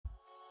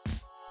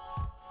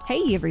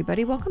Hey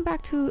everybody, welcome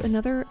back to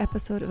another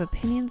episode of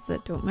Opinions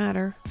That Don't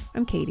Matter.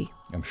 I'm Katie.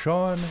 I'm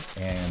Sean,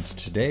 and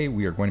today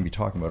we are going to be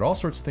talking about all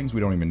sorts of things. We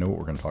don't even know what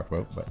we're going to talk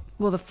about, but...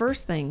 Well, the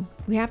first thing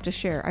we have to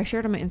share, I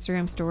shared on my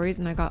Instagram stories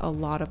and I got a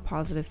lot of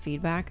positive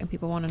feedback and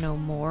people want to know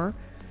more.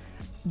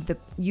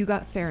 You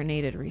got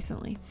serenaded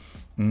recently.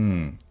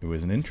 It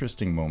was an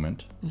interesting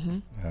moment.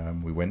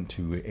 Mm-hmm. We went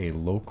to a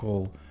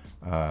local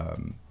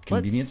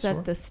convenience store. Let's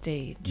set the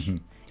stage. Mm-hmm.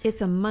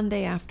 It's a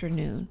Monday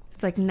afternoon.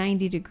 It's like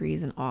 90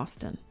 degrees in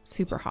Austin.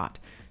 Super hot.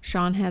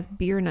 Sean has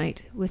beer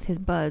night with his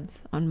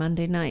buds on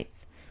Monday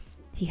nights.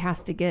 He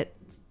has to get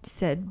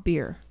said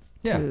beer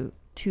to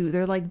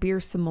they're like beer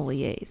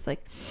sommeliers.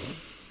 Like,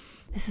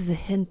 this is a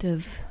hint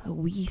of a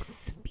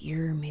Weiss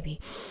beer, maybe.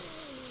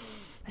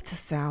 It's a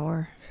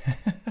sour.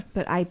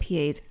 But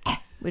IPAs,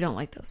 we don't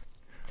like those.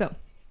 So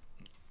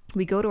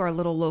we go to our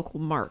little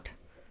local mart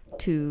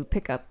to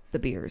pick up the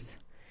beers.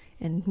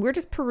 And we're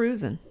just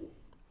perusing.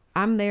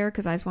 I'm there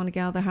because I just want to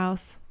get out of the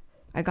house.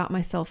 I got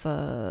myself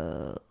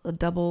a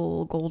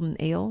double golden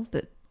ale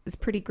that is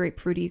pretty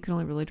grapefruity. You can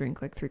only really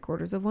drink like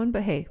 3/4 of one.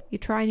 But hey, you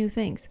try new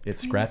things. It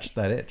scratched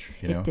that itch,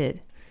 you know? It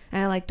did.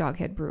 And I like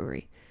Doghead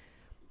Brewery.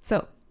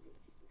 So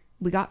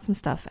we got some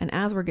stuff. And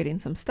as we're getting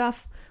some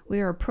stuff, we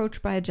are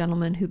approached by a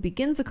gentleman who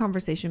begins a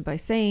conversation by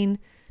saying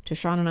to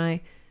Sean and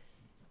I,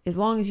 as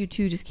long as you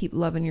two just keep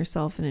loving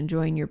yourself and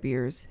enjoying your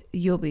beers,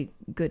 you'll be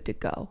good to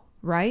go.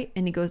 Right?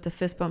 And he goes to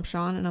fist bump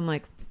Sean. And I'm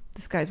like,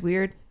 this guy's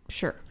weird.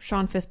 Sure.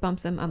 Sean fist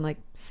bumps him. I'm like,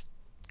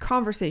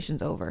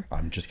 conversation's over.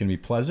 I'm just going to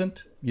be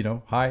pleasant.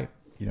 Hi.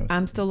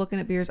 I'm still looking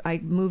at beers. I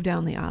move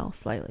down the aisle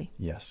slightly.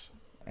 Yes.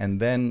 And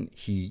then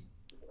he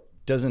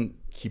doesn't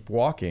keep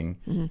walking.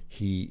 Mm-hmm.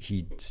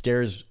 He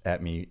stares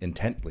at me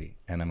intently.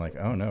 And I'm like,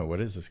 oh no,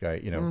 what is this guy?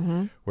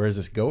 Mm-hmm. Where is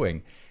this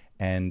going?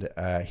 And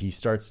he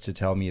starts to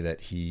tell me that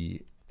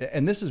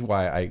and this is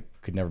why I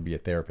could never be a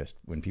therapist.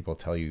 When people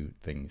tell you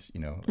things,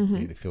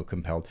 mm-hmm. they feel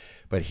compelled.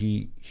 But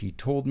he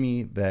told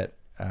me that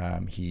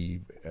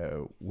he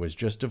was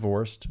just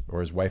divorced, or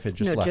his wife had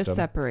just left him.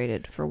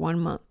 Separated for 1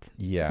 month.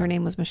 Yeah. Her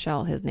name was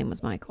Michelle. His name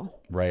was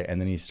Michael. Right.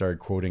 And then he started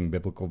quoting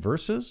biblical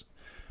verses.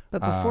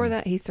 But before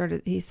that, he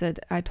said,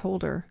 I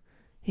told her,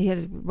 he had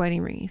his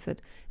wedding ring. He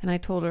said, and I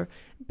told her,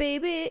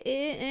 baby,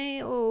 it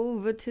ain't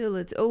over till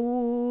it's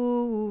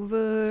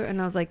over.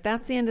 And I was like,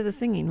 that's the end of the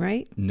singing,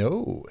 right?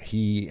 No,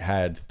 he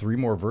had 3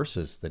 more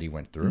verses that he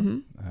went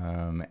through.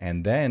 Mm-hmm.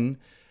 And then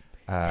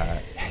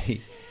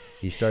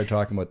he started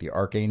talking about the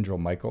Archangel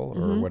Michael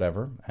or mm-hmm.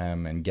 whatever,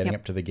 and getting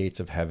up to the gates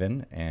of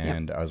heaven.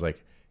 And I was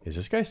like, is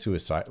this guy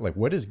suicidal? Like,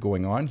 what is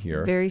going on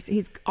here?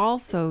 He's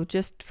also,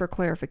 just for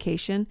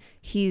clarification,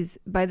 he's,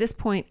 by this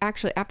point,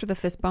 actually, after the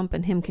fist bump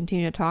and him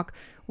continuing to talk,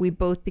 we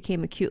both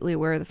became acutely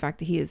aware of the fact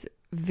that he is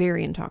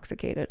very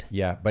intoxicated.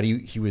 Yeah, but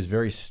he was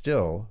very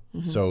still.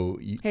 Mm-hmm. So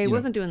he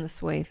wasn't doing the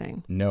sway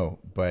thing. No,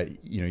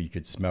 but you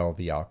could smell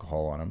the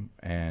alcohol on him,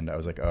 and I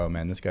was like, oh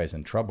man, this guy's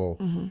in trouble.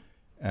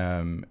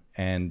 Mm-hmm.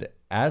 And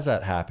as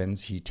that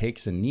happens, he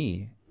takes a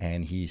knee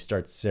and he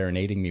starts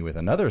serenading me with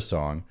another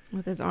song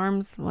with his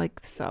arms like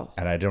so.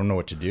 And I don't know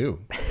what to do.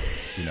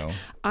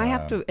 I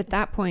have to, at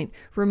that point,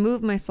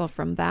 remove myself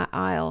from that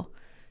aisle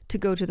to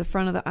go to the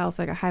front of the aisle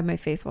so I could hide my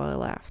face while I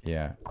laughed.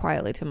 Yeah.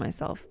 Quietly to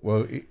myself.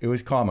 Well, it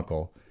was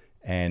comical,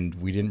 and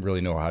we didn't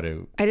really know how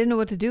to. I didn't know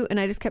what to do, and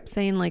I just kept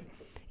saying like,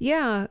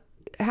 yeah,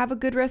 have a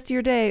good rest of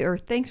your day, or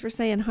thanks for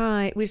saying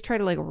hi. We just try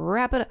to like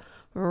wrap it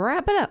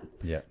up.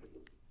 Yeah.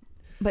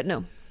 But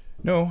no.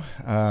 No.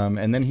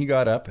 And then he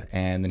got up,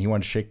 and then he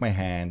wanted to shake my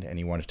hand, and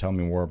he wanted to tell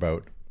me more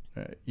about,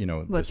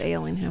 what's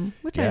ailing him,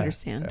 which I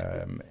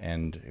understand.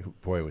 And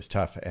boy, it was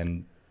tough.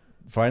 And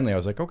finally I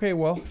was like, okay,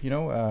 well,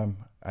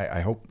 I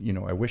hope,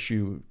 I wish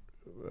you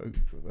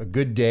a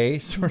good day,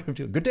 sort of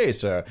deal. Good day,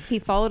 sir. He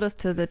followed us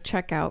to the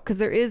checkout because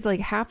there is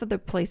like half of the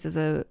place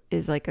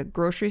is like a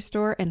grocery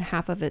store and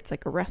half of it's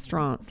like a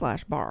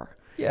restaurant/bar.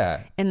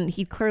 Yeah. And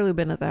he'd clearly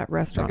been at that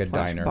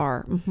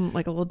restaurant/bar,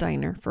 like a little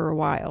diner for a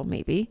while,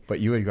 maybe. But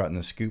you had gotten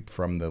the scoop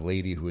from the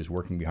lady who was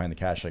working behind the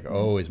cash, like,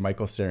 oh, is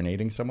Michael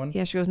serenading someone?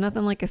 Yeah, she goes,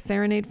 nothing like a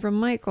serenade from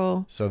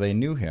Michael. So they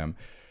knew him.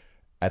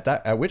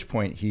 At which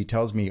point he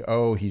tells me,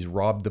 oh, he's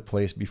robbed the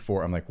place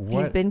before. I'm like, what?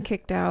 He's been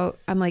kicked out.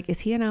 I'm like, is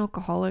he an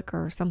alcoholic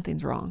or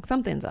something's wrong?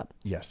 Something's up.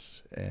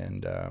 Yes.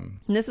 And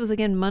this was,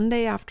 again,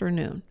 Monday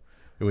afternoon.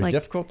 It was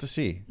difficult to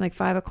see. Like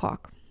 5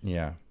 o'clock.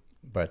 Yeah.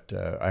 But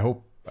I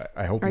hope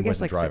he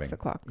wasn't like driving. 6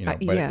 o'clock.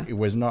 But yeah. It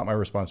was not my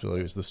responsibility.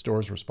 It was the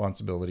store's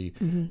responsibility.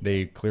 Mm-hmm.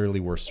 They clearly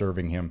were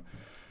serving him.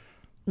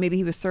 Maybe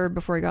he was served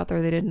before he got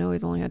there. They didn't know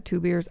he's only had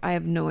 2 beers. I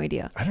have no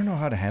idea. I don't know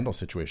how to handle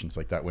situations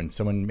like that when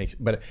someone makes.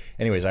 But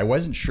anyways, I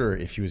wasn't sure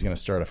if he was going to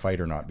start a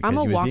fight or not. Because I'm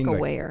a he was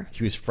walk-awayer.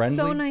 He was friendly.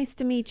 So nice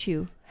to meet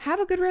you. Have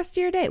a good rest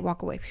of your day.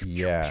 Walk away.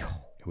 Yeah,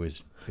 it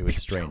was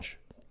strange,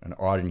 an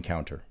odd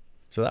encounter.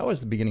 So that was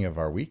the beginning of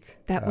our week.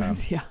 That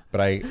was, yeah. But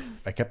I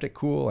kept it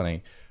cool,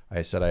 and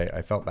I said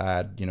I felt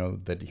bad,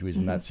 that he was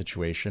in that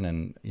situation,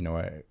 and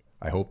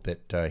I hope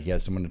that he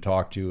has someone to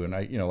talk to, and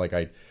I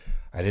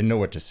didn't know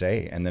what to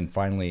say, and then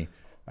finally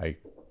I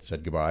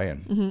said goodbye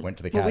and went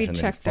to the cash, and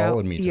then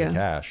followed me to the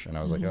cash, and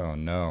I was like, oh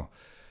no.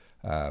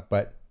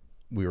 But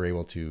we were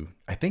able to,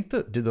 I think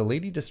did the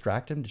lady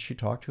distract him? Did she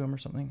talk to him or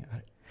something?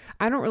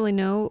 I don't really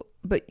know,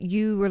 but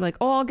you were like,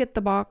 oh, I'll get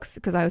the box,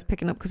 because I was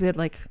picking up, because we had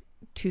like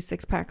 2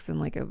 6-packs and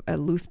like a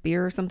loose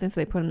beer or something.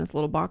 So they put in this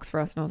little box for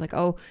us. And I was like,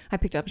 oh, I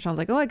picked it up. And Sean's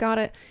like, oh, I got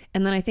it.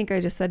 And then I think I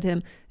just said to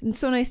him, it's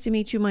so nice to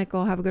meet you,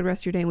 Michael. Have a good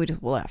rest of your day. And we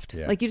just left.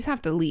 Yeah. Like, you just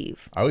have to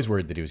leave. I was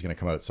worried that he was going to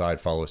come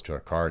outside, follow us to our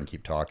car and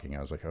keep talking.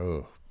 I was like,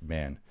 oh,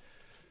 man.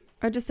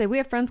 I'd just say, we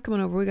have friends coming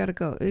over. We got to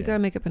go. We got to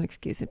make up an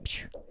excuse. And,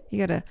 you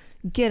got to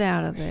get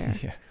out of there.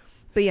 Yeah.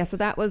 But yeah, so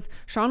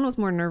Sean was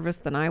more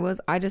nervous than I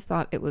was. I just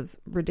thought it was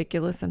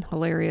ridiculous and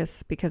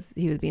hilarious because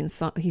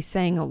he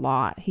sang a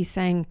lot. He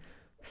sang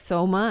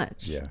so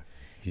much. Yeah.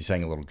 He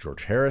sang a little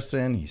George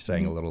Harrison. He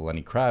sang a little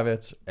Lenny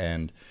Kravitz.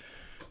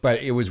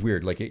 But it was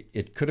weird. Like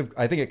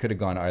I think it could have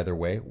gone either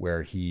way,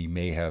 where he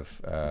may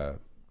have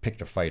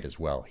picked a fight as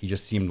well. He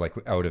just seemed like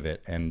out of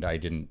it. And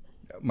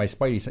my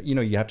spidey said,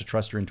 you have to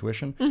trust your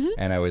intuition.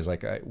 And I was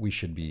like, we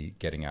should be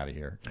getting out of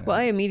here. Well,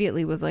 I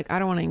immediately was like, I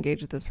don't want to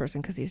engage with this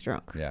person because he's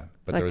drunk. Yeah.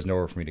 But there was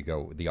nowhere for me to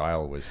go. The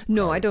aisle was.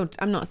 No, crowded.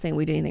 I'm not saying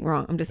we did anything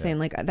wrong. I'm just saying,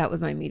 like, that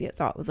was my immediate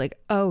thought, was like,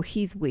 oh,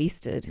 he's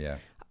wasted. Yeah.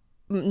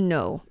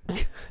 No.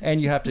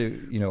 And you have to,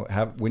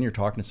 when you're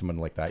talking to someone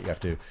like that, you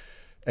have to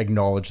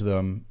acknowledge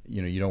them.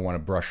 You don't want to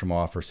brush them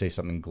off or say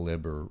something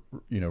glib or,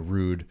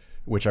 rude,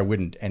 which I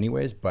wouldn't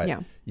anyways. But,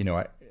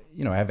 I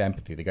have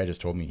empathy. The guy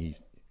just told me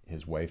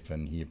his wife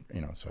and he,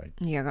 so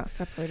I got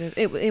separated.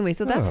 Anyway,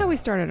 so that's how we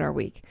started our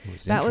week. It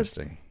was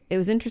interesting. It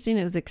was interesting.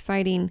 It was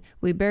exciting.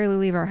 We barely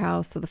leave our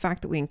house. So the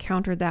fact that we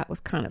encountered that was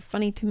kind of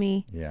funny to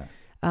me. Yeah.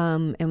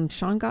 And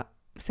Sean got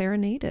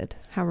serenaded.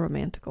 How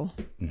romantical.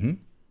 Mm-hmm.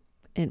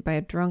 And by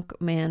a drunk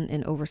man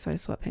in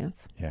oversized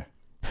sweatpants. Yeah.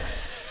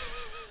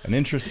 An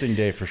interesting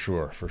day for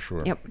sure.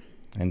 Yep.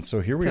 And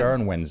so here we are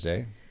on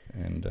Wednesday.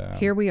 And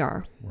here we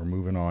are. We're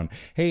moving on.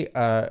 Hey,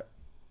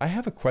 I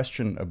have a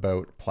question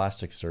about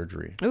plastic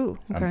surgery. Ooh,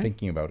 okay. I'm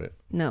thinking about it.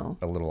 No.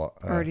 A little.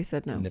 Already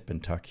said no. Nip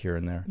and tuck here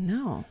and there.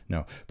 No.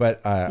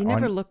 But you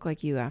never look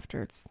like you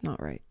after. It's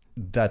not right.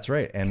 That's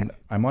right. And okay.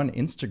 I'm on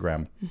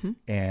Instagram,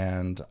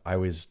 and I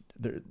was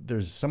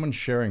there's someone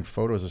sharing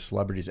photos of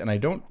celebrities, and I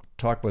don't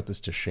talk about this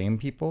to shame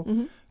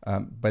people,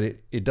 but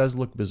it does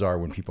look bizarre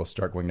when people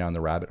start going down the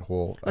rabbit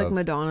hole. Like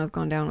Madonna's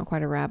gone down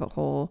quite a rabbit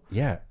hole.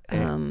 Yeah.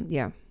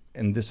 Yeah.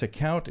 And this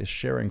account is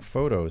sharing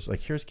photos.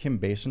 Like, here's Kim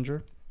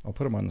Basinger. I'll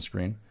put him on the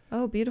screen.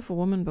 Oh, beautiful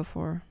woman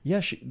before.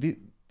 Yeah,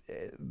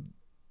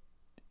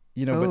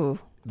 but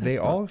they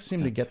all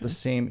seem to get the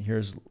same.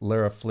 Here's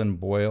Lara Flynn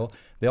Boyle.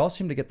 They all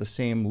seem to get the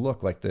same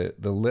look, like the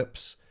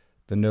lips,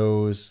 the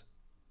nose.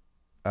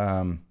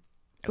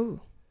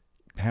 Ooh.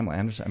 Pamela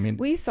Anderson. I mean,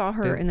 we saw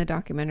her in the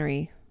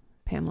documentary,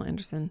 Pamela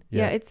Anderson.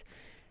 Yeah, it's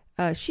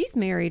she's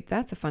married.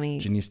 That's a funny.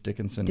 Denise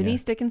Dickinson.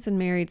 Denise Dickinson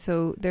married.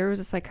 So there was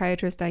a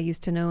psychiatrist I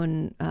used to know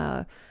in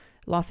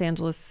Los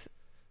Angeles,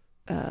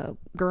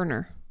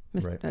 Gerner,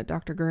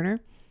 Dr. Gerner.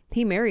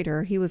 He married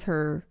her. He was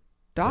her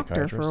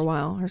doctor for a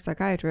while, her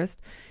psychiatrist,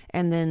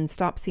 and then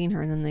stopped seeing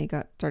her, and then they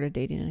started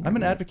dating. And I'm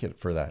an advocate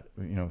for that.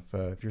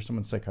 If you're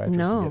someone's psychiatrist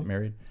and get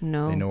married,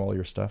 they know all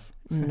your stuff.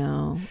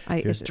 No.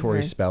 Here's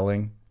Tori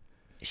Spelling.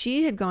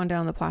 She had gone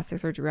down the plastic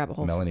surgery rabbit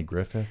hole. Melanie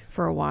Griffith.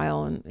 For a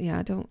while, and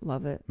I don't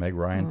love it. Meg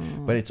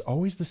Ryan. But it's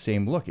always the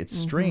same look. It's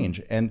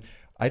strange. And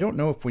I don't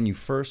know if when you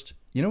first,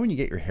 when you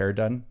get your hair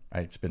done,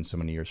 it's been so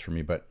many years for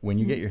me, but when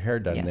you get your hair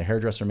done, the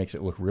hairdresser makes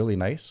it look really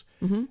nice.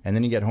 And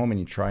then you get home and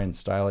you try and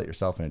style it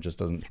yourself and it just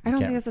doesn't. I don't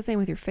think that's the same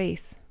with your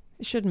face.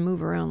 It shouldn't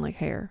move around like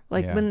hair.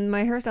 Like when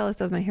my hairstylist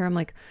does my hair, I'm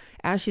like,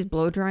 as she's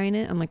blow drying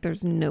it, I'm like,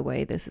 there's no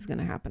way this is going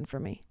to happen for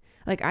me.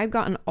 Like, I've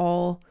gotten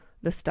all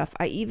the stuff.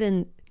 I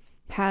even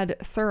had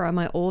Sarah,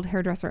 my old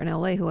hairdresser in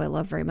LA, who I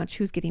love very much,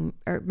 who's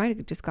might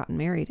have just gotten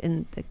married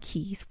in the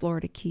Keys,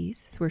 Florida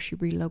Keys. It's where she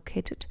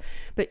relocated.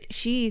 But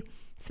she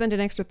spent an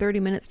extra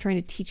 30 minutes trying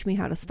to teach me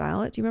how to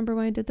style it. Do you remember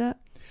when I did that?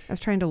 I was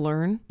trying to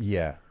learn.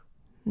 Yeah.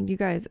 You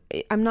guys,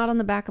 I'm not on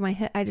the back of my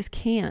head. I just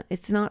can't.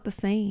 It's not the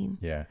same.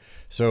 Yeah.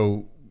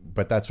 So,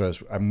 but that's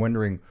what I'm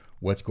wondering,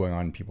 what's going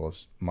on in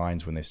people's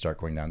minds when they start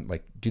going down.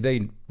 Like, do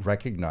they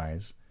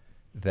recognize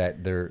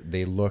that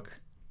they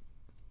look,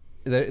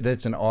 that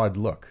it's an odd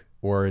look?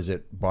 Or is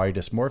it body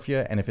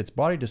dysmorphia? And if it's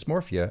body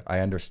dysmorphia,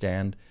 I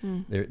understand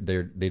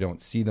they don't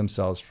see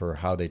themselves for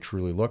how they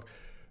truly look.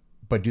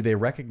 But do they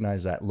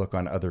recognize that look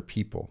on other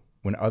people?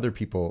 When other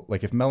people,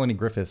 like if Melanie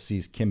Griffith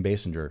sees Kim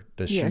Basinger,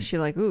 does she? Yeah, she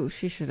like, ooh,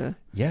 she should have.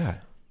 Yeah.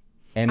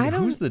 And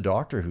who's the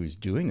doctor who's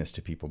doing this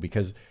to people?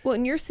 Because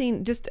and you're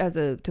seeing, just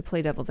to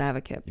play devil's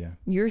advocate,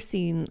 you're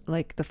seeing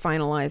like the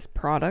finalized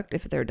product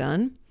if they're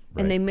done.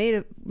 Right. And they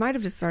might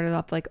have just started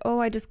off like, oh,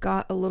 I just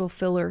got a little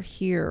filler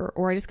here,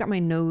 or I just got my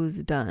nose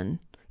done.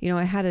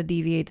 I had a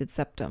deviated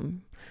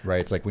septum. Right.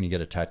 It's like when you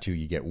get a tattoo,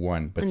 you get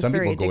one, but some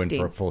people go in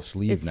for a full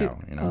sleeve now.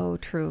 Oh,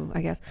 true.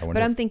 I guess.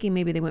 But I'm thinking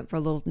maybe they went for a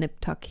little nip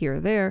tuck here or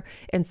there,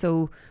 and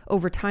so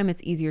over time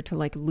it's easier to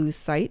like lose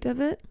sight of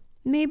it.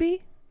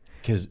 Maybe.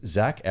 Because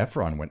Zac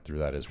Efron went through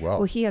that as well.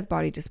 Well, he has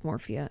body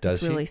dysmorphia.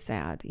 It's really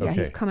sad. Yeah,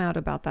 he's come out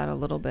about that a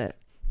little bit.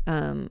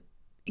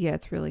 Yeah,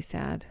 it's really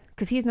sad.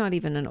 because he's not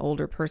even an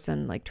older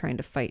person like trying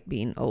to fight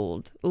being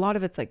old. A lot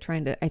of it's like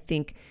trying to, I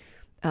think,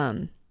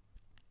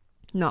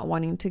 not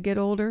wanting to get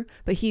older,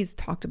 but he's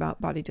talked about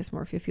body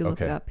dysmorphia. If you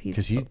look it up,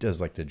 because he does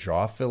like the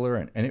jaw filler,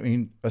 and I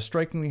mean, a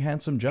strikingly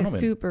handsome gentleman, a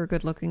super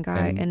good looking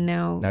guy, and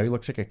now he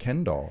looks like a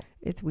Ken doll.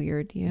 It's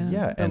weird,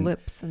 yeah. The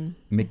lips and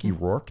Mickey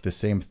Rourke, the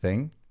same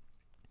thing.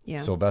 Yeah,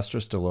 Sylvester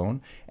Stallone,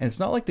 and it's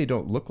not like they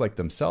don't look like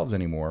themselves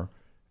anymore,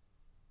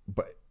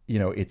 but you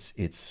know, it's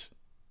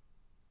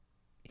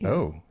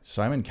oh,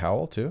 Simon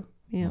Cowell too.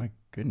 Yeah, my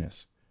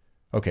goodness.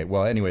 Okay,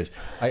 well, anyways,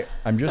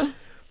 I'm just.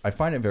 I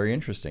find it very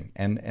interesting,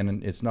 and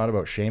it's not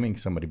about shaming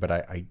somebody, but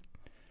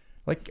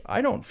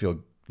I don't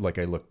feel like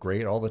I look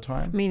great all the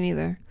time. Me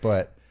neither.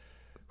 But,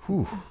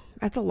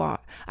 that's a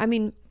lot. I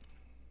mean,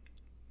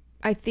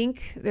 I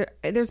think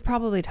there's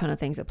probably a ton of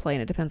things at play,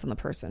 and it depends on the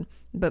person.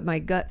 But my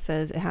gut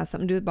says it has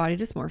something to do with body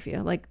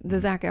dysmorphia. Like the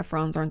Zac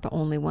Efrons aren't the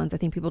only ones. I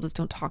think people just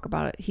don't talk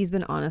about it. He's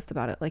been honest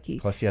about it.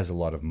 Plus he has a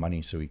lot of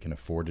money, so he can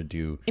afford to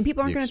do. And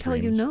people aren't going to tell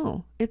you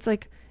no. It's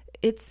like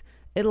it's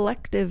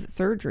elective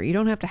surgery. You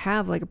don't have to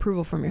have like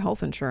approval from your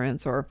health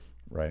insurance, or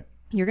right.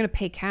 You're going to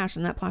pay cash,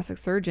 and that plastic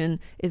surgeon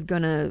is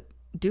going to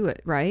do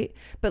it, right?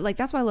 But like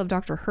that's why I love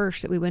Dr.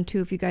 Hirsch that we went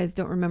to. If you guys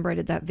don't remember, I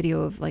did that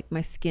video of like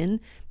my skin.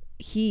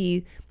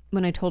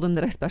 When I told him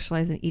that I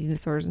specialize in eating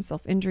disorders and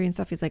self-injury and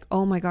stuff, he's like,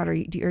 "Oh my God, are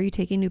you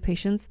taking new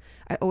patients?"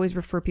 I always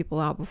refer people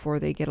out before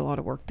they get a lot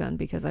of work done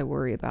because I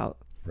worry about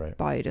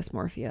body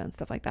dysmorphia and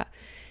stuff like that.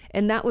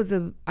 And I was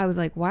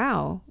like,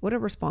 wow, what a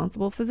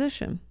responsible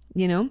physician,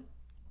 you know?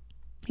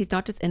 He's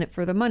not just in it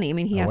for the money. I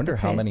mean, he has to pay. I wonder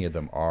how many of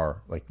them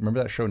are. Like,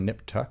 remember that show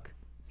Nip Tuck?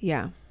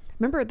 Yeah.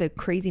 Remember the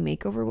Crazy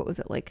Makeover? What was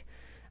it like?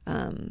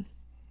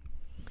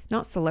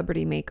 Not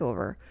Celebrity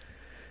Makeover.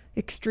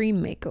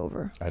 Extreme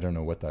Makeover. I don't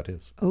know what that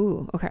is.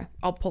 Oh, okay.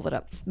 I'll pull it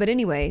up. But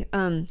anyway.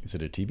 Is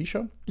it a TV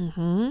show?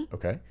 Mm-hmm.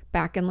 Okay.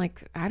 Back in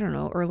like, I don't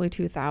know, early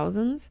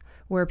 2000s,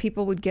 where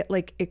people would get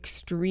like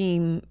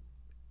extreme...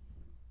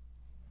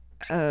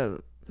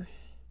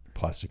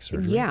 plastic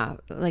surgery? Yeah.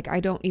 Like,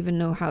 I don't even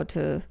know how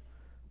to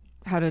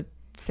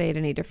say it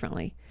any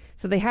differently.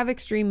 So they have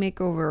Extreme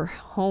Makeover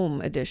Home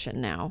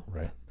Edition now.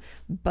 Right.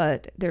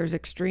 But there's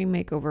Extreme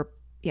Makeover.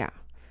 Yeah.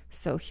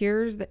 So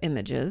here's the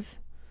images.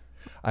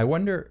 I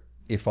wonder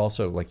if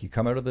also, like, you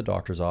come out of the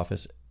doctor's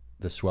office,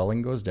 the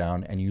swelling goes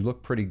down and you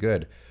look pretty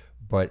good.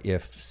 But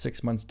if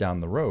 6 months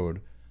down the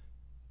road,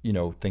 you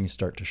know, things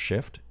start to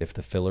shift, if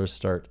the fillers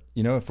start,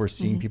 you know, if we're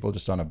seeing people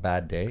just on a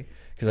bad day,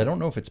 because I don't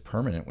know if it's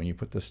permanent when you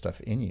put this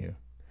stuff in you.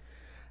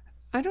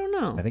 I don't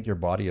know. I think your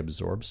body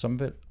absorbs some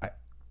of it.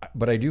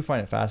 But I do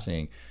find it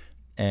fascinating.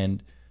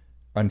 And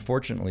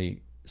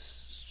unfortunately,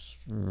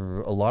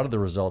 a lot of the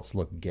results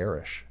look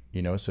garish,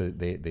 you know, so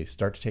they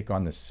start to take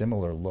on this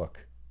similar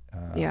look.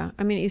 Yeah.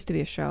 I mean, it used to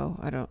be a show.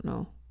 I don't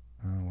know.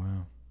 Oh,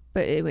 wow.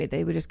 But anyway,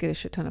 they would just get a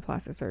shit ton of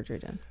plastic surgery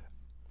done.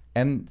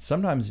 And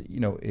sometimes, you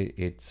know,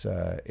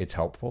 it's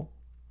helpful.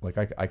 Like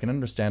I can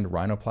understand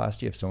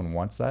rhinoplasty if someone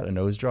wants that, a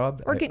nose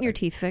job. Or getting your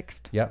teeth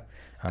fixed. Yeah.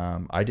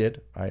 I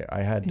did.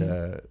 I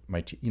had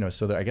my teeth, you know,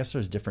 so I guess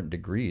there's different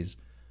degrees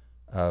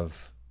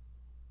of,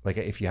 like,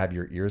 if you have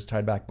your ears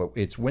tied back, but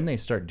it's when they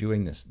start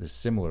doing this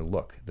similar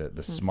look,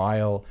 the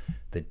smile,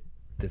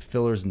 the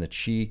fillers in the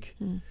cheek.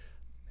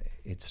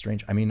 It's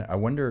strange. I mean, I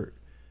wonder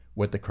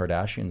what the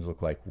Kardashians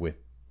look like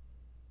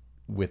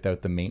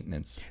without the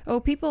maintenance.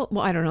 Oh, well,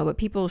 I don't know, but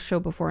people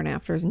show before and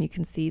afters and you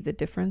can see the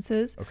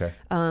differences. Okay.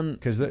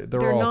 Because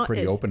they're all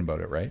pretty open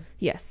about it, right?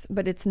 Yes,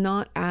 but it's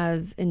not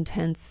as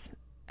intense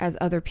as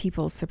other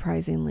people,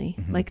 surprisingly.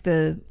 Like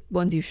the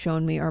ones you've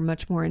shown me are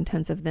much more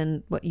intensive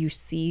than what you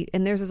see.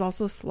 And theirs is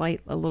also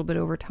a little bit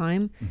over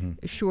time.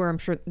 Sure, I'm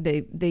sure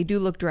they do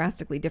look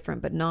drastically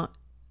different, but not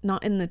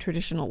in the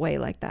traditional way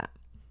like that.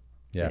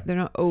 Yeah. They're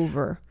not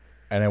over.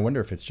 And I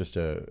wonder if it's just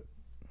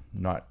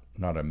not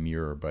a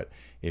mirror, but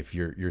if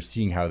you're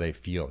seeing how they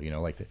feel, you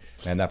know, like,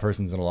 man, that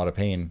person's in a lot of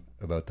pain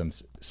about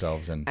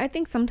themselves. And I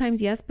think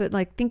sometimes yes, but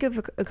like think of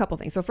a couple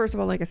things. So first of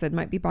all, like I said,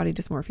 might be body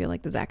dysmorphia,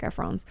 like the Zac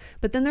Efrons,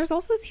 but then there's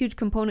also this huge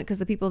component because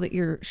the people that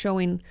you're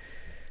showing,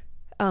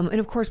 and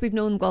of course we've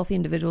known wealthy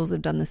individuals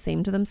have done the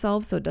same to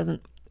themselves, so it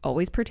doesn't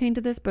always pertain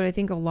to this, but I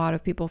think a lot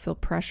of people feel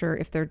pressure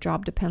if their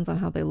job depends on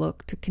how they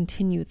look to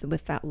continue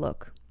with that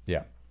look.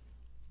 Yeah.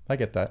 I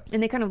get that.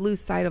 And they kind of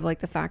lose sight of like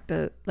the fact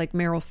that like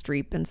Meryl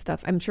Streep and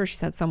stuff. I'm sure she's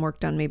had some work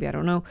done, maybe, I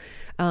don't know.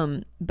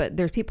 But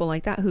there's people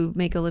like that who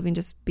make a living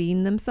just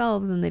being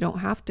themselves and they don't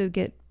have to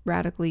get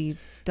radically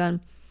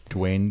done.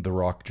 Dwayne "The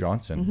Rock"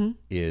 Johnson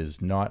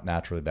is not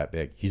naturally that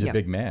big. He's a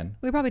big man.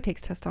 He probably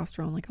takes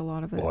testosterone, like a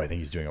lot of it. Oh, I think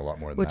he's doing a lot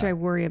more than which that. I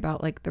worry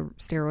about, like the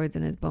steroids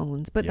in his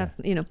bones. But that's,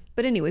 you know,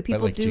 but anyway,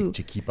 people like do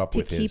to keep up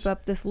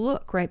this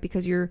look, right?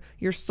 Because you're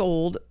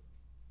sold,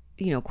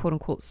 you know, quote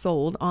unquote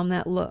sold on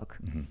that look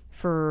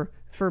for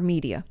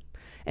media.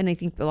 And I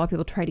think a lot of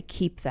people try to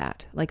keep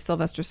that. Like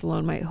Sylvester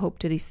Stallone might hope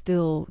that he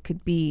still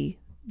could be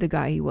the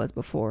guy he was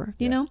before,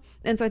 you know?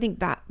 And so I think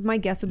that my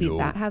guess would be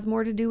that has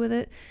more to do with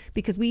it,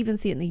 because we even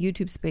see it in the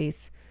YouTube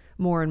space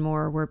more and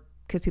more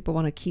because people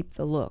want to keep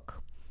the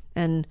look.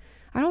 And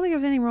I don't think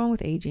there's anything wrong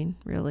with aging,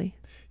 really.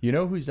 You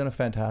know who's done a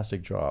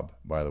fantastic job,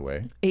 by the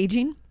way?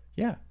 Aging?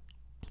 Yeah.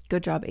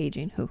 Good job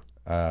aging. Who?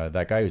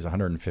 That guy who's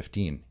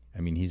 115. I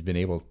mean, he's been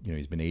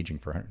aging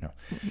for,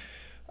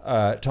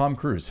 Tom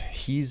Cruise.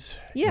 He's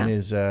in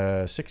his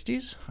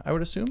 60s, I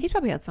would assume. He's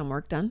probably had some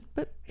work done,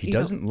 but he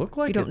doesn't look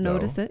like it. You don't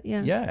notice it,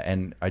 yeah. Yeah,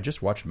 and I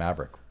just watched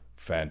Maverick.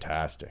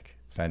 Fantastic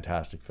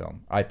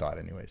film. I thought,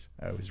 anyways.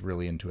 I was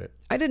really into it.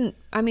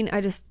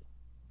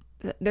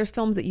 There's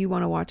films that you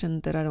want to watch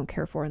and that I don't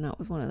care for, and that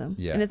was one of them.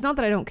 Yeah. And it's not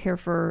that I don't care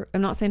for,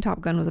 I'm not saying Top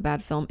Gun was a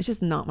bad film. It's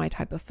just not my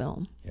type of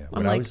film. Yeah.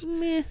 I'm I like, was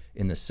meh.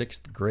 in the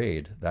 6th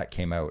grade, that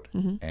came out,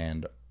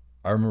 and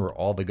I remember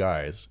all the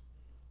guys,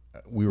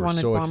 we were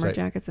wanted so bomber excited.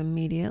 jackets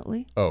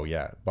immediately. Oh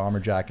yeah, bomber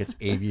jackets,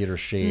 aviator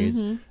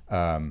shades,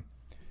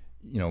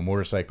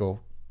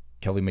 motorcycle,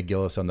 Kelly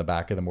McGillis on the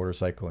back of the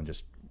motorcycle and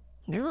just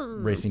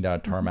racing down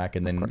tarmac,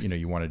 and then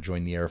you want to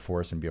join the Air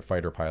Force and be a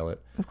fighter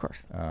pilot. Of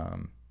course.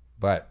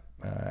 But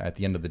at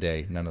the end of the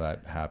day, none of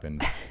that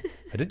happened.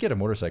 I did get a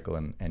motorcycle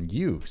and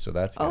you, so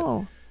that's good.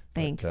 Oh,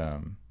 thanks.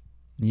 But,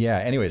 yeah.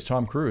 Anyways,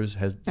 Tom Cruise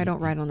has. I don't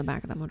ride on the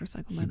back of that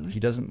motorcycle, by the way. He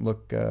doesn't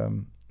look.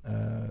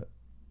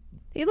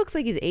 He looks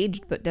like he's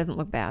aged, but doesn't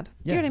look bad.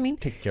 Do you know what I mean?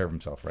 Takes care of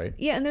himself, right?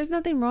 Yeah, and there's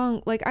nothing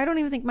wrong. Like, I don't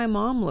even think my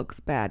mom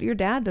looks bad. Your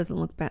dad doesn't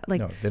look bad.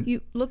 Like,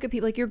 you look at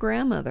people like your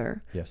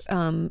grandmother. Yes.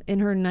 In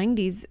her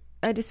 90s,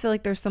 I just feel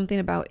like there's something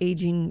about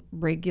aging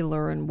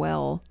regular and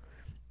well.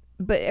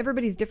 But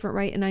everybody's different,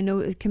 right? And I know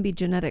it can be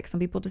genetic. Some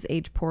people just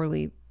age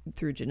poorly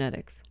through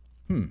genetics.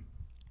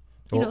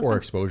 Or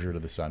exposure to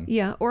the sun.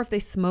 Yeah, or if they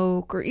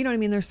smoke, or you know what I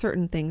mean? There's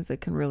certain things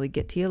that can really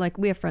get to you. Like,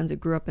 we have friends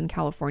that grew up in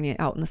California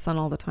out in the sun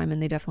all the time, and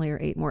they definitely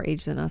are more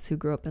age than us who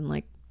grew up in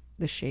like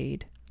the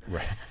shade.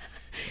 Right.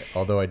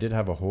 Although I did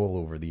have a hole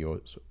over the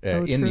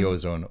the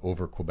ozone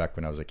over Quebec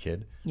when I was a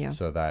kid. Yeah.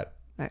 So that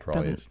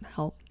probably doesn't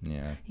help.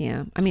 Yeah.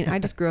 Yeah. I mean, I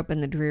just grew up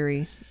in the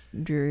dreary,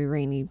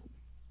 rainy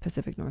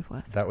Pacific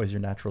Northwest. That was your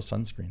natural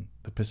sunscreen,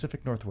 the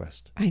Pacific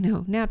Northwest. I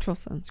know, natural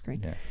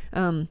sunscreen.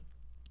 Yeah.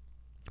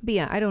 But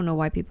yeah, I don't know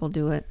why people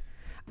do it.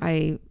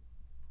 I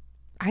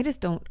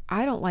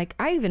don't like,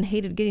 I even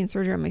hated getting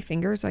surgery on my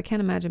finger, so I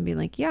can't imagine being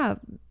like, yeah,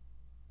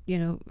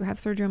 have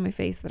surgery on my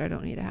face that I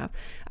don't need to have.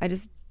 I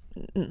just,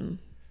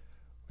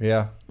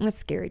 yeah. That's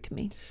scary to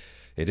me.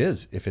 It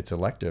is, if it's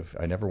elective.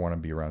 I never want to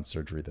be around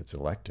surgery that's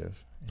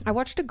elective. I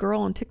watched a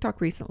girl on TikTok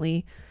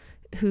recently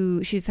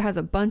who has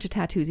a bunch of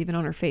tattoos, even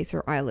on her face.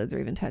 Her eyelids are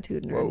even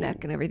tattooed, and her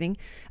neck and everything.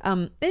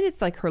 And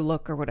it's like her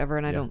look or whatever,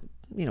 and I don't,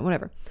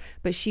 whatever.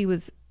 But she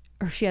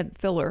had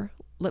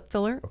lip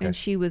filler, and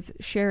she was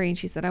sharing.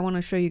 She said, I want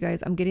to show you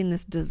guys, I'm getting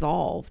this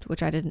dissolved,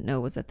 which I didn't know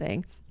was a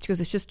thing. She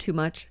goes, it's just too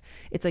much.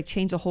 It's like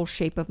changed the whole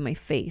shape of my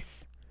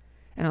face.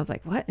 And I was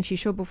like, what? And she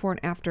showed before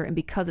and after, and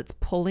because it's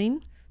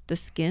pulling the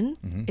skin,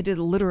 it did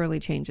literally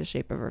change the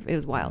shape of her. It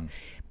was wild.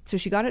 So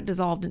she got it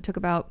dissolved, and it took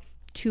about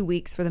 2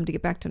 weeks for them to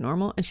get back to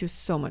normal, and she was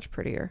so much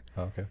prettier.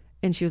 Oh, okay.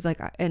 And she was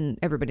like, and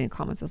everybody in the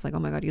comments was like, oh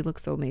my God, you look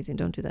so amazing.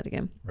 Don't do that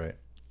again. Right.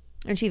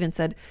 And she even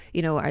said,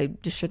 I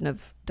just shouldn't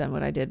have done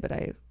what I did, but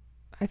I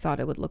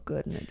thought it would look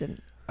good, and it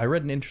didn't. I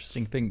read an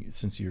interesting thing,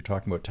 since you're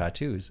talking about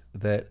tattoos,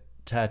 that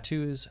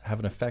tattoos have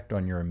an effect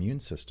on your immune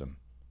system.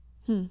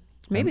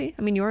 Maybe.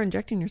 I mean, you're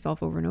injecting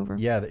yourself over and over.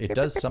 Yeah, it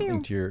does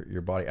something to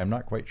your body. I'm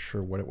not quite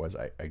sure what it was.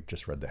 I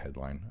just read the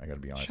headline. I got to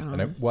be honest. Sean.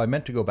 And I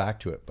meant to go back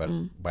to it, but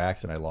by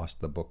accident I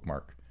lost the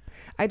bookmark.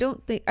 I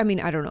don't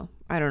know.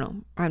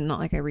 I'm not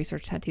like I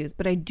research tattoos,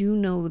 but I do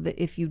know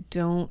that if you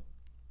don't,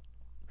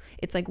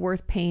 it's like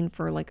worth paying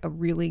for like a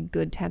really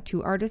good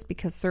tattoo artist,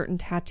 because certain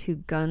tattoo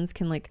guns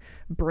can like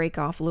break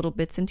off little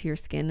bits into your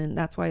skin, and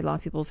that's why a lot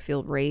of people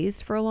feel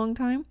raised for a long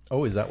time.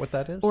 Oh, is that what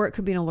that is? Or it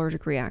could be an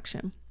allergic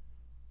reaction.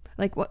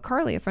 Like what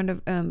Carly, a friend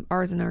of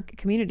ours in our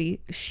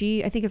community,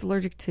 I think is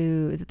allergic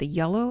to, is it the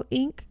yellow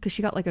ink? Because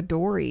she got like a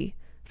dory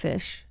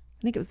fish.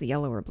 I think it was the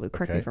yellow or blue.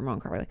 Correct me if I'm wrong,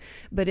 Carly.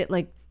 But it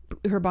like,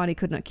 her body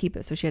could not keep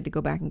it, so she had to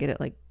go back and get it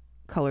like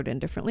colored in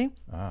differently.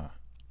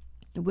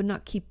 It would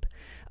not keep,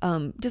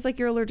 just like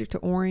you're allergic to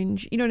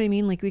orange. You know what I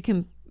mean? Like you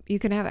can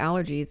have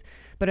allergies,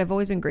 but I've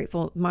always been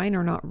grateful. Mine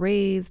are not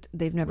raised.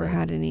 They've never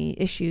had any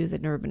issues.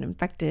 They've never been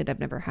infected. I've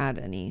never had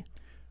any.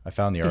 I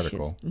found the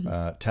article.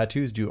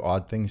 Tattoos do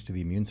odd things to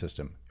the immune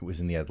system. It was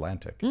in the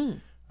Atlantic.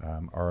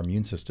 Our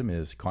immune system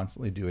is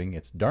constantly doing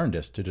its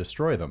darndest to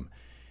destroy them.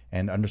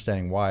 And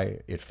understanding why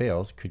it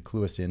fails could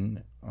clue us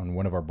in on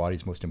one of our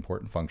body's most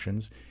important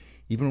functions,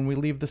 even when we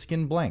leave the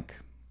skin blank.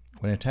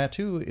 When a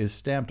tattoo is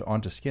stamped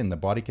onto skin, the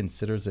body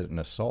considers it an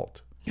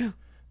assault. Yeah.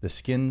 The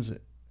skin's...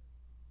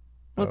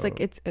 Well, it's like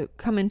it's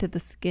come into the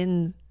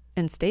skin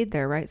and stayed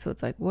there, right? So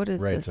it's like, what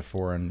is this? Right, it's a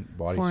foreign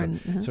body.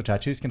 So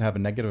tattoos can have a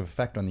negative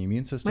effect on the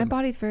immune system. My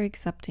body's very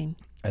accepting.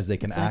 As they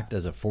can act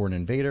as a foreign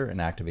invader and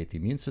activate the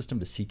immune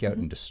system to seek out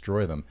and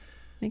destroy them.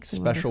 Makes me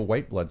Special wonder.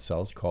 white blood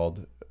cells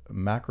called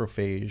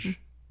macrophage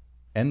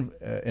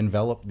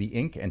envelop the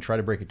ink and try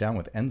to break it down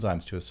with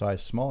enzymes to a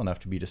size small enough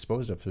to be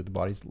disposed of through the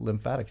body's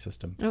lymphatic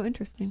system. Oh,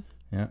 interesting.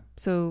 Yeah.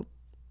 So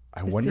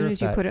I as wonder soon if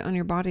as you put it on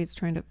your body, it's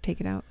trying to take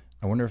it out.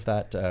 I wonder if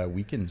that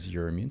weakens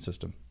your immune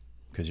system.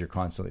 because you're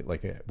constantly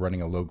like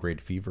running a low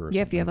grade fever or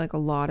Yeah, something. if you have like a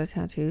lot of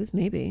tattoos,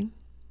 maybe.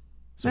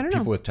 So I don't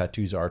people know. with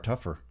tattoos are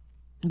tougher.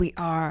 We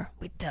are.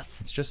 We tough.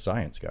 It's just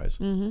science, guys.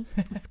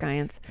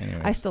 Science.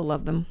 Anyways. I still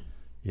love them.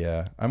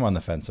 Yeah, I'm on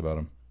the fence about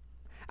them.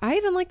 I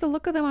even like the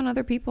look of them on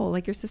other people.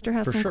 Like your sister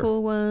has For some sure.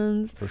 cool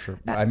ones. For sure.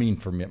 I mean,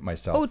 for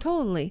myself. Oh,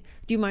 totally.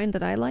 Do you mind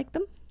that I like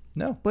them?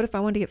 No. What if I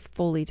wanted to get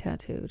fully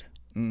tattooed?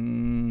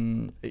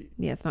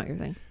 Yeah, it's not your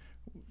thing.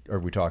 Are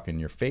we talking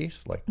your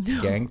face, like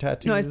gang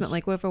tattoos? No, I just meant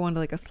like, what if I wanted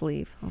like a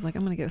sleeve? I was like,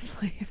 I'm going to get a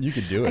sleeve. You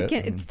could do it. I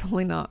can't. It's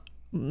totally not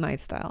my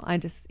style. I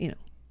just,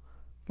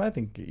 I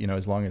think,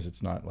 as long as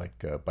it's not like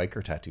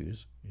biker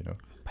tattoos,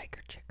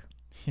 biker chick.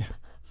 Yeah.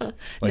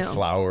 Like No.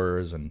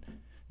 flowers and,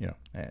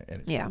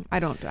 Yeah, I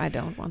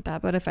don't want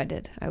that. But if I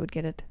did, I would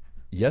get it.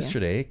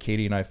 Yesterday,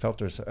 Katie and I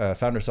found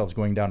ourselves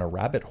going down a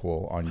rabbit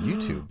hole on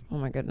YouTube. Oh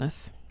my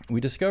goodness. We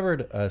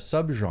discovered a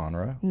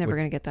subgenre. Never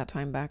going to get that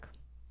time back.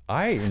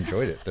 I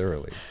enjoyed it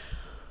thoroughly.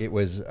 It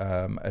was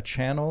a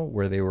channel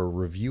where they were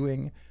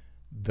reviewing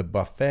the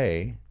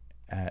buffet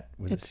at,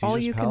 was it It's Caesar's All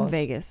You Palace? Can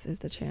Vegas is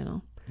the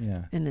channel.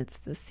 Yeah. And it's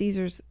the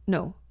Caesar's,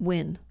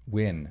 Wynn.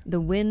 Win. The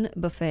Wynn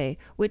buffet,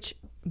 which,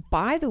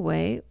 by the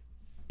way,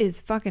 is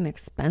fucking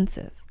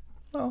expensive.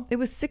 Oh. It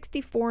was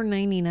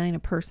 $64.99 a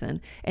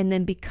person. And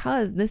then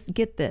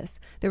get this,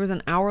 there was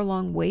an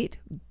hour-long wait,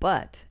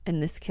 but,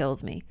 and this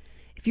kills me,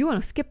 if you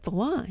want to skip the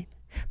line,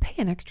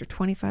 pay an extra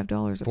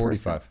 $25 a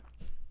 45. person.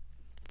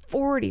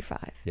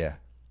 45. Yeah.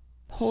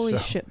 Holy So,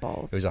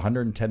 shitballs. It was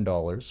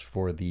 $110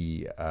 for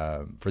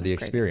the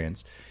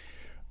experience.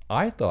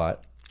 I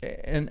thought,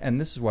 and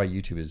this is why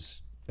YouTube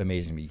is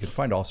amazing to me. You can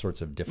find all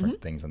sorts of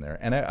different things on there.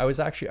 And I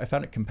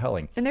found it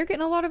compelling. And they're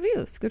getting a lot of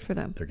views. Good for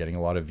them. They're getting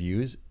a lot of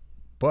views.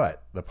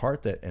 But the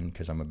part that, and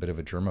because I'm a bit of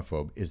a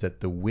germaphobe, is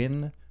that the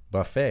Wynn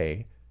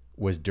buffet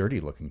was dirty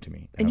looking to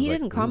me. And I he was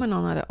didn't like, comment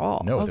on that at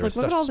all. No, I was there like, was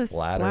look at stuff all this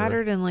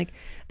splattered, and like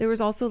there was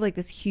also like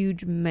this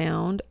huge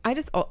mound. I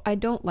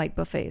don't like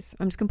buffets.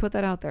 I'm just gonna put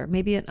that out there.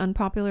 Maybe an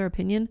unpopular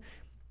opinion.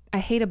 I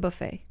hate a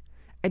buffet.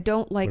 I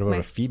don't like What about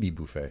a Phoebe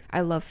buffet?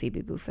 I love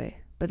Phoebe buffet,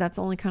 but that's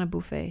the only kind of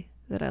buffet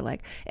that I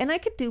like. And I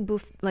could do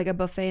like a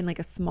buffet in like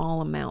a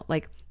small amount.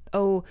 Like,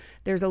 oh,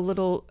 there's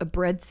a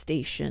bread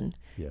station.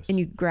 Yes. And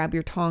you grab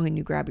your tongue and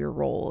you grab your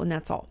roll, and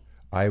that's all.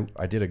 I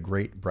did a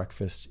great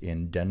breakfast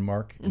in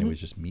Denmark, and it was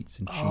just meats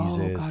and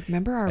cheeses. Oh God,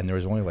 remember and there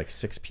was only like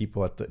 6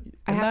 people at the.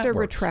 I have to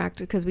retract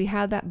because we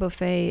had that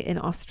buffet in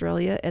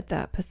Australia at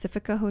that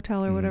Pacifica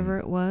Hotel or whatever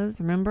it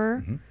was.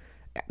 Remember?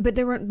 But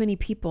there weren't many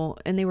people,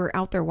 and they were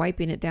out there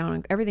wiping it down,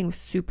 and everything was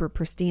super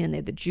pristine. And they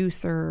had the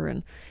juicer,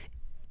 and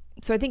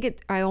so I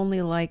think I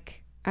only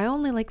like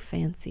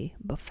fancy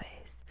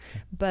buffets,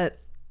 but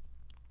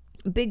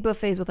big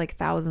buffets with like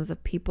thousands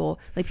of people,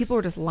 like people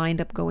were just lined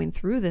up going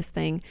through this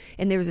thing,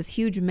 and there was this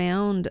huge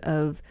mound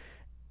of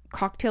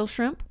cocktail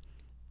shrimp,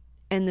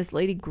 and this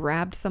lady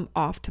grabbed some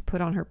off to put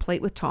on her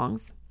plate with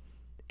tongs,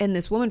 and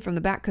this woman from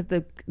the back, because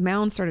the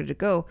mound started to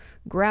go,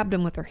 grabbed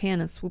them with her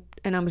hand and swooped,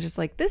 and I was just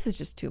like, this is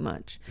just too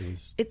much.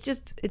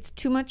 It's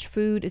too much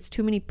food. It's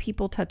too many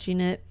people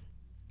touching it.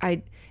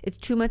 It's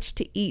too much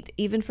to eat,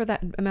 even for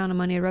that amount of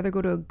money. I'd rather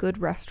go to a good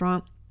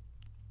restaurant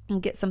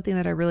and get something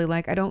that I really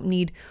like. I don't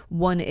need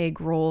one egg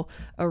roll,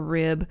 a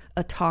rib,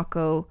 a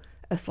taco,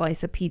 a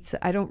slice of pizza.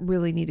 I don't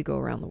really need to go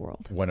around the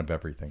world. One of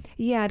everything.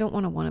 Yeah, I don't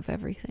want a one of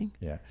everything.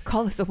 Yeah.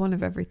 Call this a one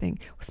of everything.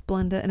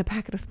 Splenda and a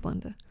packet of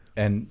Splenda.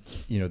 And,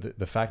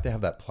 the fact they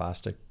have that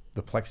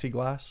the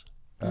plexiglass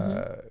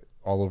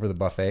all over the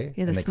buffet,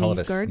 Yeah, the and they call it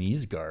a sneeze guard.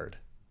 sneeze guard.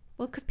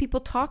 Well, because people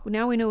talk.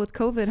 Now we know with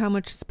COVID how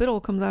much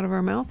spittle comes out of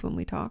our mouth when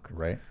we talk.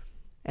 Right.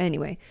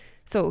 Anyway,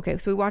 so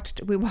we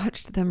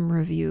watched them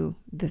review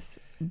this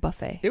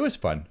buffet. It was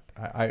fun.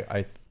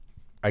 I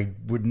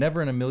would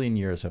never in a million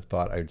years have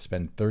thought I would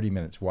spend 30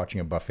 minutes watching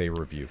a buffet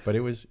review, but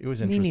it was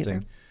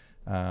interesting.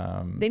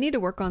 They need to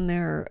work on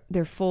their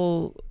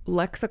full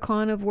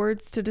lexicon of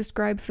words to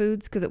describe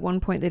foods, because at one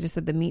point they just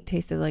said the meat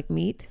tasted like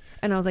meat,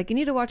 and I was like, you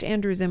need to watch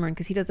Andrew Zimmern,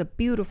 because he does a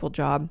beautiful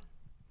job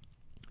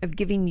of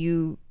giving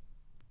you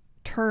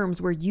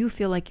terms where you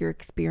feel like you're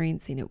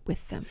experiencing it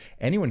with them.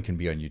 Anyone can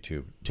be on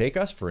YouTube. Take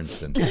us, for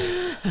instance.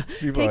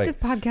 Take this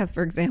podcast,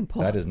 for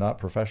example. That is not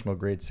professional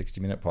grade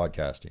 60-minute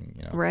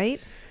podcasting,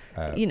 Right?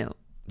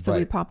 So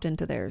we popped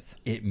into theirs.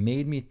 It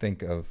made me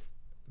think of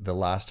the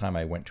last time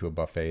I went to a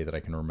buffet that I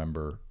can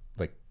remember,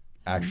 like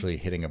actually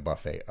hitting a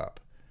buffet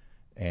up.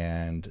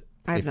 And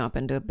I've not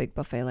been to a big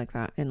buffet like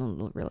that in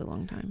a really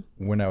long time.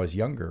 When I was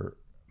younger,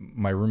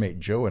 my roommate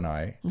Joe and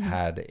I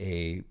had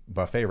a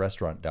buffet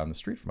restaurant down the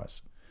street from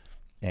us.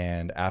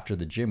 And after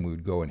the gym, we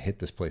would go and hit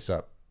this place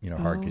up,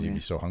 hard because you'd be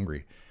so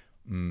hungry.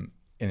 And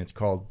it's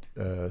called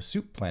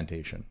Soup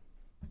Plantation.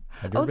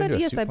 Have you ever been to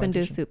a soup I've been to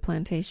a plantation? soup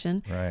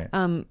plantation.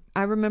 Right.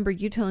 I remember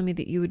you telling me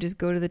that you would just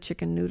go to the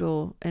chicken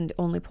noodle and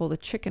only pull the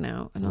chicken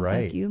out. And I was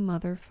like, you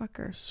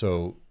motherfucker.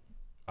 So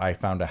I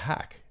found a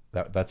hack.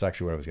 That's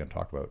actually what I was going to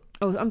talk about.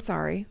 Oh, I'm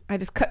sorry. I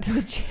just cut to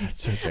the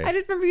chase. It's okay. I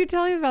just remember you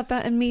telling me about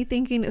that and me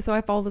thinking, so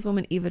I follow this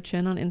woman, Eva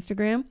Chin, on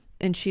Instagram,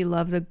 and she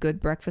loves a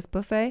good breakfast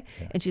buffet.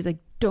 Yeah. And she's like,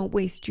 Don't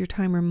waste your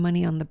time or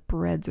money on the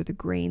breads or the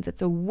grains.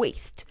 It's a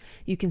waste.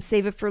 You can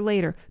save it for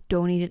later.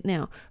 Don't eat it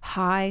now.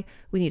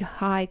 We need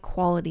high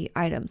quality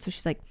items. So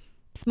she's like,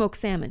 smoked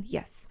salmon,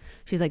 yes.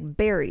 She's like,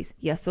 berries,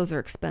 yes, those are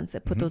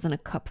expensive. Put those in a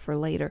cup for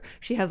later.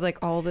 She has like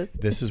all this.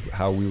 This is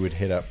how we would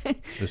hit up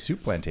the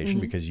soup plantation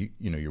because you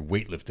know you're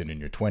weightlifting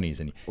in your 20s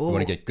and you want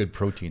to get good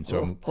protein.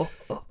 So,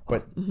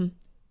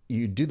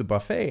 you do the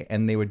buffet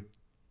and they would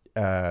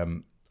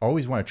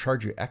always want to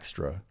charge you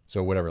extra.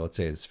 So whatever, let's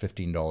say it's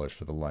 $15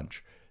 for the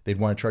lunch. They'd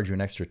want to charge you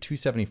an extra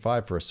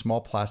 $2.75 for a small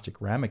plastic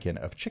ramekin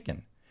of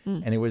chicken.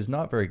 And it was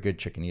not very good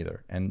chicken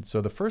either. And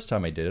so the first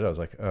time I did it, I was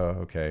like,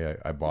 oh, okay,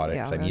 I bought it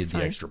because I needed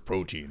the extra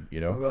protein, you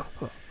know?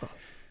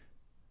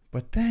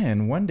 But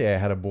then one day I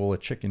had a bowl of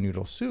chicken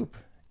noodle soup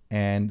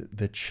and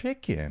the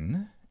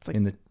chicken... It's like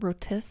in the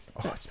rotis,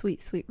 that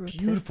sweet rotis.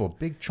 Beautiful,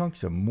 big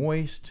chunks of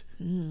moist.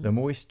 The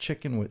moist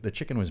chicken, the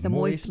chicken was the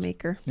moist.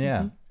 maker.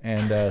 Yeah.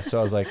 And so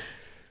I was like,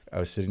 I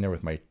was sitting there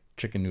with my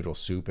chicken noodle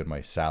soup and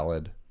my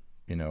salad,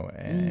 you know,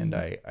 and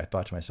I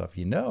thought to myself,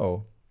 you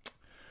know...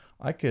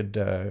 I could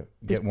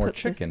get more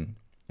chicken.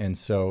 And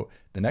so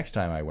the next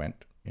time I went,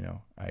 you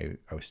know, I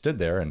stood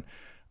there and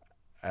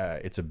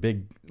it's a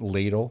big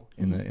ladle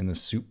in the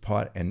soup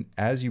pot. And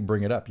as you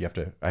bring it up,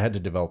 I had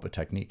to develop a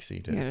technique. See,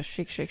 you gotta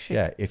shake.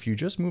 Yeah. If you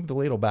just move the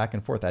ladle back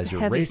and forth as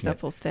you're heavy raising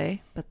stuff will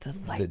stay, but the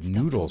light stuff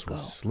noodles will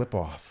slip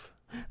off.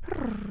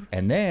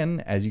 And then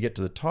as you get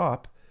to the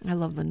top, I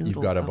love the noodles.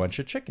 You've got a bunch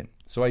of chicken.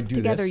 So I do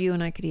together. this. You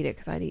and I could eat it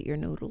because I'd eat your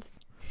noodles.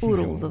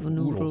 Oodles of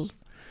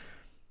noodles.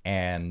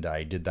 And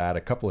I did that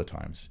a couple of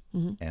times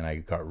and I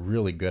got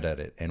really good at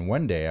it. And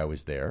one day I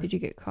was there. Did you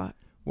get caught?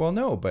 Well,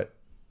 no, but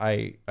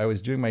I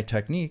was doing my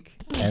technique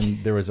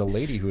and there was a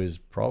lady who is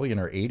probably in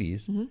her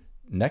 80s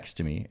next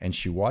to me and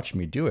she watched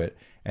me do it.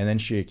 And then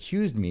she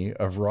accused me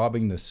of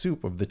robbing the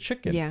soup of the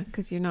chicken. Yeah,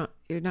 because you're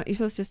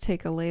supposed to just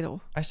take a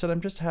ladle. I said, I'm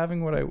just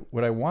having what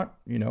I want,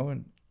 you know,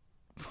 and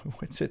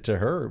what's it to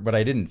her? But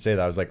I didn't say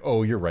that. I was like,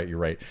 oh, you're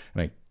right.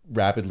 And I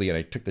rapidly, and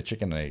I took the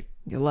chicken and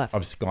you left.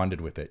 Absconded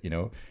with it, you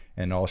know,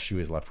 and all she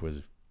was left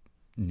was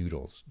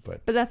noodles.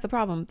 But that's the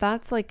problem.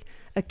 That's like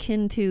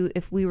akin to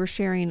if we were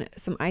sharing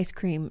some ice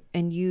cream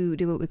and you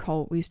do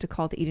what we used to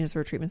call at the eating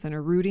disorder treatment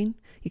center rooting.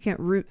 You can't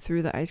root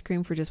through the ice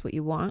cream for just what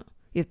you want.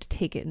 You have to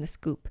take it in a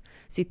scoop.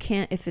 So you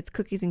can't, if it's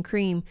cookies and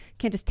cream, you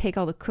can't just take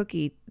all the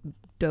cookie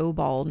dough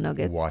ball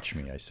nuggets. Watch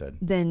me, I said.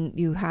 Then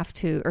you have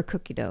to, or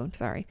cookie dough,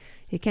 sorry.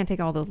 You can't take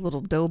all those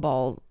little dough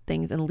ball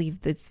things and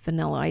leave this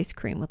vanilla ice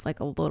cream with like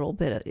a little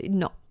bit of,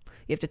 no.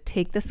 You have to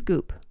take the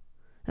scoop.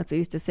 That's what I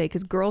used to say,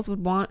 because girls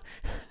would want,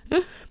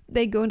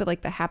 they'd go into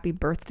like the happy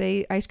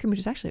birthday ice cream, which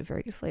is actually a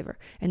very good flavor.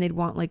 And they'd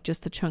want like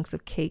just the chunks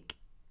of cake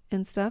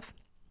and stuff.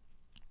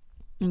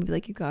 And be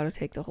like, you got to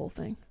take the whole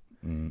thing.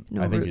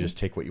 I think you just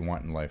take what you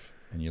want in life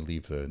and you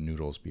leave the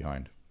noodles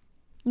behind.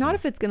 Not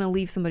if it's going to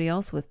leave somebody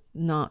else with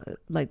not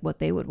like what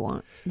they would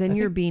want. Then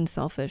you're being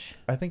selfish.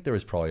 I think there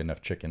was probably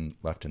enough chicken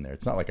left in there.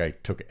 It's not like I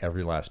took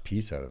every last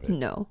piece out of it.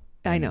 No,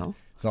 I know.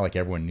 It's not like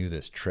everyone knew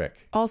this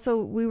trick.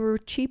 Also, we were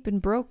cheap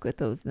and broke at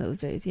those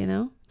days, you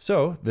know?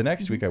 So the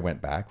next week I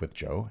went back with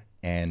Joe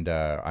and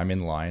I'm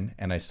in line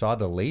and I saw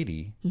the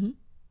lady.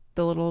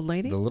 The little old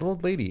lady? The little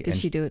old lady. Did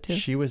she do it too?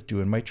 She was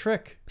doing my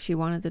trick. She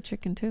wanted the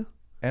chicken too.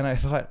 And I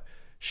thought,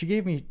 she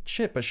gave me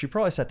shit, but she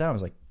probably sat down and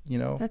was like, you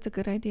know. That's a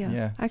good idea.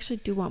 Yeah. I actually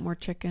do want more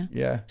chicken.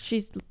 Yeah.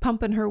 She's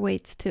pumping her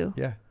weights too.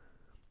 Yeah.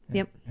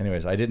 Yep.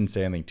 Anyways, I didn't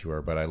say anything to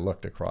her, but I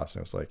looked across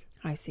and I was like,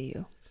 I see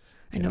you.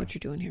 I know what you're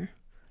doing here.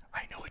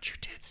 I know what you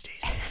did,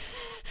 Stacey.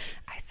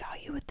 I saw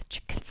you with the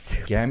chicken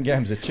soup. Gam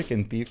Gam's a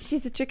chicken thief.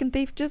 She's a chicken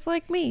thief just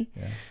like me.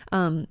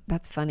 Yeah.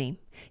 That's funny.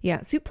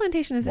 Yeah. Soup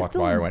Plantation is Walked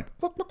still by her, went.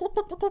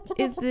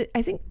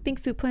 I think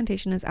Soup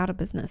Plantation is out of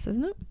business,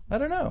 isn't it? I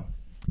don't know.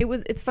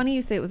 It's funny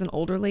you say it was an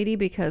older lady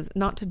because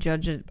not to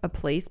judge a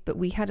place, but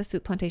we had a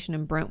soup plantation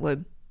in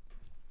Brentwood.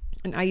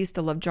 And I used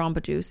to love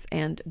Jamba Juice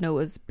and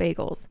Noah's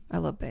Bagels. I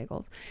love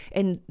bagels.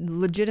 And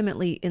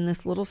legitimately in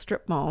this little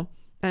strip mall,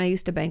 and I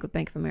used to bank with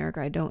Bank of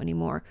America. I don't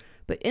anymore.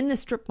 But in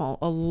this strip mall,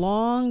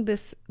 along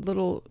this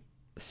little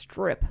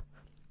strip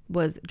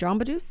was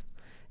Jamba Juice,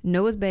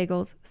 Noah's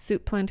Bagels,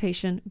 Soup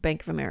Plantation,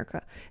 Bank of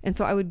America. And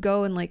so I would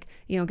go and like,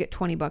 you know, get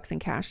 $20 in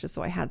cash just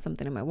so I had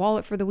something in my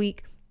wallet for the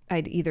week.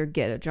 I'd either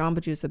get a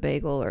Jamba Juice, a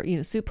bagel, or, you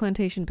know, Soup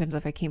Plantation, depends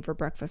if I came for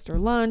breakfast or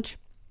lunch.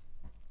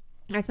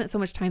 I spent so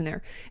much time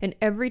there. And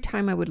every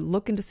time I would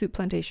look into Soup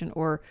Plantation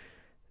or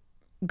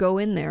go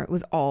in there, it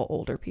was all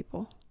older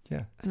people.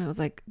 Yeah. And I was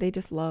like, they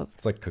just love.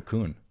 It's like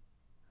Cocoon.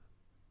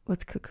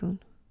 What's Cocoon?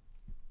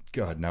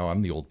 God, now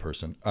I'm the old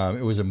person.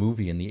 It was a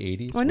movie in the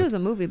 80s. Well, I knew it was a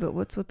movie, but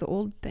what's with the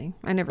old thing?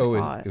 I never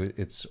saw it.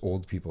 It's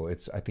old people.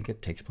 I think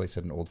it takes place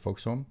at an old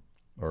folks home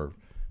or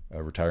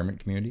a retirement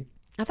community.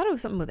 I thought it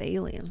was something with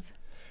aliens.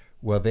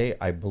 Well,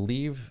 I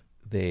believe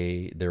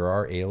there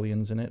are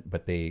aliens in it,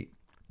 but they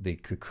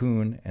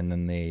cocoon and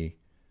then they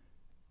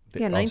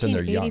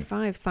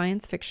 1985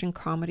 science fiction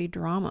comedy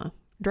drama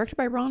directed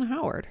by Ron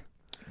Howard.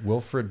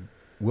 Wilfred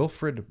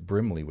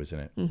Brimley was in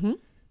it,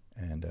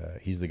 and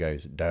he's the guy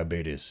who's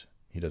diabetes.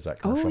 He does that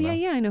commercial. Oh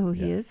yeah, I know who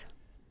he is.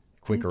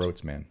 Quaker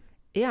Oats man.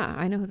 Yeah,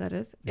 I know who that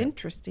is. Yeah.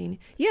 Interesting.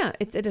 Yeah,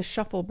 it's at a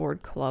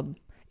shuffleboard club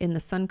in the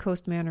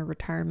Suncoast Manor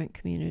retirement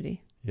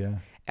community. Yeah.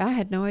 I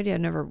had no idea. I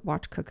never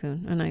watched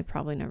Cocoon, and I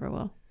probably never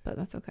will, but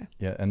that's okay.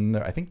 Yeah, and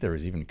I think there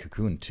was even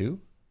Cocoon 2.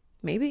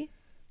 Maybe.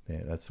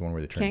 Yeah, that's the one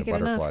where they turn Can't into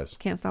get butterflies. enough.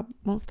 Can't stop,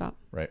 won't stop.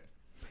 Right.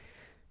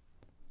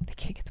 They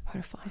can't get the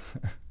butterflies.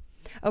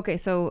 Okay,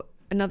 so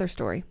another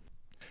story.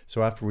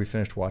 So after we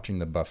finished watching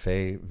the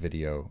buffet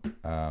video,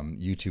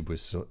 YouTube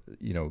was,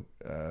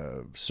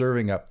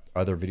 serving up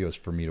other videos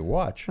for me to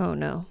watch. Oh,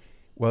 no.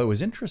 Well, it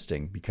was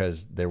interesting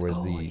because there was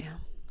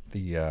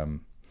yeah.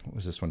 What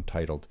was this one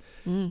titled?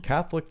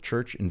 Catholic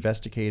Church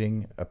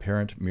Investigating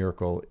Apparent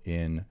Miracle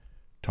in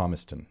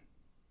Thomaston.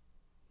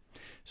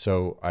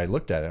 So I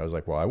looked at it. I was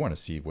like, well, I want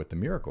to see what the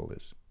miracle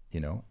is,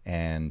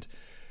 and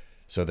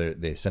so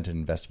they sent an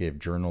investigative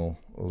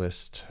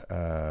journalist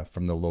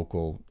from the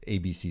local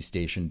ABC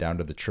station down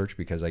to the church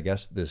because I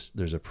guess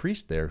there's a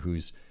priest there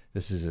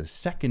this is a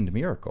second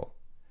miracle.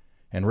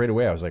 And right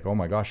away I was like, oh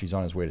my gosh, he's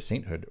on his way to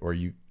sainthood. Or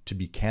to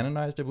be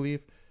canonized, I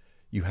believe,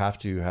 you have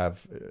to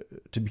have,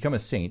 to become a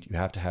saint, you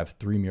have to have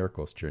 3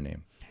 miracles to your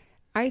name.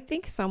 I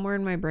think somewhere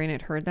in my brain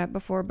I'd heard that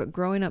before, but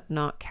growing up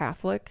not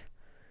Catholic,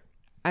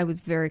 I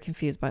was very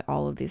confused by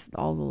all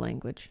the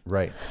language.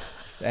 Right.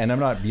 And I'm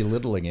not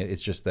belittling it.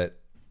 It's just that,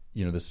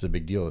 this is a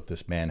big deal that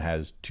this man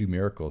has 2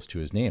 miracles to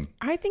his name.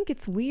 I think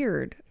it's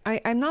weird.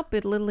 I'm not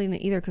belittling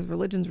it either because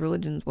religion's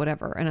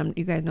whatever. And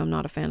you guys know I'm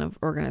not a fan of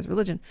organized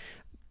religion.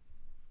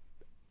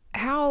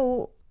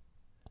 How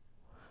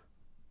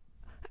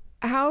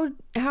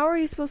are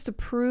you supposed to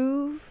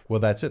prove? Well,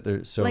 that's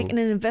it. So like an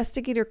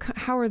investigator,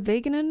 how are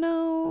they going to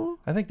know?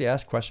 I think they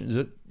ask questions.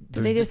 Do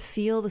they just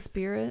feel the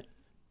spirit?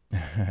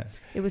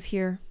 It was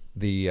here.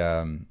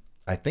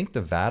 I think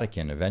the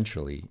Vatican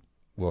eventually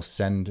will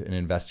send an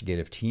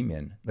investigative team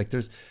in. Like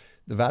the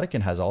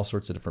Vatican has all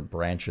sorts of different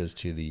branches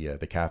to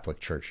the Catholic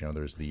Church.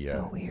 There's the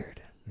so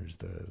weird. There's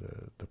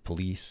the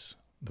police,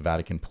 the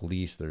Vatican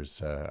police.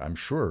 There's I'm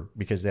sure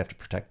because they have to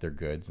protect their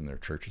goods and their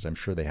churches. I'm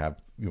sure they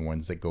have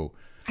ones that go.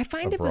 I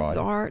find abroad. It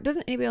bizarre.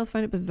 Doesn't anybody else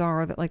find it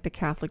bizarre that like the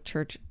Catholic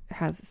Church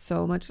has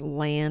so much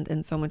land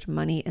and so much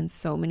money and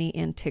so many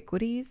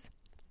antiquities?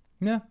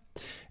 Yeah,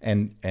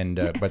 and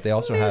but they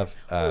also have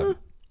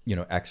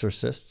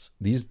exorcists.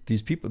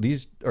 These people,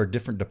 these are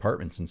different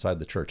departments inside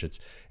the church.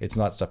 It's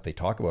not stuff they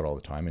talk about all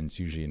the time, and it's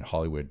usually in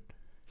Hollywood,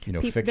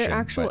 fiction. They're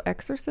actual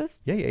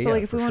exorcists. Yeah. So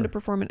like if we wanted to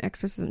perform an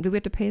exorcism, do we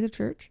have to pay the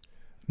church?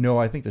 No,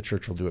 I think the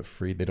church will do it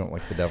free. They don't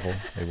like the devil.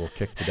 They will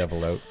kick the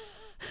devil out.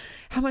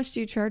 How much do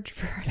you charge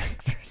for an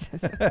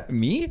exorcism?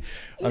 Me?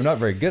 I'm not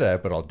very good at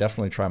it, but I'll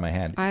definitely try my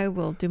hand. I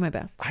will do my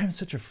best. I am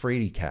such a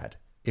fraidy cat.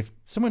 If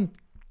someone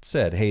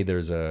said, hey,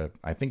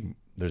 I think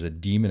there's a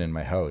demon in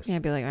my house. Yeah,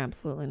 I'd be like,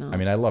 absolutely not. I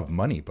mean, I love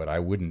money, but I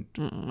wouldn't.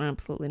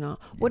 Absolutely not.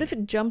 What if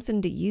it jumps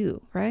into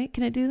you, right?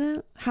 Can I do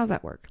that? How's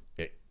that work?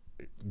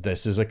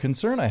 This is a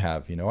concern I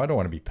have. I don't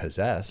want to be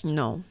possessed.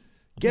 No.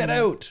 Get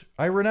out.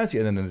 I renounce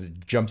you. And then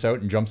it jumps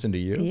out and jumps into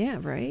you. Yeah,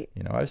 right.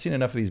 I've seen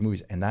enough of these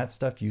movies, and that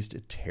stuff used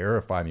to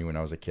terrify me when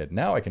I was a kid.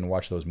 Now I can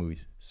watch those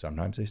movies.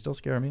 Sometimes they still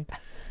scare me,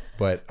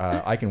 but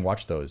I can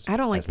watch those. I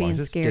don't like being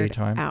scared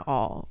at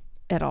all.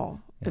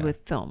 Yeah.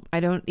 With film. I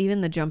don't, even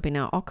the jumping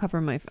out, I'll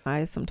cover my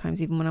eyes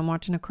sometimes, even when I'm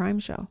watching a crime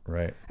show.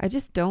 Right. I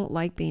just don't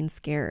like being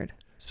scared.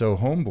 So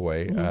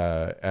homeboy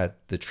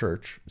at the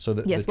church. So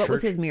what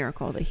was his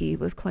miracle that he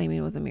was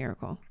claiming was a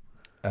miracle?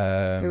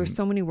 There were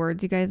so many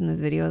words, you guys, in this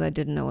video that I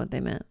didn't know what they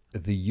meant.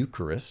 The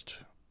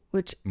Eucharist,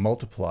 which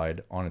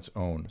multiplied on its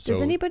own.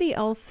 Does anybody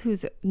else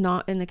who's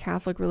not in the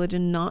Catholic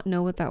religion not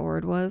know what that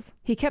word was?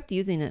 He kept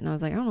using it, and I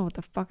was like, I don't know what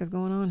the fuck is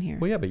going on here.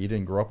 Well, yeah, but you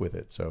didn't grow up with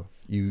it, so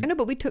you. I know,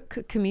 but we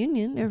took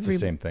communion. It's the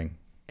same thing.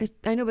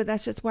 I know, but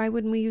that's just why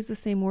wouldn't we use the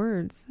same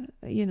words?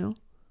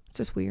 It's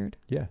just weird.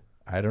 Yeah.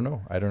 I don't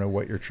know. I don't know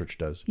what your church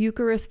does.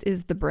 Eucharist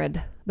is the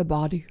bread, the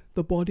body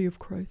of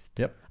Christ.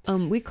 Yep.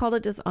 We called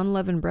it just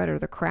unleavened bread or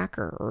the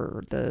cracker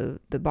or the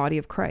body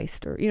of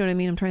Christ, or you know what I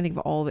mean? I'm trying to think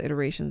of all the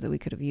iterations that we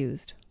could have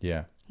used.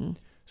 Yeah.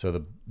 So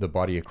the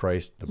body of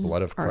Christ, the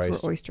blood of Christ.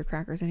 Ours were oyster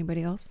crackers.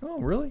 Anybody else? Oh,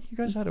 really? You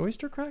guys had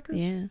oyster crackers?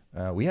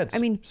 Yeah. We had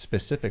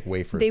specific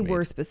wafers. They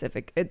were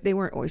specific. They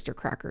weren't oyster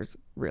crackers,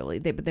 really.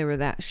 But they were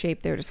that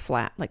shape. They were just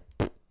flat,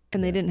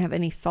 and they didn't have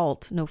any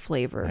salt, no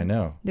flavor. I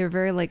know. They were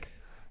very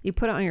you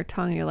put it on your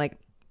tongue and you're like,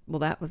 well,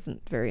 that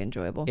wasn't very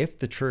enjoyable. If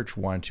the church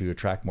wanted to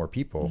attract more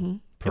people,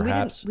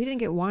 perhaps we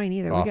didn't get wine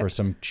either. Offer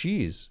some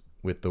cheese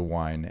with the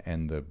wine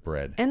and the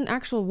bread. And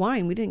actual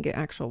wine. We didn't get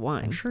actual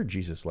wine. I'm sure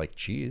Jesus liked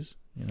cheese.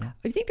 Do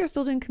you think they're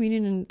still doing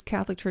communion in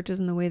Catholic churches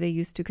in the way they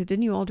used to? Because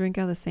didn't you all drink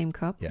out of the same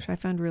cup? Yeah. Which I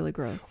found really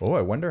gross. Oh,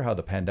 I wonder how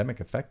the pandemic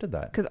affected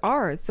that. Because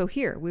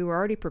we were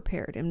already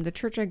prepared. In the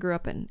church I grew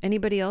up in.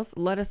 Anybody else,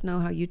 let us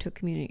know how you took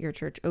communion at your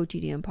church,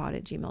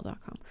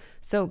 otdmpod@gmail.com.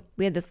 So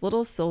we had this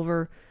little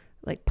silver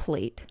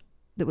plate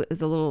that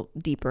was a little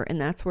deeper, and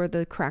that's where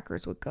the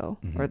crackers would go,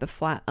 or the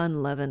flat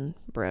unleavened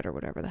bread or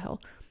whatever the hell.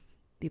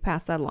 You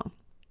pass that along.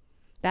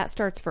 That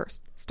starts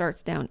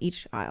down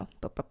each aisle.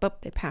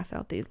 They pass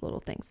out these little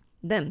things.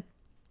 Then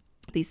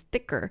these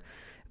thicker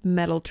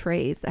metal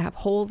trays that have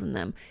holes in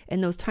them,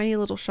 and those tiny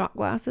little shot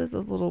glasses,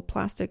 those little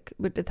plastic,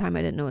 but at the time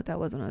I didn't know what that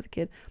was when I was a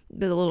kid,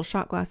 but the little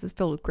shot glasses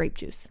filled with grape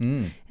juice,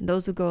 and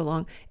those would go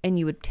along, and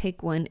you would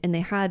take one, and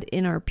they had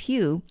in our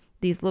pew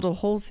these little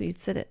holes so you'd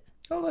sit it.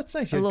 Oh, that's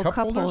nice. A little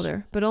cup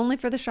holder, but only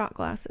for the shot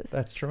glasses.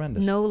 That's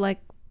tremendous. No,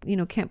 like,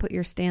 can't put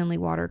your Stanley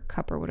water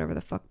cup or whatever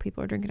the fuck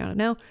people are drinking out of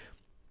now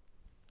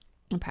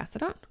and pass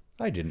it on.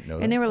 I didn't know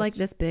that. And they were like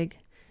this big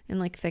and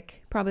like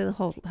thick, probably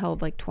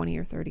held like 20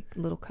 or 30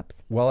 little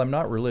cups. While I'm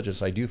not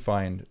religious, I do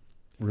find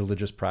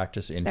religious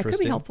practice interesting. That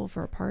could be helpful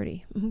for a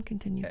party.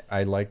 Continue.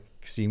 I like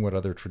seeing what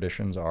other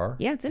traditions are.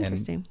 Yeah, it's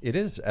interesting. And it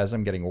is, as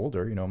I'm getting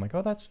older, I'm like,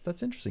 oh,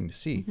 that's interesting to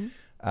see.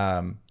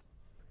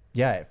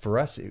 Yeah, for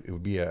us, it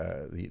would be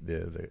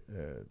the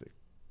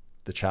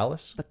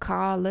chalice. The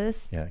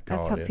calice. Yeah,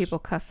 that's how people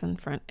cuss in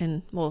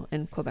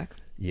Quebec.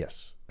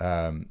 Yes.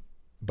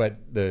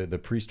 But the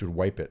priest would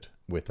wipe it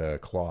with a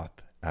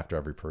cloth after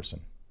every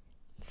person.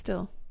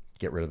 Still.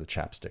 Get rid of the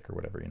chapstick or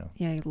whatever,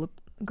 Yeah,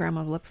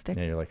 grandma's lipstick.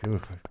 Yeah, you're like, ooh,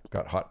 I've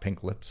got hot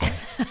pink lips.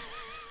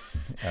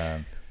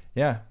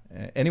 Yeah.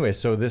 Anyway,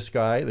 so this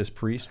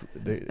priest,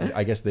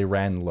 I guess they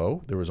ran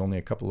low. There was only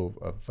a couple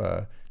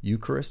of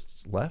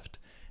Eucharists left.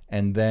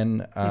 And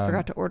then... they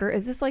forgot to order.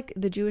 Is this like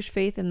the Jewish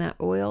faith and that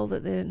oil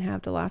that they didn't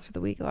have to last for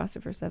the week? It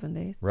lasted for 7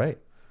 days. Right.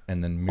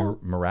 And then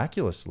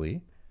miraculously,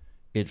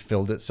 it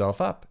filled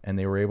itself up and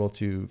they were able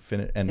to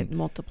finish. And it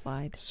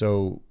multiplied.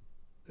 So,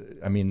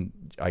 I mean,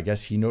 I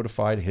guess he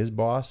notified his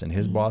boss and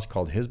his boss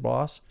called his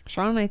boss.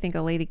 Sean and I think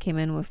a lady came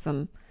in with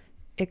some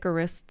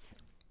Icarists. Is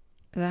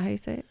that how you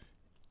say it?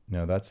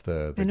 No, that's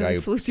the guy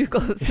who flew too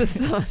close to the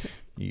sun.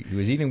 He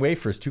was eating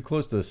wafers too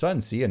close to the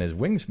sun, see, and his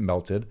wings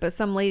melted. But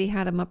some lady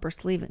had him up her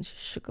sleeve and she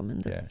shook him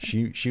into. Yeah,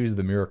 she was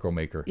the miracle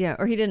maker. Yeah,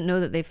 or he didn't know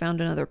that they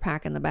found another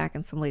pack in the back,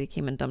 and some lady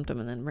came and dumped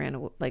him, and then went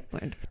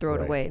to throw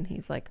it away, and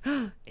he's like,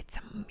 oh, "It's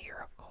a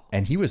miracle."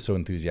 And he was so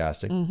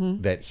enthusiastic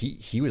that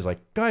he was like,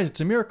 "Guys, it's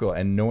a miracle,"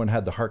 and no one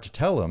had the heart to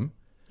tell him.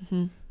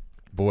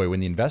 Boy, when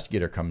the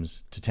investigator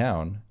comes to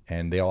town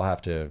and they all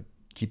have to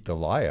keep the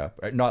lie up,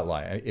 not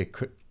lie, it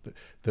could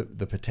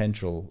the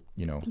potential,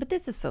 But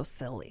this is so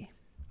silly.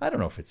 I don't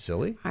know if it's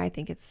silly. I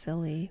think it's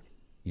silly.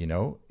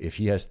 If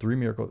he has 3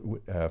 miracles,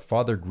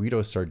 Father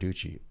Guido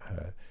Sarducci,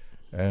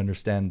 I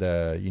understand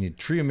you need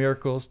 3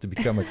 miracles to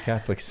become a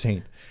Catholic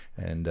saint.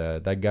 And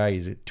that guy,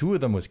 2 of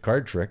them was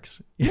card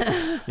tricks.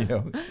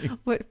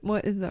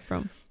 What is that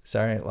from?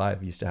 Saturday Night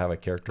Live used to have a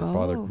character,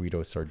 Father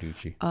Guido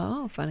Sarducci.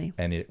 Oh, funny.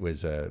 And it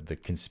was the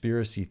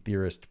conspiracy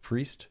theorist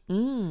priest.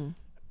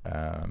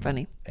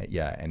 Funny.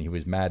 Yeah, and he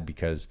was mad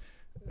because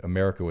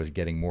America was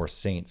getting more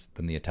saints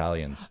than the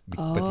Italians.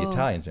 But the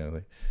Italians,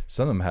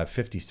 some of them have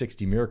 50,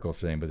 60 miracles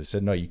today, but they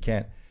said, no, you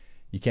can't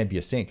be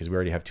a saint because we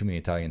already have too many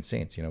Italian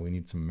saints. We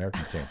need some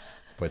American saints.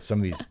 But some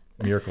of these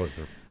miracles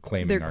they're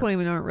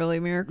claiming aren't really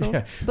miracles.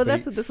 Yeah, but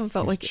that's what this one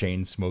felt like.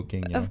 Chain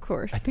smoking. Of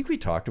course. I think we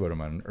talked about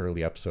him on an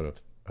early episode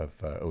of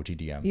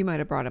OTDM. You might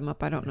have brought him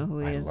up. I don't know who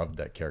he is. I loved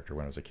that character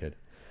when I was a kid.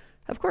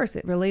 Of course,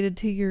 it related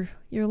to your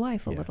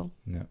life a little.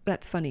 Yeah.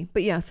 That's funny.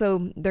 But yeah,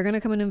 so they're going to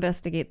come and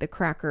investigate the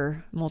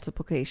cracker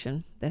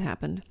multiplication that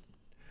happened.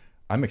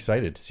 I'm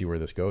excited to see where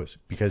this goes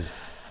because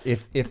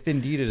if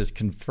indeed it is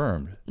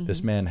confirmed,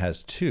 this man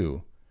has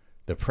 2,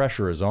 the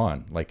pressure is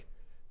on. Like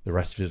the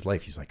rest of his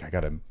life, he's like, I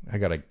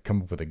gotta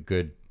come up with a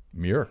good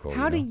miracle.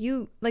 How do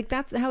you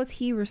how is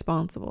he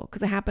responsible?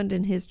 Because it happened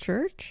in his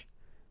church.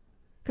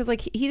 Because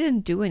he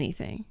didn't do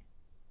anything.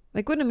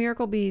 Wouldn't a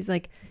miracle be? He's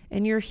like,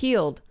 and you're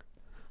healed.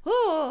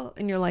 Oh,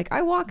 and you're like,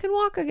 I walk and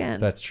walk again.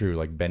 That's true.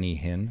 Like Benny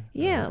Hinn.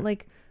 Yeah,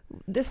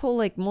 this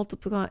whole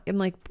multiply. I'm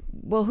like,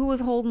 well, who was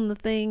holding the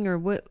thing, or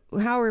what?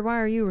 Why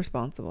are you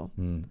responsible?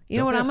 You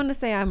know what? I'm going to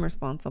say I'm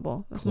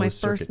responsible. That's my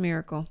first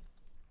miracle.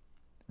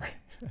 I'm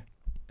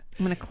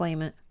going to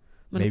claim it.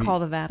 I'm going to call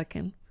the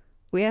Vatican.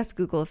 We asked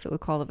Google if it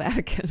would call the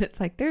Vatican. It's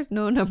like, there's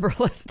no number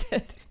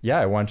listed. Yeah,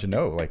 I want to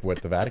know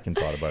what the Vatican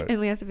thought about it. And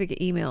we asked if we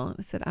could email, and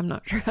it said, I'm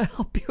not sure how to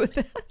help you with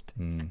that.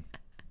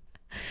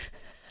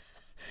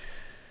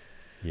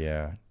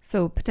 Yeah.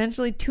 So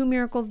potentially 2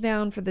 miracles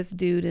down for this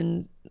dude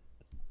in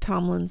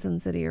Tomlinson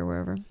City or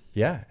wherever.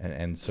 Yeah,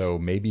 and so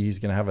maybe he's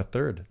going to have a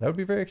 3rd. That would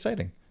be very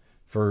exciting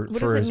for his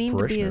parishioners. What does it mean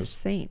to be a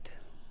saint?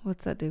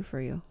 What's that do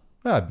for you?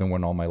 Well, I've been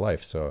one all my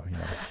life, so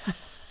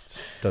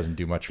it doesn't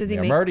do much for me.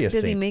 I'm already a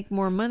saint. Does he make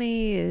more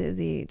money? Is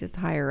he just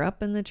higher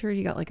up in the church?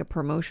 You got a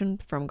promotion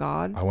from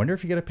God? I wonder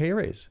if you get a pay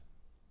raise.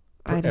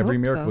 For every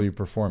miracle you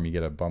perform, you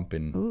get a bump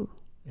in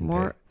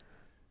more.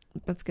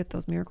 Pay. Let's get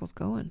those miracles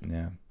going.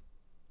 Yeah.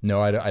 No,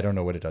 I don't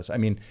know what it does. I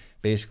mean,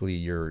 basically,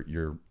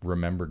 you're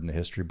remembered in the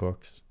history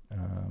books.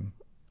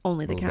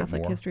 Only the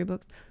Catholic history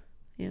books.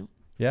 Yeah.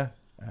 Yeah.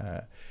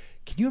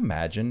 Can you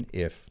imagine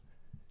if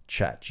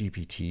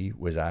ChatGPT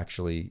was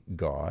actually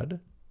God?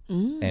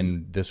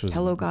 And this was...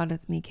 Hello, God,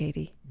 it's me,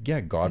 Katie.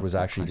 Yeah, God was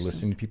actually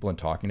listening to people and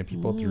talking to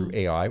people through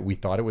AI. We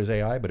thought it was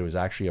AI, but it was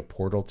actually a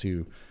portal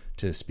to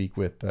speak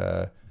with...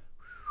 the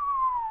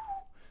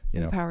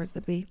powers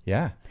that be.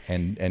 Yeah.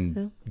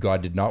 And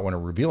God did not want to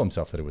reveal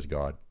himself that it was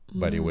God.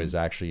 But it was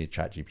actually a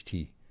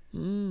ChatGPT.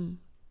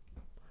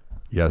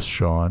 Yes,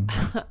 Sean.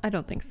 I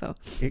don't think so.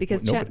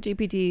 Because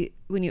ChatGPT,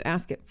 when you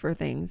ask it for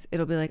things,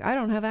 it'll be like, I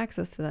don't have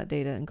access to that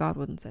data. And God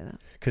wouldn't say that.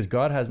 Because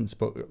God hasn't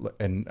spoken,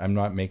 and I'm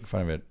not making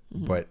fun of it,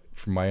 but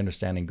from my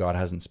understanding, God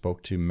hasn't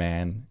spoke to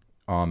man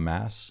en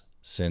masse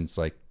since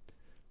like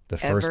the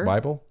first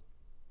Bible,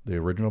 the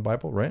original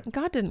Bible, right?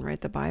 God didn't write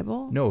the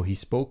Bible. No, he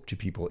spoke to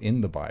people in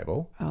the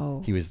Bible.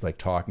 Oh. He was like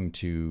talking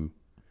to,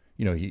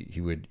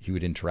 he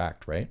would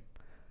interact, right?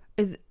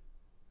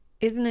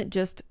 Isn't it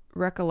just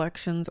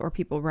recollections or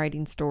people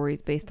writing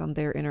stories based on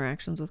their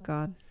interactions with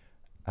God?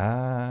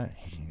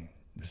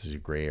 This is a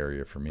gray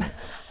area for me.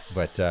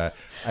 But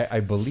I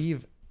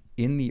believe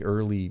in the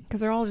early...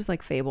 Because they're all just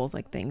like fables,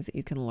 like things that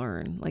you can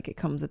learn. Like it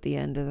comes at the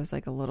end and there's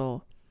like a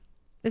little...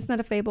 Isn't that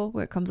a fable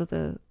where it comes with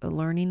a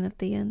learning at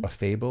the end? A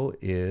fable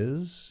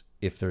is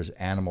if there's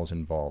animals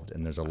involved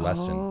and there's a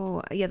lesson.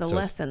 Oh, yeah, the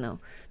lesson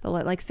though.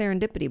 Like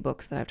serendipity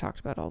books that I've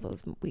talked about all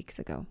those weeks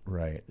ago.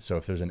 Right. So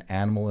if there's an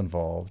animal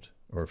involved...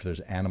 or if there's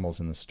animals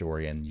in the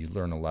story and you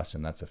learn a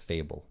lesson, that's a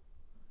fable.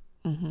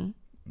 The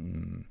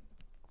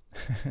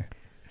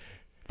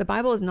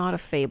Bible is not a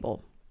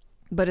fable,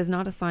 but is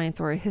not a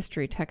science or a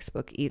history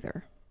textbook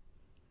either.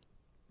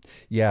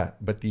 Yeah,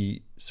 but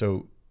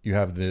so you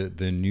have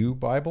the new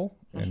Bible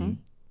and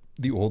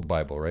the old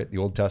Bible, right? The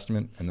Old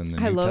Testament and then the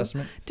New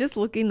Testament. Just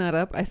looking that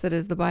up, I said,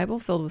 is the Bible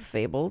filled with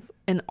fables?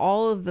 And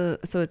all of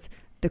so it's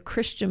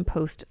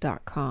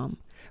thechristianpost.com,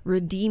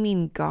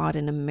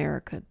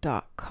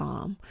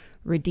 redeeminggodinamerica.com,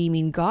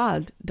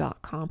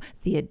 redeeminggod.com,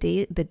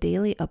 the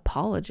Daily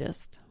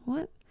Apologist.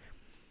 What?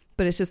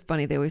 But it's just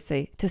funny. They always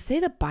say, to say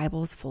the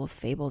Bible is full of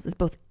fables is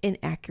both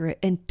inaccurate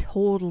and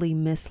totally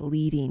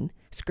misleading.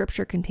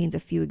 Scripture contains a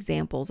few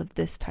examples of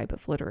this type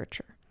of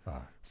literature.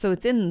 So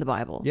it's in the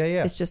Bible.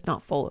 Yeah. It's just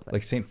not full of it.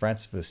 Like St.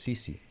 Francis of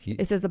Assisi.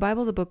 It says the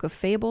Bible is a book of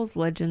fables,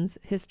 legends,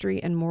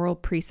 history, and moral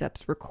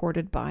precepts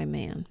recorded by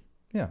man.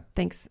 Yeah.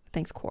 Thanks,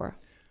 Cora.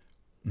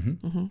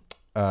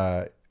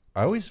 I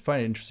always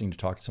find it interesting to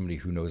talk to somebody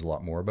who knows a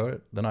lot more about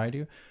it than I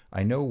do.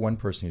 I know one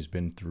person who's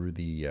been through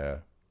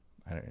the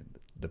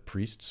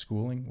priest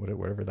schooling,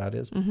 whatever that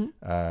is. He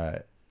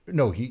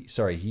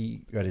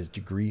got his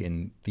degree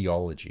in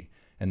theology,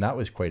 and that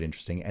was quite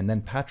interesting. And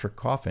then Patrick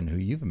Coffin, who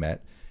you've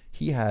met,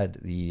 he had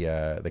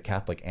the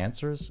Catholic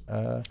Answers.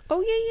 Yeah.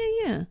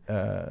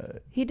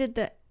 He did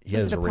that. He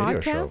has a radio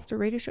show. A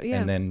radio show, yeah.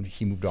 And then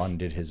he moved on and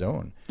did his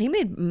own. He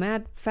made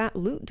mad fat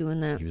loot doing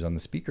that. He was on the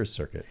speakers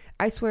circuit.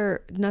 I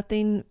swear,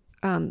 nothing.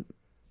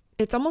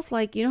 It's almost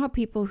like, you know how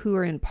people who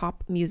are in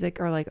pop music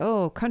are like,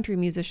 oh, country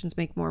musicians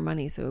make more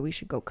money, so we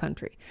should go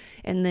country.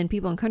 And then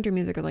people in country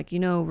music are like,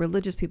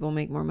 religious people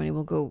make more money,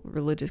 we'll go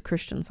religious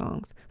Christian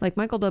songs. Like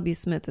Michael W.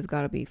 Smith has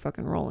got to be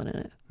fucking rolling in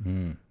it.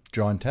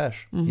 John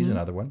Tesh, he's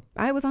another one.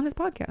 I was on his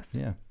podcast.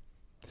 Yeah.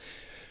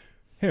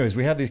 Anyways,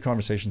 we have these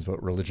conversations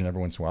about religion every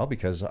once in a while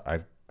because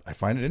I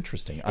find it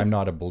interesting. I'm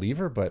not a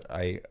believer, but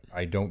I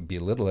don't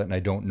belittle it, and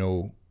I don't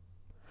know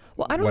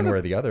one way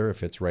or the other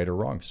if it's right or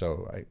wrong.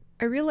 So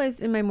I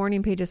realized in my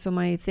morning pages, so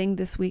my thing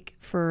this week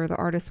for The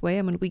Artist's Way,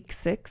 I'm in week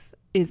 6,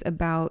 is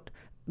about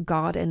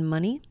God and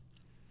money.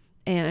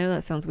 And I know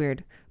that sounds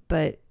weird,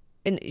 and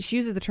she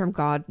uses the term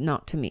God,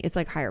 not to me. It's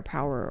like higher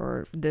power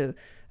or the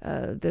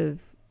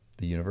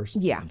universe.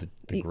 Yeah.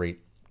 The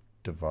great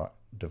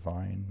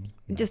divine.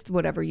 No. Just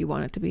whatever you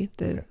want it to be.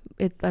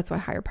 That's why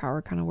higher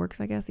power kind of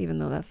works, I guess, even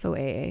though that's so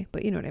AA,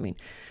 but you know what I mean.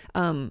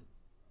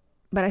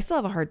 But I still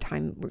have a hard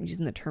time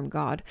using the term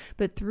God.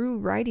 But through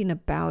writing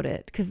about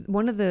it, because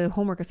one of the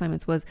homework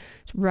assignments was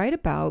to write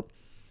about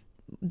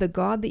the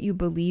God that you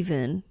believe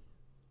in,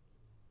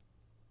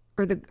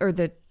 or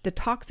the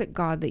toxic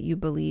God that you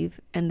believe,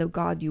 and the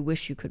God you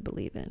wish you could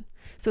believe in.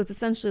 So it's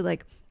essentially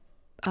like,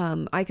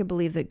 I could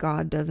believe that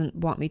God doesn't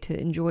want me to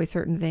enjoy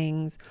certain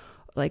things.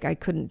 Like I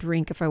couldn't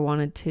drink if I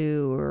wanted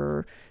to,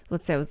 or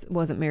let's say I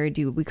wasn't married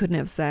to you, we couldn't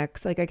have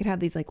sex. Like I could have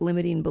these like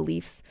limiting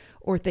beliefs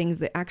or things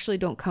that actually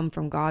don't come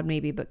from God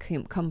maybe, but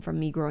come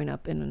from me growing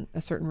up in a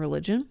certain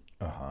religion.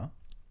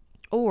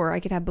 Or I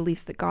could have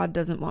beliefs that God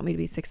doesn't want me to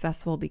be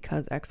successful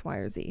because X, Y,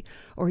 or Z,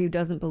 or he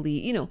doesn't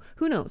believe,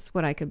 who knows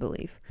what I could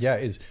believe.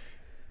 Yeah.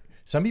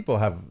 Some people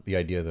have the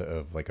idea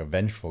of like a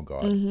vengeful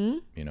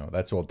God,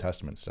 that's Old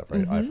Testament stuff,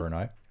 right? Eye for an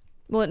eye.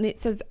 Well, and it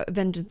says,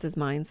 vengeance is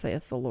mine,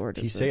 saith the Lord.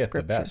 He saith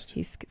the best.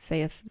 He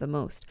saith the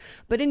most.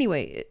 But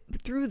anyway,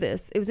 through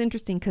this, it was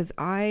interesting because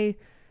I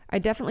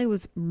definitely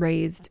was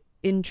raised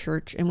in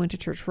church and went to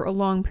church for a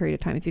long period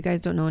of time. If you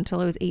guys don't know, until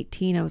I was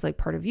 18, I was like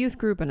part of youth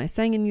group, and I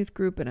sang in youth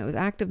group, and I was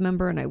active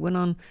member, and I went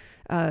on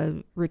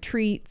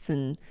retreats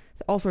and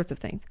all sorts of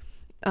things.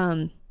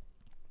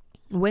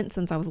 Went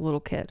since I was a little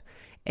kid.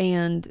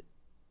 And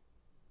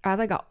as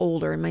I got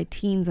older in my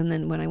teens, and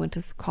then when I went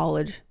to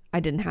college, I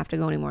didn't have to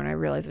go anymore, and I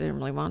realized I didn't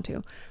really want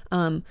to.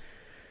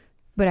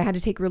 But I had to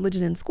take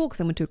religion in school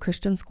because I went to a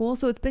Christian school.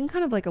 So it's been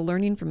kind of like a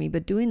learning for me.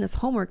 But doing this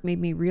homework made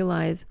me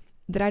realize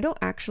that I don't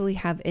actually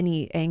have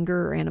any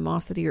anger or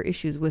animosity or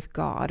issues with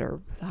God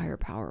or higher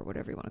power, or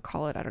whatever you want to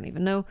call it. I don't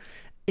even know.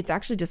 it's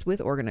actually just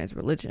with organized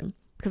religion,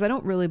 because I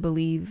don't really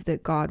believe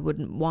that God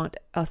wouldn't want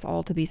us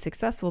all to be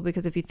successful,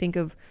 because if you think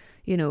of,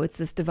 it's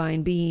this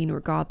divine being or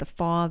God the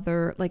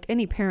Father, like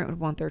any parent would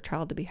want their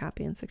child to be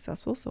happy and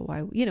successful. So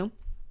why, it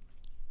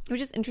was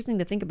just interesting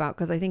to think about,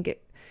 because I think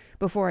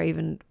before I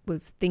even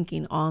was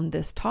thinking on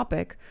this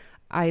topic,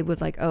 I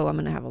was like, oh, I'm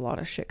going to have a lot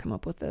of shit come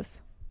up with this.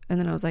 And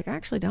then I was like, I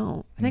actually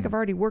don't. I think I've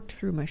already worked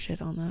through my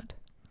shit on that.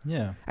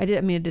 Yeah. I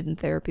did in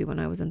therapy when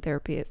I was in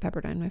therapy at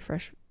Pepperdine, my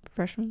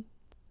freshman,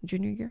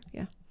 junior year.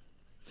 Yeah.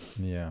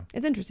 Yeah.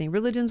 It's interesting.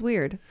 Religion's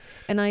weird.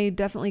 And I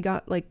definitely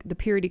got like the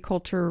purity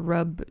culture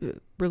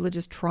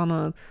religious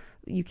trauma.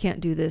 You can't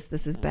do this.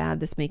 This is bad.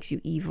 This makes you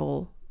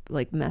evil,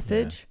 like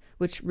message,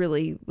 which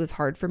really was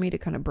hard for me to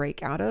kind of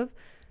break out of.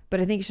 But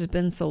I think it's just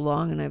been so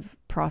long and I've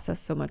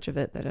processed so much of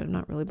it that I'm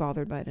not really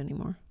bothered by it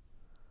anymore,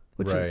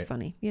 which is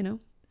funny,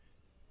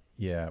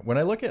 Yeah. When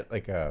I look at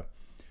like a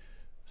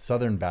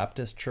Southern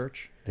Baptist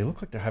church, they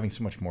look like they're having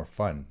so much more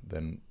fun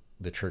than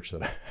the church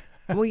that I...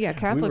 Well, yeah,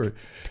 Catholic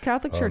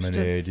Church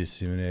just...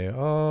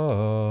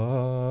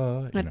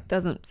 That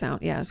doesn't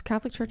sound... Yeah,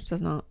 Catholic Church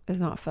is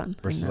not fun.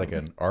 Versus like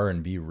an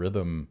R&B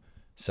rhythm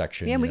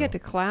section. Yeah, and we get to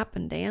clap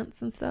and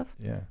dance and stuff.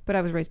 Yeah. But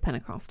I was raised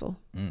Pentecostal.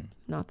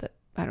 Not that...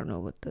 I don't know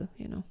what the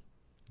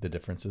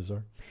differences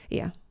are?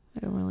 Yeah, I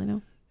don't really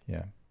know.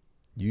 Yeah.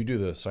 You do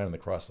the sign of the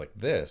cross like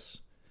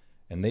this,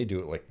 and they do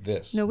it like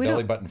this. No, we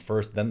Belly don't. button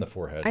first, then the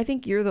forehead. I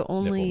think you're the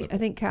only... Nipple. I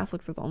think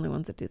Catholics are the only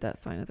ones that do that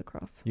sign of the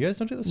cross. You guys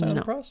don't do the sign of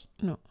the cross?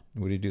 No.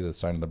 What do you do? The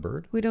sign of the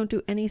bird? We don't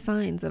do any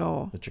signs at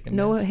all. The chicken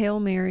No dance? Hail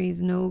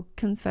Marys, no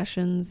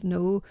confessions,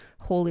 no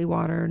holy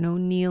water, no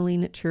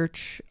kneeling at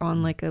church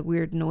on like a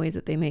weird noise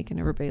that they make and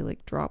everybody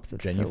like drops.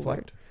 It's so Genuflect?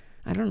 weird.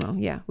 I don't know.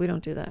 Yeah, we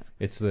don't do that.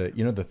 It's the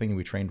the thing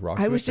we trained rocks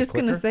with. I was just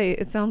going to say,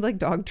 it sounds like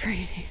dog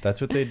training.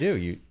 That's what they do.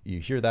 You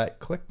hear that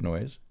click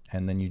noise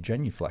and then you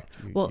genuflect.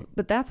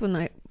 But that's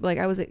when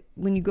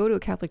when you go to a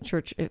Catholic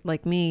church,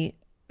 like me,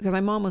 because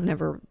my mom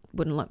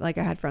wouldn't let,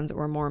 I had friends that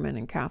were Mormon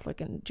and Catholic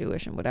and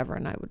Jewish and whatever,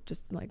 and I would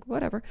just like,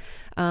 whatever.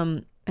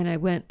 And I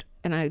went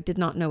and I did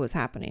not know what was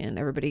happening. And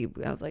everybody,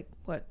 I was like,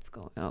 what's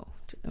going on?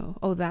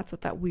 Oh, that's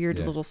what that weird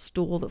little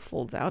stool that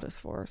folds out is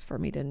for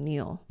me to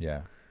kneel.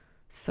 Yeah.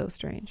 So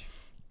strange.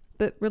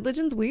 But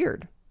religion's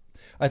weird.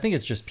 I think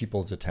it's just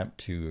people's attempt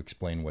to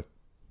explain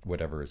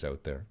whatever is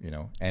out there,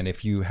 And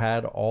if you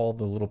had all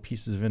the little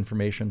pieces of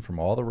information from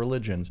all the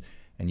religions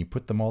and you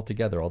put them all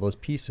together, all those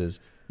pieces,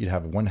 you'd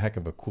have one heck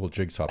of a cool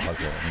jigsaw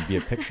puzzle. And it'd be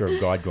a picture of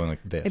God going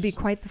like this. It'd be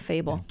quite the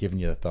fable. Giving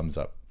you the thumbs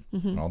up.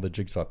 And all the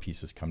jigsaw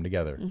pieces come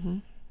together.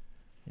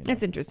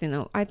 It's interesting,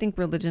 though. I think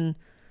religion,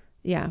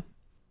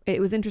 it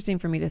was interesting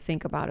for me to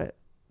think about it,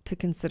 to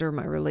consider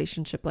my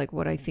relationship, like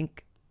what I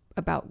think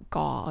about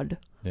God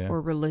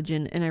or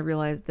religion. And I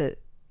realized that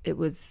it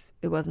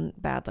wasn't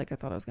bad like I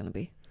thought it was going to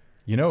be.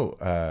 It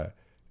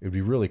would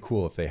be really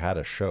cool if they had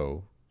a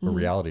show, a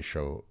reality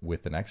show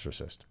with an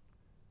exorcist.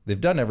 They've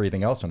done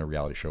everything else on a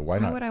reality show. Why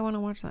not? Why would I want to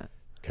watch that?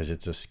 Because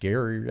it's a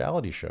scary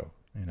reality show,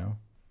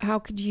 How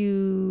could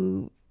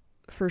you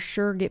for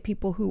sure get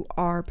people who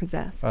are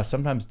possessed?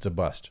 Sometimes it's a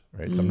bust,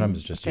 right? Sometimes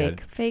it's just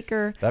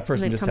faker. That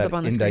person just had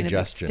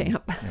indigestion.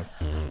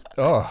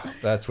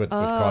 That's what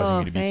was causing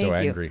me to be so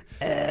angry.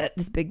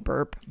 This big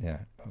burp. Yeah.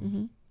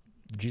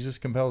 Jesus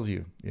compels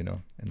you,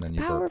 and then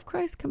you power burp. of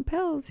Christ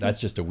compels you. That's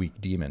just a weak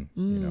demon,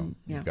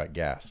 You've got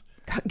gas.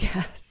 Got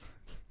gas.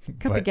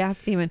 Got the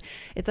gas demon.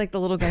 It's like the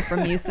little guy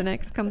from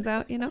Mucinex comes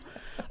out,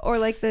 or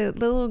like the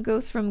little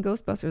ghost from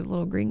Ghostbusters, the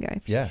little green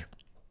guy. Yeah.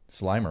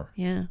 Slimer.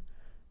 Yeah.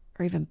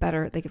 Or even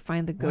better, they could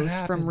find the ghost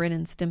from Ren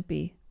and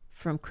Stimpy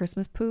from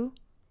Christmas Pooh.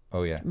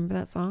 Oh, yeah. Remember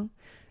that song?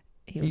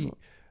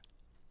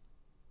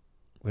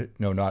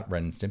 No, not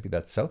Ren and Stimpy.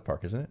 That's South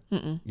Park, isn't it?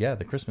 Mm-mm. Yeah,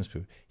 the Christmas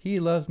Pooh. He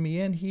loves me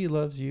and he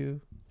loves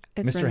you.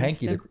 It's Mr. Ren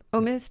Hanky.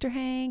 Mr.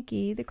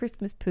 Hanky, the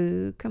Christmas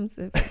Pooh comes.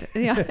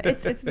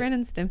 It's Ren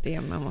and Stimpy.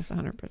 I'm almost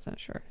 100%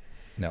 sure.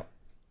 No.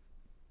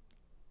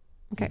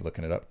 Okay. You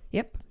looking it up?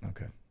 Yep.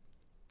 Okay.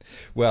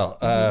 Well,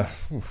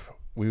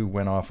 we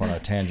went off on a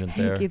tangent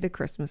there. Hanky the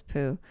Christmas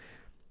Pooh.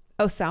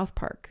 Oh, South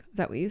Park. Is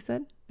that what you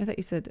said? I thought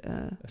you said...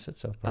 I said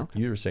South Park. Okay.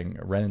 You were saying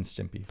Ren and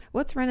Stimpy.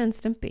 What's Ren and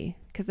Stimpy?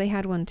 Because they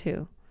had one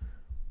too.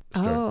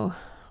 Oh.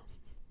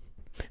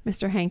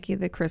 Mr. Hanky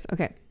the Chris...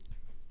 Okay.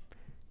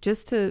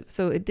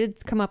 So it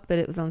did come up that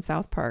it was on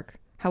South Park.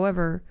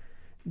 However,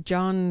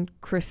 John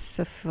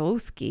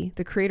Krasofsky,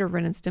 the creator of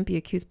Ren and Stimpy,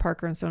 accused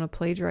Parker and Stone of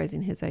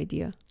plagiarizing his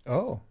idea.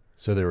 Oh.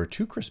 So there were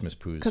two Christmas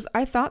Poohs. Because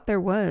I thought there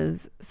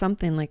was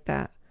something like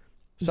that.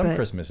 Some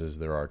Christmases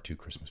there are two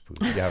Christmas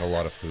Poohs. You have a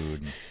lot of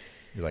food and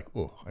you're like,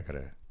 oh, I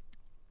gotta.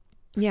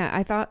 Yeah,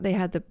 I thought they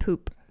had the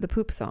poop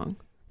song,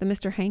 the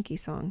Mr. Hanky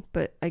song,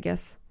 but I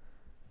guess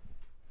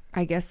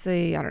I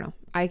don't know.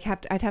 I'd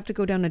have to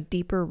go down a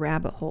deeper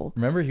rabbit hole.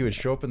 Remember, he would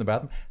show up in the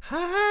bathroom.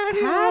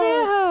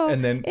 Hi-ho!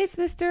 And then it's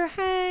Mr.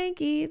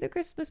 Hanky, the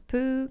Christmas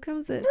Pooh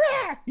comes in.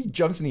 He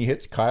jumps and he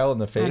hits Kyle in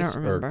the face or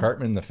remember.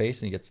 Cartman in the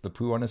face, and he gets the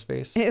poo on his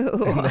face. Ew.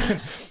 And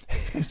then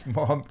his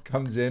mom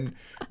comes in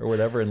or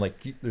whatever, and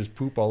like there's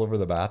poop all over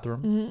the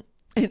bathroom. Mm-hmm.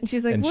 And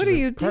she's like, And what she's are like,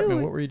 you Cartman,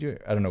 doing? what were you doing?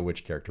 I don't know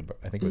which character, but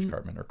I think it was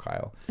Cartman or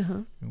Kyle.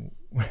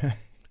 I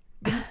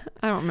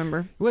don't remember.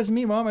 It wasn't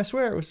me, Mom. I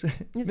swear it was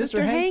It's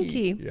Mr.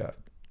 Hanky. Hanky. Yeah.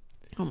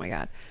 Oh my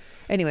God.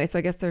 Anyway, so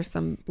I guess there's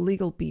some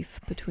legal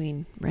beef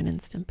between Ren and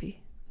Stimpy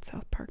and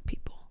South Park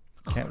people.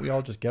 Can't we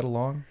all just get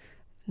along?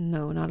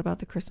 No, not about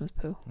the Christmas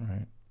poo.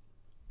 Right.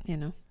 You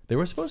know. There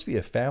was supposed to be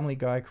a Family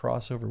Guy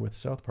crossover with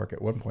South Park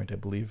at one point, I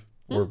believe.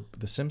 Or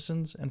The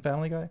Simpsons and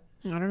Family Guy.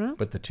 I don't know.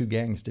 But the two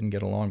gangs didn't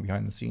get along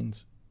behind the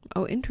scenes.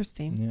 Oh,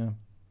 interesting.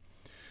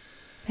 Yeah.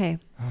 Hey.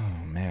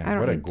 Oh, man.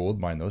 What a gold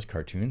mine those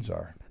cartoons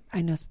are.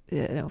 I know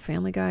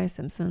Family Guy,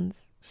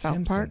 Simpsons,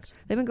 South Park. Simpsons.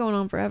 They've been going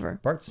on forever.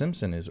 Bart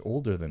Simpson is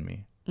older than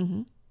me.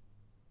 Mm-hmm.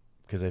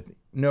 Because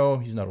no,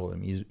 he's not older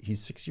than me.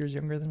 He's 6 years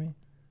younger than me.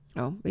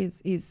 Oh,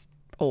 he's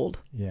old.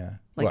 Yeah.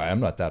 Like, well, I'm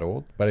not that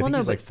old, but I think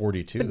he's like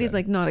 42. But he's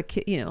like not a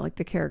kid, like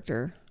the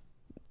character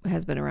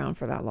has been around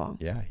for that long.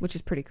 Yeah. Which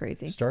is pretty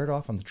crazy. Started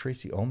off on the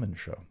Tracy Ullman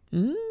show.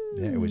 Mm.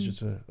 Yeah, it was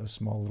just a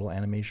small little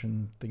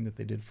animation thing that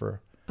they did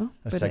for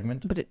a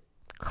segment. But it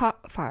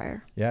caught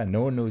fire. Yeah,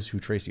 no one knows who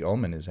Tracy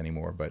Ullman is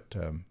anymore, but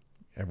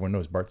everyone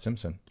knows Bart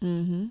Simpson.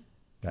 Mm-hmm.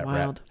 That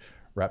Wild.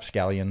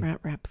 rapscallion.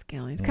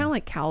 Rapscallion. It's kind of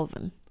like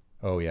Calvin.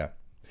 Oh, yeah.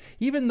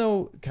 Even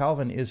though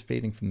Calvin is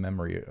fading from the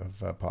memory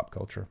of pop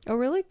culture. Oh,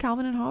 really?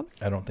 Calvin and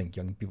Hobbes? I don't think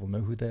young people know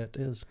who that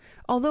is.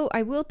 Although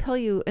I will tell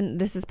you, and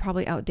this is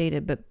probably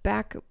outdated, but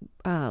back,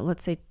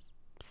 let's say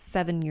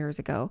 7 years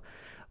ago,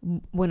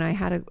 when I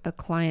had a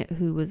client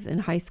who was in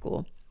high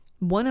school,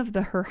 one of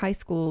her high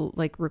school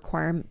like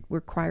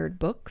required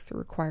books or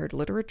required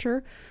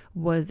literature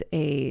was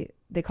they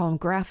call them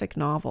graphic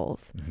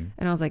novels. Mm-hmm.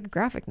 And I was like,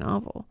 graphic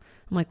novel?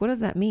 I'm like, what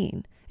does that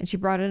mean? And she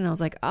brought it in and I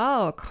was like,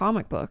 oh, a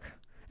comic book.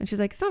 And she's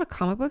like, it's not a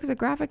comic book, it's a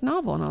graphic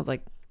novel. And I was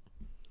like,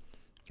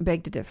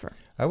 beg to differ.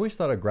 I always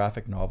thought a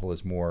graphic novel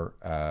is more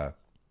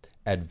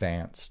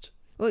advanced.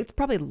 Well, it's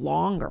probably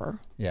longer.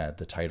 Yeah,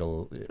 the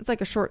title. It's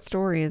like a short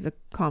story is a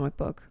comic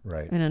book.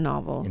 Right. And a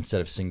novel. Instead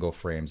of single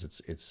frames,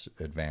 it's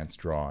advanced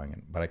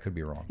drawing. But I could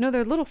be wrong. No,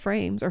 they're little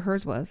frames, or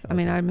hers was. Okay. I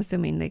mean, I'm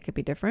assuming they could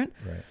be different.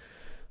 Right.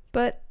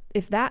 But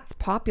if that's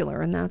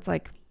popular and that's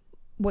like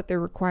what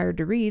they're required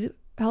to read,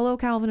 hello,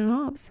 Calvin and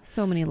Hobbes.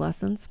 So many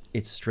lessons.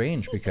 It's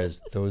strange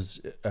because those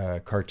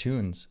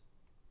cartoons,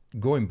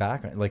 going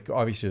back, like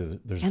obviously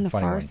there's and the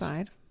funny Far ones.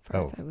 Side.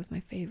 Far Side was my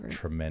favorite.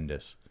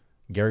 Tremendous.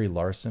 Gary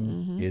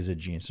Larson is a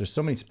genius. There's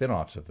so many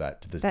spin-offs of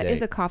that to this day. That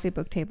is a coffee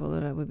book table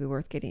that would be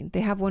worth getting.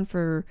 They have one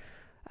for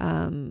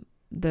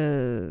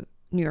the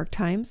New York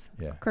Times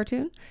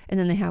cartoon, and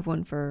then they have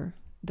one for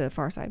the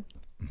Far Side.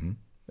 Mm-hmm.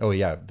 Oh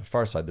yeah, the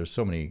Far Side. There's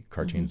so many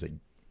cartoons that.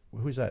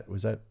 Who's that?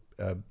 Was that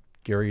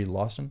Gary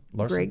Larson?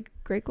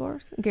 Greg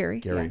Larson?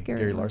 Gary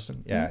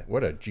Larson. Yeah,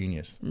 what a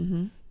genius.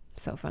 Mm-hmm.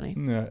 So funny.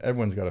 Yeah,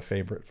 everyone's got a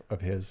favorite of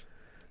his.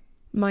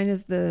 Mine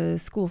is the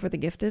School for the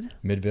Gifted.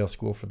 Midvale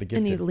School for the Gifted.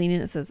 And he's leaning,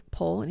 it says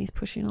pull, and he's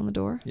pushing on the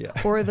door. Yeah.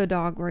 Or the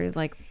dog where he's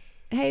like,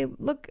 hey,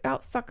 look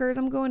out, suckers.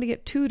 I'm going to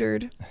get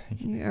tutored.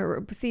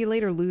 Or see you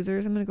later,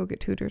 losers. I'm going to go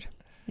get tutored.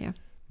 Yeah.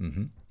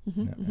 Mm-hmm.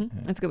 Mm-hmm. Yeah, mm-hmm.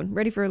 Yeah. That's a good one.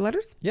 Ready for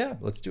letters? Yeah,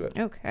 let's do it.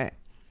 Okay.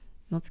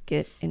 Let's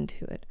get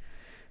into it.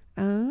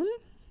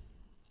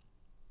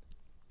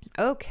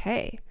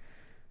 Okay.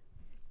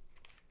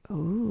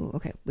 Oh,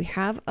 okay. We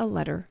have a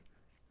letter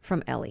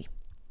from Ellie.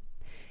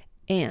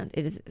 And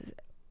it's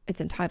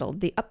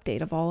entitled The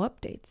Update of All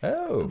Updates.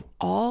 Oh. Of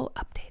all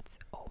updates.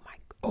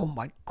 Oh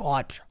my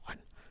God, Sean.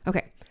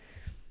 Okay.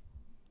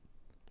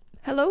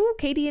 Hello,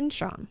 Katie and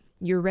Sean.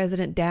 Your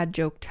resident dad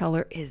joke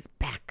teller is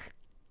back.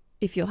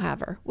 If you'll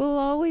have her. We'll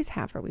always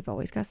have her. We've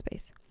always got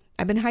space.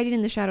 I've been hiding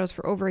in the shadows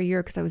for over a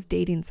year because I was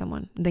dating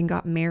someone, then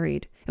got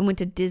married and went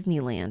to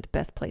Disneyland,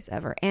 best place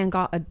ever, and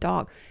got a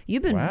dog.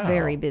 You've been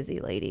very busy,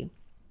 lady.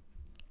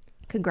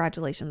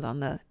 Congratulations on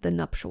the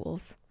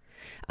nuptials.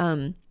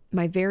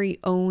 My very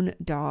own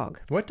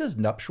dog. What does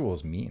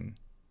nuptials mean?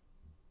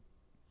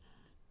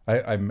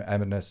 I'm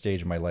in a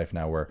stage in my life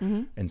now where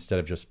instead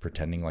of just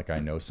pretending like I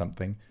know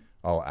something,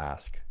 I'll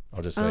ask.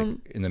 I'll just like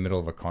in the middle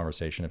of a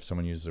conversation, if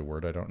someone uses a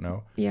word I don't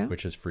know,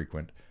 which is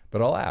frequent,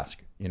 but I'll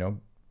ask,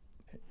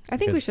 I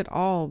think we should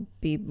all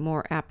be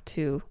more apt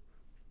to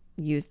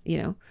use,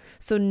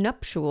 So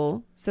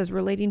nuptial says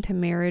relating to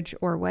marriage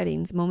or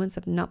weddings, moments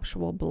of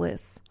nuptial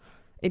bliss.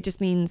 It just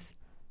means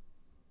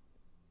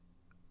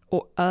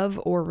of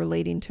or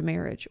relating to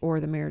marriage or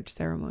the marriage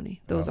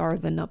ceremony. Those are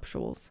the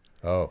nuptials.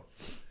 Oh,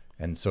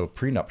 and so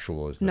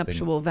prenuptial is the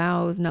nuptial thing.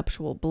 Vows,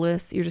 nuptial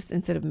bliss. You're just,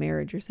 instead of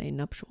marriage, you're saying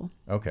nuptial.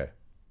 Okay.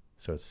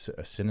 So it's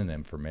a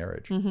synonym for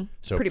marriage. Mm-hmm.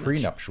 So pretty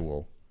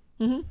prenuptial.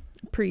 Mm-hmm.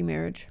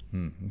 Pre-marriage.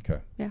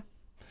 Okay. Yeah.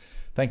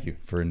 Thank you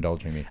for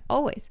indulging me.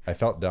 Always. I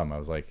felt dumb. I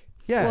was like,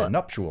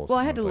 nuptials. Well,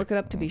 I had to look it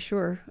up to be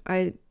sure.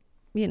 I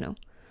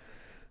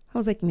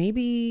was like,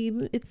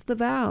 maybe it's the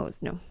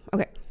vows. No.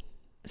 Okay.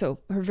 So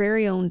her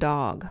very own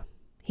dog.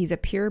 He's a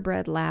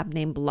purebred lab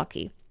named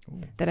Lucky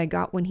that I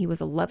got when he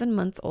was 11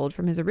 months old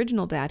from his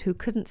original dad who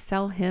couldn't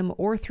sell him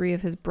or 3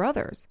 of his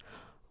brothers.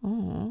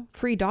 Oh,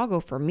 free doggo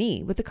for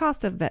me with the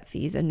cost of vet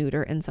fees, a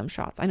neuter, and some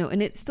shots. I know,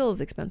 and it still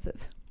is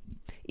expensive.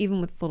 Even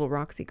with little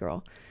Roxy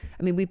girl.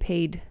 I mean, we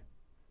paid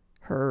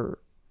her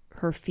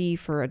fee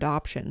for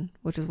adoption,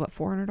 which is what,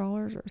 $400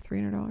 or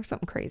 $300,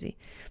 something crazy.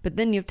 But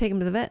then you have to take him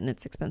to the vet and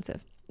it's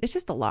expensive. It's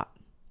just a lot.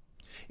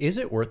 Is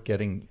it worth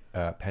getting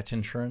pet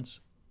insurance?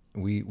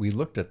 We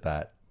looked at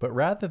that, but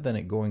rather than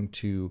it going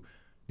to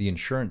the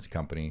insurance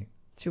company,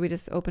 should we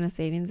just open a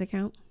savings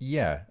account?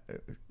 Yeah,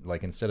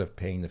 like instead of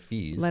paying the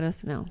fees, let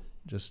us know.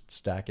 Just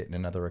stack it in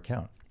another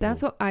account.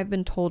 That's what I've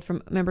been told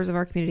from members of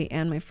our community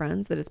and my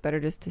friends, that it's better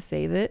just to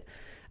save it,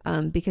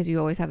 because you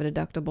always have a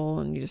deductible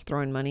and you just throw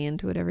in money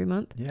into it every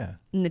month. Yeah.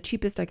 And the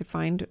cheapest I could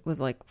find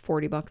was like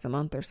 $40 a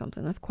month or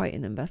something. That's quite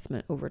an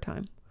investment over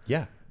time.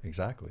 Yeah,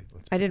 exactly.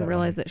 I didn't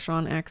realize that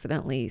Sean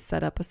accidentally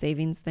set up a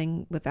savings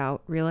thing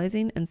without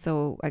realizing. And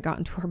so I got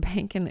into our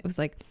bank and it was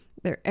like,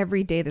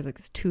 every day there's like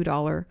this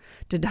 $2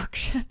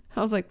 deduction.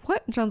 I was like,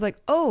 what? And Sean's like,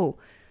 oh,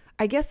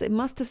 I guess it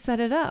must have set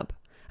it up.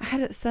 I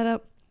had it set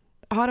up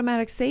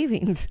automatic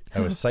savings.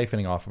 I was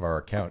siphoning off of our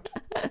account.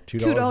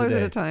 $2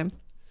 at a time.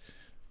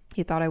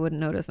 He thought I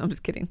wouldn't notice. I'm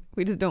just kidding.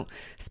 We just don't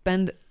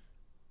spend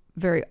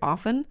very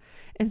often.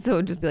 And so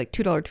it'd just be like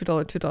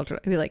 $2.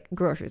 It'd be like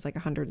groceries, like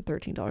 $113.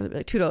 It'd be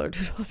like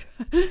 $2.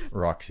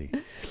 Roxy.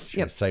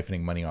 She was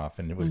siphoning money off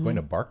and it was going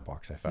to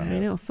BarkBox, I found out. I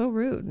know, so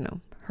rude.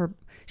 No.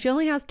 She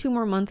only has 2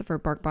 more months of her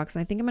BarkBox,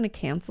 and I think I'm going to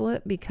cancel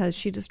it because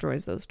she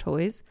destroys those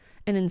toys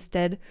and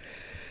instead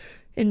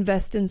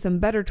invest in some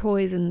better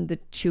toys and the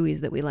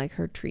chewies that we like,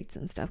 her treats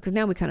and stuff, because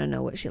now we kind of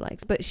know what she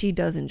likes, but she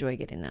does enjoy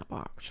getting that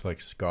box. She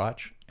likes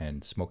scotch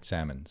and smoked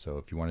salmon, so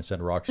if you want to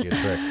send Roxy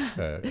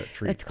a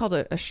treat. It's called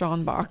a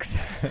Sean box.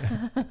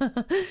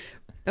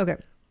 Okay.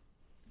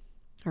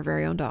 Our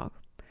very own dog.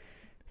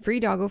 Free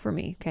doggo for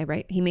me. Okay,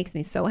 right? He makes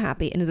me so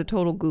happy and is a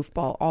total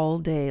goofball all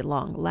day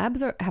long.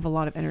 Labs have a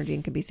lot of energy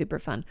and can be super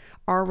fun.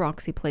 Our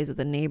Roxy plays with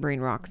a neighboring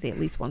Roxy at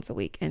least once a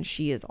week, and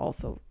she is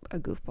also a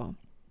goofball.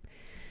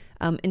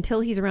 Until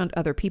he's around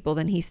other people,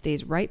 then he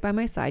stays right by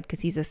my side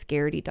because he's a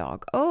scaredy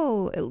dog.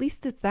 Oh, at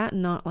least it's that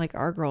and not like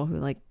our girl who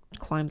like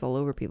climbs all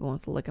over people,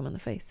 wants to lick him in the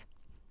face.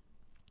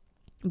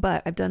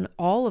 But I've done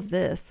all of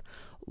this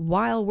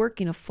while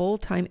working a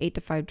full-time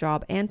 8-to-5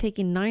 job and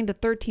taking 9 to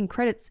 13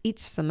 credits each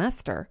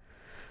semester.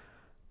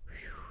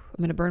 I'm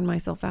going to burn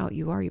myself out.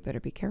 You better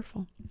be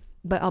careful.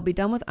 But I'll be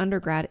done with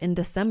undergrad in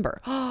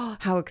December. Oh,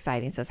 how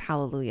exciting. It says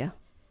hallelujah.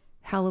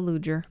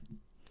 Hallelujah.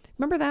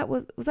 Remember that?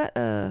 Was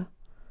that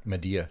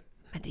Medea.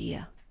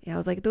 Yeah, I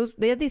was like,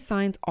 they had these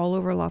signs all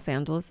over Los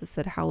Angeles that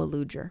said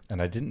hallelujah.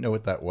 And I didn't know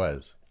what that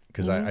was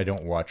because I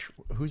don't watch.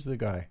 Who's the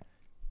guy?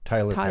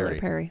 Tyler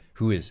Perry.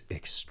 Who is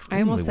extremely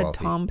I almost said wealthy.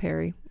 Tom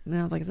Perry. And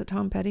I was like, is it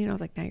Tom Petty? And I was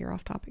like, now you're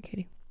off topic,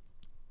 Katie.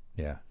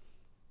 Yeah.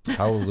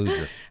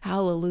 Hallelujah.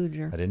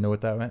 Hallelujah. I didn't know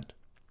what that meant.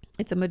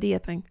 It's a Medea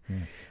thing.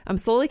 I'm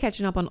slowly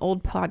catching up on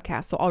old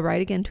podcasts, so I'll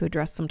write again to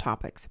address some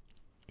topics.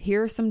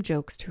 Here are some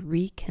jokes to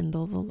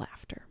rekindle the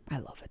laughter. I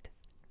love it.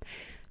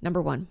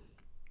 Number 1.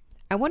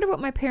 I wonder what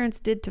my parents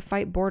did to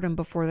fight boredom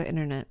before the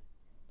internet.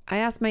 I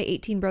asked my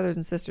 18 brothers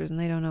and sisters, and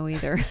they don't know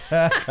either.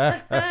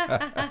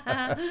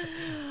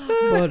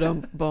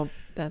 Bump.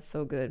 That's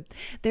so good.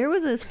 There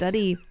was a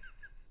study,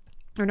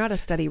 or not a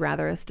study,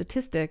 rather, a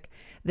statistic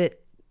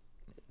that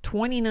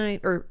 39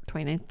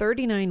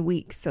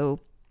 weeks, so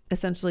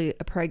essentially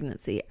a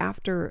pregnancy,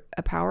 after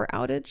a power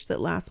outage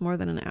that lasts more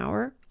than an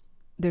hour,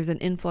 there's an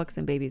influx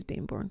in babies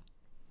being born.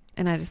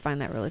 And I just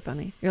find that really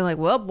funny. You're like,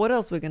 well, what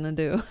else are we going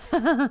to do?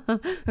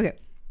 Okay.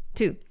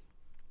 2.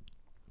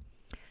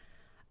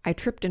 I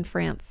tripped in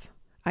France.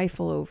 I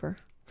fell over.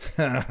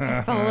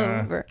 I fell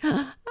over.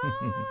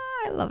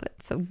 I love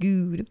it. So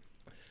good.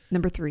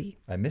 Number 3.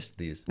 I missed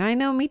these. I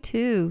know, me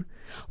too.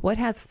 What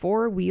has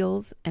 4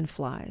 wheels and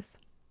flies?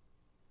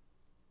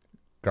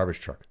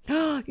 Garbage truck.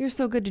 You're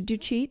so good. Did you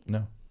cheat?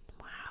 No.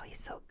 Wow, he's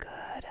so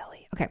good,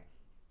 Ellie. Okay.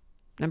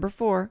 Number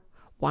 4.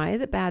 Why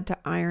is it bad to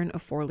iron a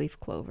 4-leaf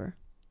clover?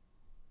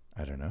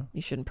 I don't know.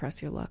 You shouldn't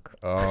press your luck.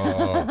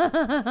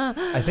 Oh.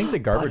 I think the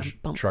garbage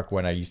truck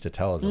one I used to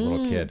tell as a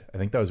little kid. I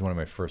think that was one of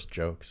my first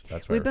jokes.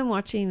 That's why We've been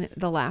watching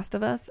The Last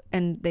of Us,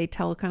 and they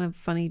tell kind of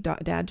funny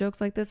dad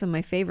jokes like this. And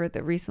my favorite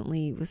that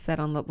recently was said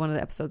on one of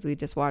the episodes we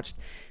just watched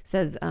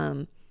says,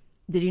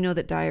 did you know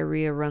that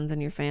diarrhea runs in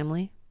your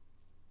family?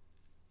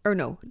 Or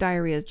no,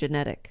 diarrhea is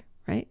genetic,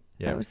 right?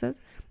 Is that what it says?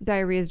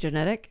 Diarrhea is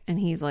genetic. And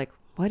he's like,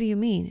 what do you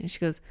mean? And she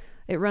goes,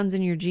 it runs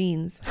in your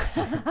genes.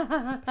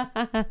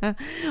 I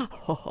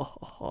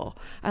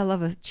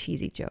love a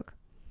cheesy joke.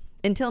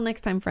 Until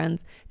next time,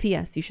 friends.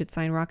 P.S. You should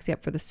sign Roxy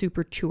up for the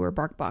Super Chewer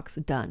Bark Box.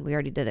 Done. We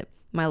already did it.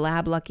 My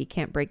lab Lucky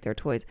can't break their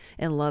toys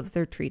and loves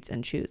their treats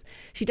and chews.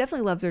 She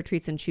definitely loves their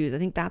treats and chews. I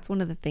think that's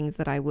one of the things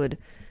that I would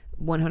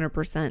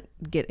 100%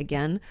 get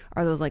again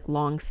are those like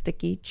long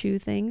sticky chew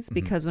things,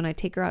 because when I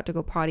take her out to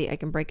go potty, I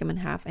can break them in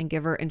half and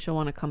give her, and she'll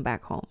want to come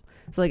back home.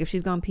 So like if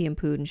she's gone pee and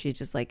pooed and she's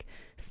just like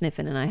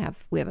sniffing and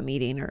we have a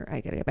meeting or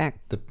I gotta get back.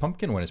 The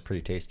pumpkin one is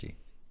pretty tasty.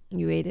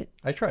 You ate it?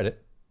 I tried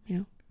it.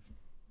 Yeah.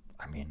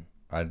 I mean,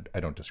 I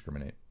don't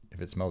discriminate.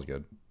 If it smells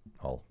good,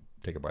 I'll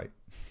take a bite.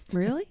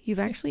 Really? You've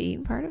actually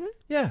eaten part of it?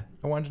 Yeah,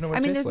 I wanted to know what it I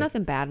mean, tastes there's like.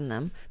 nothing bad in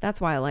them. That's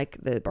why I like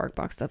the Bark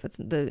Box stuff. It's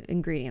the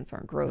ingredients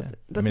aren't gross. Yeah.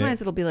 But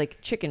sometimes it'll be like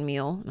chicken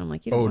meal, and I'm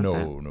like, you don't want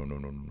that.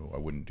 No, I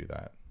wouldn't do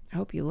that. I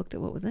hope you looked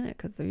at what was in it,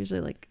 because they're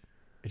usually like...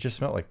 It just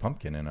smelled like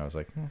pumpkin, and I was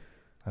like,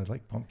 I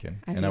like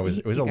pumpkin. I And know,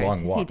 it was a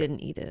long walk. He didn't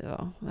eat it at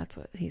all. That's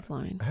what he's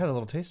lying. I had a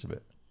little taste of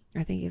it.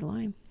 I think he's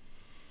lying.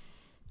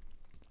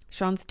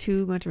 Sean's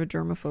too much of a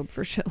germaphobe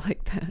for shit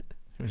like that.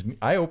 It was me.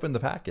 I opened the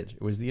package.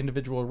 It was the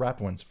individual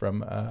wrapped ones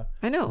from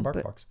I know,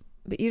 Bark Box.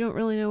 But you don't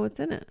really know what's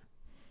in it.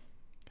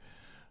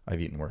 I've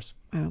eaten worse.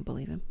 I don't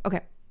believe him. Okay.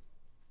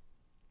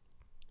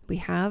 We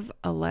have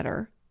a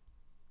letter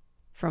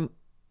from,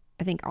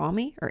 I think,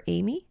 Amy or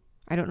Amy.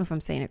 I don't know if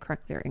I'm saying it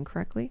correctly or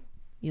incorrectly.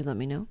 You let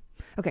me know.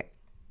 Okay.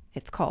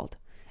 It's called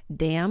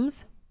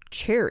Dams,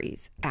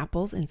 Cherries,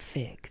 Apples, and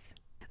Figs.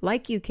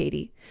 Like you,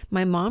 Katie,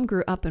 my mom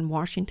grew up in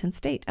Washington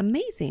State.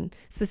 Amazing.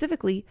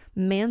 Specifically,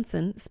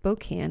 Manson,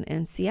 Spokane,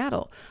 and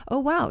Seattle. Oh,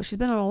 wow. She's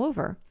been all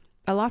over.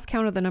 I lost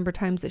count of the number of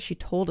times that she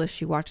told us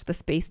she watched the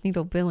Space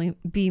Needle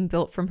being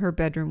built from her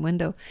bedroom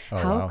window. Oh,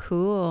 How wow.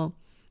 cool.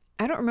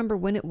 I don't remember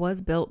when it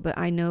was built, but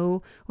I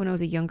know when I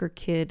was a younger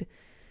kid,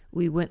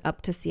 we went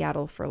up to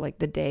Seattle for like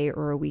the day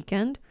or a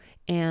weekend.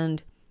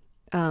 And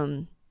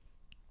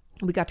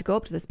we got to go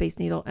up to the Space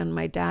Needle. And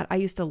my dad, I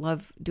used to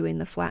love doing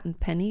the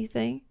flattened penny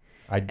thing.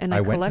 I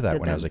went to that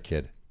when I was a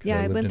kid.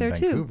 Yeah, I went there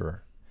too.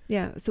 Vancouver.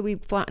 Yeah, so we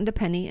flattened a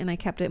penny and I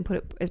kept it and put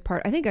it as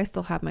part. I think I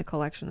still have my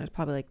collection. There's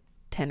probably like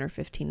 10 or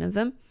 15 of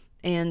them.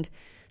 And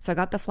so I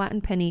got the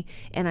flattened penny,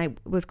 and I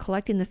was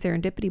collecting the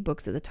Serendipity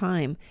books at the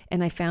time,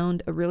 and I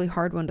found a really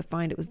hard one to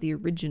find. It was the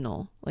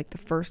original, like the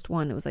first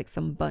one. It was like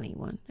some bunny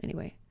one.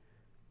 Anyway,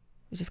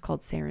 it was just called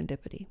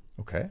Serendipity.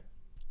 Okay.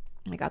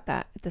 I got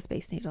that at the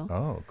Space Needle.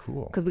 Oh,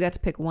 cool. Because we got to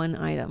pick one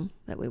item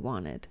that we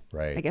wanted.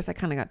 Right. I guess I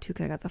kind of got two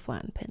because I got the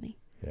flattened penny.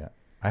 Yeah.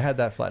 I had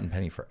that flattened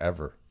penny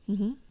forever.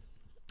 Mm-hmm.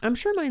 I'm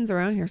sure mine's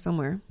around here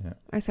somewhere. Yeah.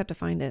 I just have to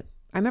find it.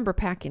 I remember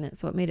packing it,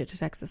 so it made it to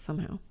Texas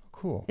somehow.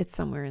 Cool. It's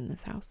somewhere in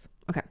this house.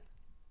 Okay.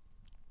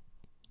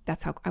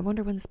 That's how, I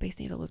wonder when the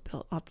Space Needle was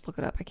built. I'll have to look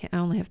it up. I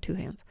only have two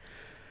hands.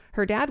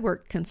 Her dad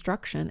worked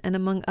construction and,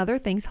 among other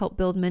things, helped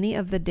build many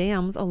of the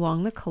dams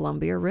along the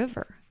Columbia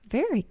River.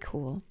 Very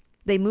cool.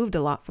 They moved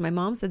a lot. So my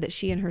mom said that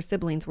she and her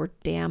siblings were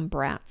dam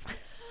brats.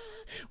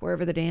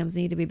 Wherever the dams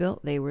need to be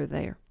built, they were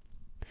there.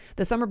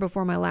 The summer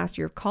before my last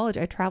year of college,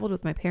 I traveled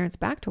with my parents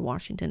back to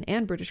Washington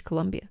and British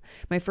Columbia.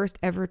 My first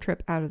ever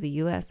trip out of the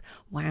U.S.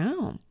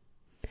 Wow.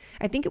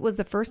 I think it was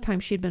the first time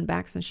she'd been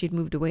back since she'd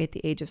moved away at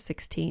the age of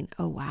 16.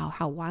 Oh, wow.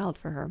 How wild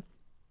for her.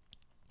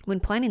 When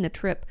planning the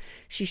trip,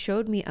 she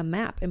showed me a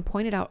map and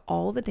pointed out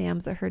all the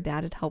dams that her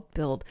dad had helped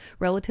build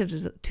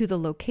relative to the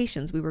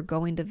locations we were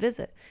going to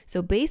visit.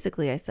 So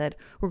basically, I said,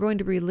 we're going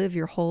to relive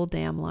your whole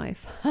damn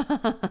life.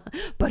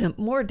 But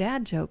more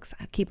dad jokes.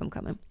 Keep them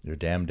coming. Your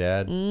damn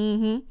dad?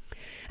 Mm-hmm.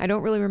 I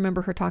don't really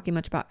remember her talking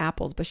much about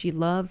apples, but she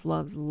loves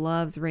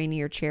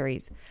Rainier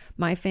cherries.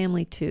 My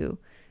family, too.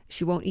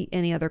 She won't eat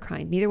any other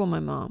kind. Neither will my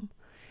mom.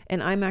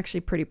 And I'm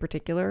actually pretty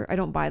particular. I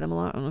don't buy them a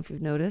lot. I don't know if you've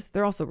noticed.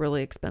 They're also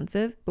really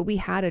expensive. But we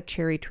had a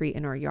cherry tree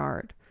in our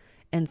yard.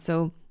 And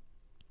so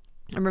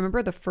I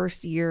remember the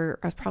first year,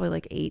 I was probably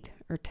like 8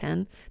 or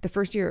 10. The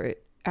first year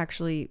it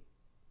actually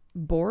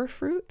bore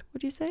fruit,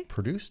 would you say?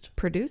 Produced?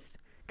 Because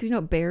you know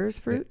it bears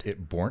fruit?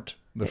 It bornt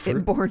the fruit?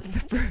 It born the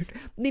fruit.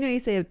 You know you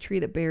say a tree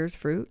that bears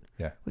fruit?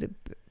 Yeah. Would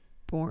it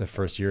born? The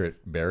first year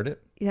it bared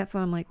it? That's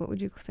what I'm like. What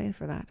would you say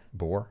for that?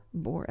 Bore?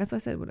 That's what I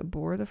said. Would it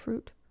bore the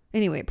fruit?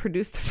 Anyway, it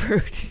produced the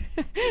fruit.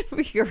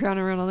 We could go round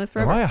and round on this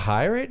forever. Am I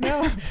high right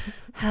now?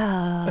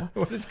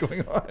 What is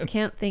going on?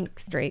 Can't think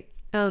straight.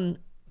 So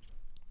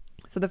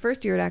the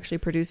first year it actually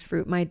produced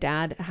fruit. My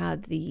dad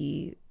had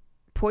the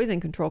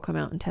poison control come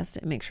out and test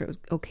it and make sure it was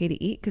okay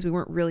to eat because we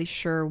weren't really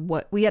sure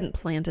we hadn't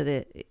planted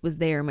it. It was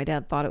there. My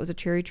dad thought it was a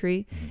cherry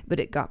tree, but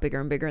it got bigger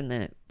and bigger, and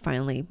then it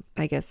finally,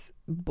 I guess,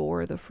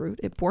 bore the fruit.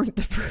 It bore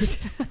the fruit.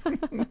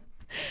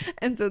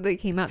 And so they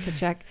came out to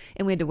check,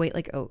 and we had to wait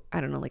like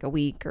a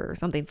week or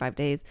something, 5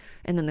 days.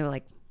 And then they were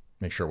like,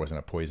 make sure it wasn't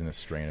a poisonous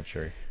strain of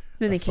cherry.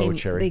 Then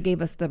cherry. They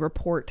gave us the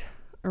report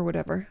or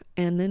whatever,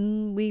 and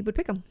then we would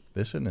pick them.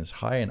 This one is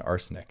high in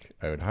arsenic.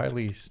 I would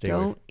highly stay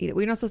away. Don't eat it.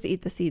 We're not supposed to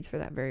eat the seeds for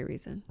that very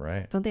reason.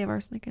 Right. Don't they have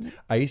arsenic in it?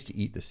 I used to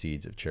eat the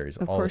seeds of cherries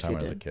all the time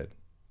when I was a kid.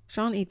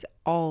 Sean eats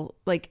all,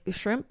 like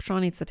shrimp,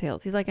 Sean eats the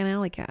tails. He's like an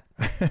alley cat.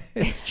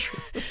 It's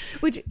true.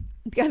 Which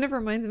kind of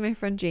reminds me of my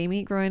friend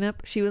Jamie growing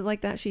up. She was like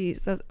that. She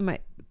says,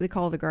 they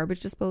call it the garbage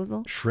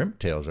disposal. Shrimp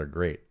tails are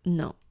great.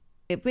 No.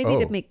 It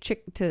maybe to make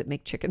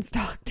chicken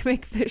stock, to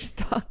make fish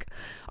stock.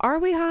 Are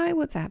we high?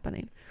 What's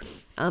happening?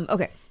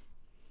 Okay.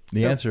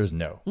 The answer is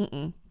no.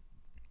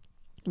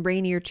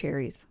 Rainier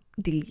cherries.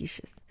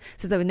 Delicious.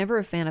 Says I was never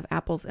a fan of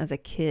apples as a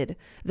kid,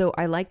 though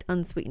I liked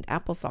unsweetened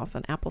applesauce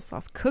and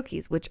applesauce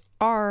cookies, which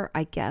are,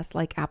 I guess,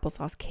 like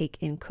applesauce cake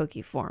in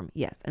cookie form.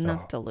 Yes, and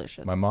that's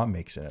delicious. My mom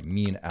makes a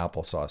mean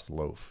applesauce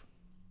loaf.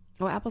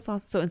 Oh,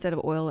 applesauce. So instead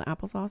of oil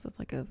applesauce, it's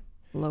like a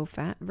low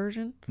fat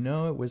version?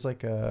 No, it was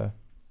like a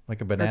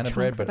banana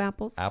bread, but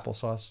apples?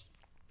 applesauce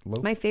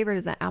loaf? My favorite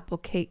is that apple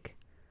cake.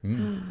 I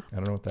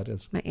don't know what that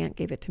is. My aunt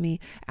gave it to me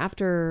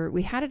after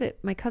we had it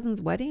at my cousin's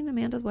wedding,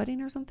 Amanda's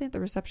wedding or something, at the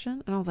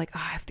reception. And I was like, I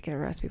have to get a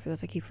recipe for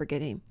this. I keep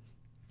forgetting.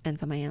 And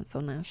so my aunt's so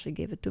nice. She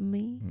gave it to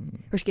me.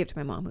 Or she gave it to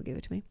my mom, who gave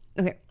it to me.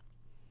 Okay.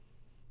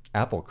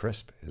 Apple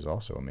crisp is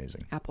also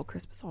amazing. Apple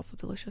crisp is also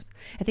delicious.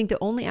 I think the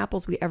only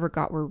apples we ever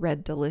got were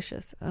Red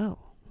Delicious. Oh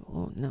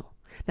no.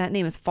 That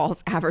name is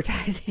false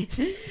advertising.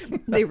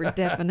 They were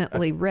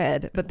definitely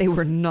red, but they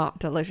were not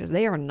delicious.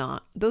 They are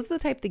not. Those are the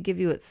type they give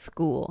you at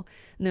school.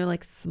 And they're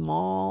like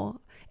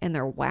small and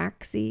they're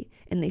waxy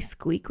and they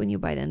squeak when you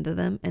bite into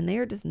them. And they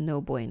are just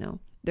no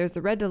bueno. There's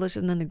the Red Delicious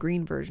and then the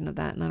green version of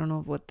that. And I don't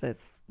know what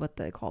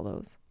they call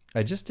those.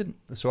 I just didn't.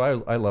 So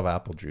I love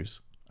apple juice.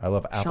 I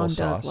love apple sauce.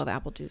 Sean does love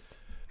apple juice.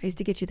 I used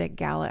to get you that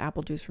Gala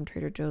apple juice from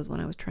Trader Joe's when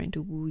I was trying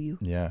to woo you.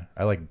 Yeah.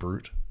 I like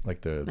Brute,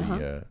 like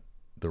the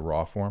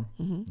raw form,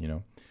 you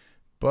know.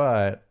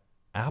 But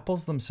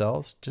apples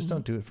themselves just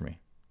don't do it for me.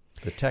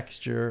 The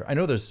texture. I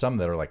know there's some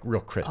that are like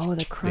real crisp. Oh,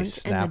 the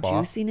crunch and the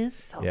juiciness.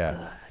 So good.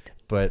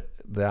 But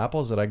the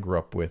apples that I grew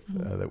up with,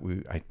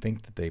 I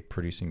think that they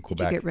produce in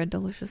Quebec. Did you get Red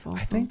Delicious also?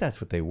 I think that's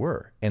what they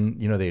were.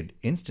 And, you know, they'd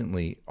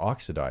instantly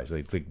oxidize.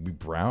 They'd be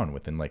brown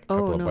within like a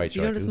couple of bites.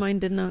 You notice mine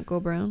did not go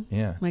brown?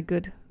 Yeah. My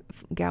good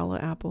Gala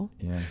apple.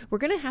 Yeah. We're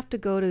going to have to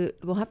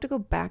go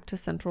back to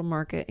Central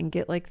Market and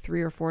get like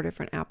 3 or 4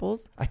 different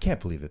apples. I can't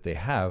believe that they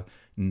have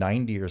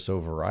 90 or so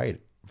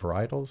varieties.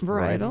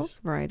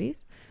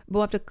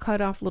 We'll have to cut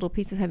off little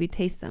pieces, have you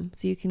taste them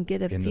so you can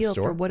get a feel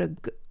for what a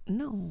good,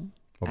 no.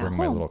 I'll bring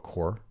my little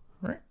core.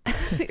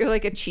 You're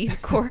like a cheese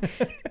core.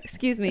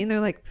 Excuse me. And they're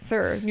like,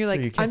 sir. And you're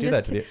like,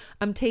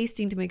 I'm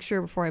tasting to make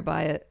sure before I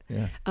buy it.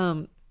 Yeah.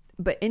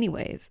 But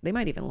anyways, they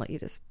might even let you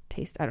just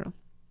taste. I don't know.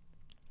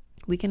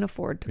 We can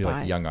afford to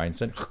buy. Like young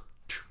Einstein.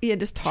 Yeah,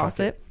 just toss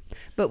it.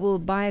 But we'll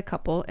buy a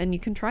couple and you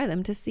can try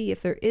them to see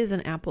if there is an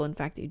apple, in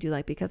fact, that you do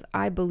like. Because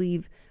I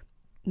believe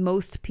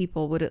most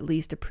people would at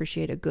least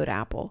appreciate a good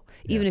apple.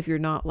 Even if you're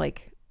not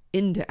like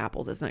into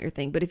apples, it's not your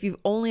thing. But if you've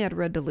only had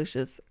Red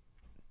Delicious,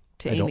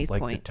 to Amy's point, I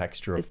don't like the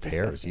texture of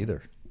pears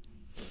either.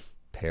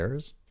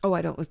 Pears? Oh,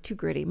 I don't. It was too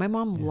gritty. My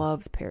mom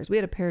loves pears. We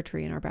had a pear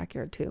tree in our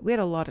backyard too. We had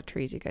a lot of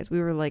trees, you guys. We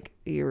were like,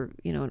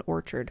 an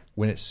orchard.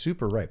 When it's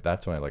super ripe,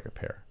 that's when I like a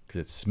pear.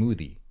 Because it's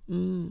smoothie.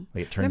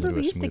 Like it turns into a smoothie. Remember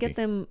we used to get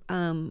them,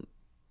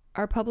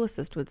 our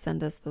publicist would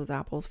send us those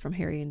apples from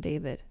Harry and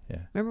David. Yeah.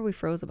 Remember we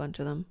froze a bunch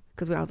of them?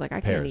 Because I was like,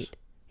 I can't eat.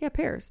 Yeah,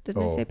 pears.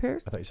 Didn't I say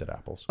pears? I thought you said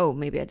apples. Oh,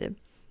 maybe I did.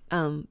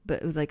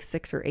 But it was like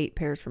 6 or 8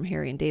 pears from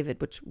Harry and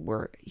David, which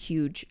were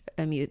huge,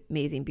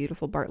 amazing,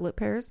 beautiful Bartlett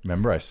pears.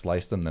 Remember I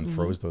sliced them, then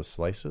froze those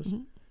slices? Yeah.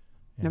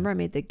 Remember I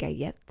made the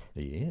galette?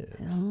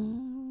 Yes.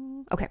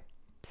 Okay.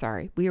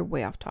 Sorry. We are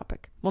way off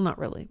topic. Well, not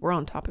really. We're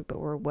on topic, but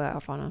we're way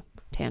off on a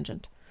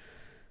tangent.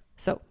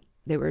 So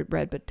they were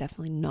red, but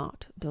definitely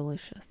not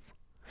delicious.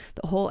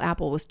 The whole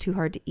apple was too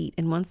hard to eat.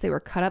 And once they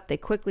were cut up, they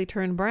quickly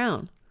turned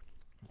brown.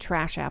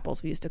 Trash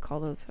apples, we used to call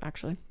those,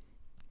 actually.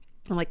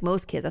 And like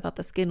most kids, I thought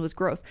the skin was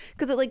gross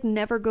because it like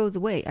never goes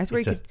away. I swear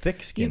it's a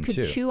thick skin you could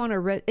too. Chew on a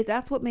red.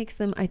 That's what makes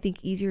them, I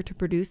think, easier to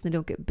produce. And they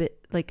don't get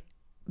bit, like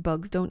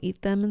bugs don't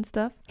eat them and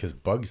stuff. Because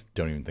bugs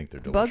don't even think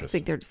they're delicious. Bugs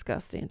think they're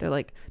disgusting. They're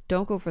like,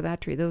 don't go for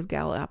that tree. Those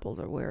Gala apples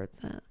are where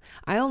it's at.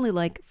 I only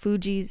like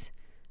Fuji's,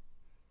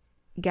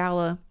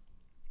 Gala,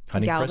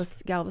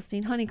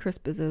 Galveston.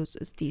 Honeycrisp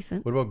is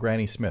decent. What about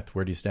Granny Smith?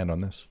 Where do you stand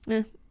on this?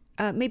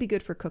 Maybe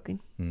good for cooking.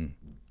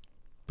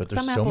 But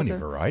there's so many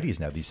varieties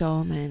now.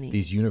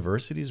 These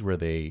universities where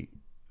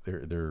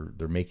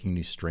they're making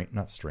new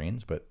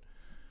but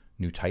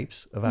new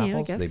types of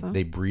apples.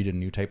 They breed a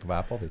new type of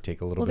apple. They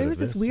take a little bit of this. Well,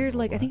 there was this weird,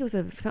 like I think it was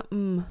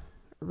something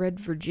red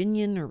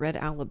Virginian or red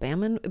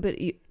Alabama, but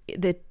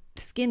the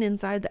skin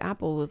inside the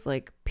apple was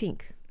like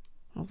pink.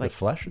 I was like, the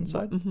flesh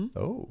inside? Mm-hmm.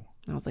 Oh.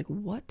 I was like,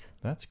 what?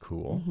 That's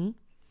cool. Mm-hmm.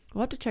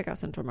 We'll have to check out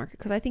Central Market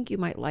because I think you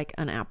might like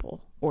an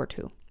apple or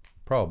two.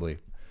 Probably.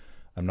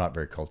 I'm not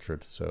very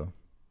cultured, so.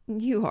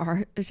 You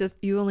are. It's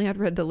just you only had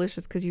Red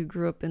Delicious because you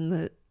grew up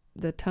in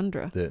the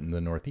tundra. In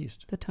the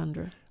Northeast. The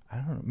tundra. I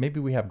don't know. Maybe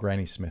we have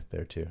Granny Smith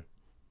there too.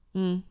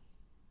 Not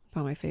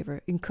my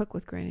favorite. You can cook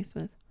with Granny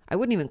Smith. I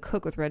wouldn't even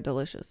cook with Red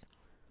Delicious.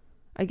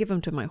 I'd give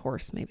them to my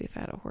horse maybe if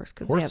I had a horse.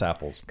 Horse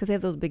apples. Because they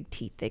have those big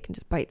teeth. They can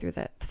just bite through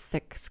that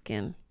thick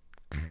skin.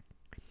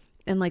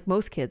 And like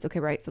most kids, okay,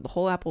 right, so the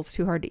whole apple's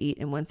too hard to eat,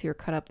 and once you're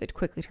cut up, they'd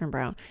quickly turn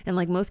brown. And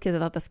like most kids, I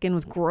thought the skin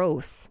was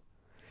gross.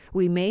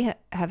 We may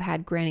have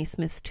had Granny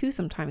Smiths too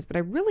sometimes, but I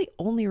really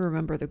only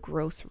remember the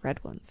gross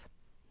red ones.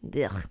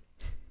 Ugh.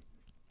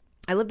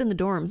 I lived in the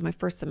dorms my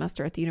first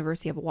semester at the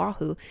University of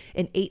Oahu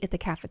and ate at the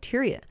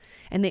cafeteria,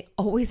 and they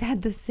always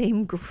had the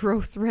same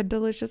gross Red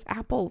Delicious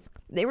apples.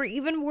 They were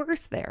even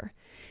worse there.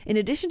 In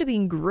addition to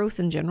being gross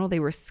in general,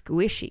 they were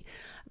squishy.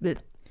 But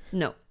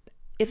no,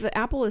 if an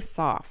apple is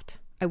soft,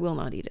 I will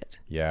not eat it.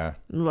 Yeah.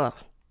 Ugh.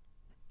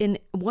 In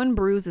one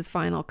bruise is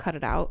fine, I'll cut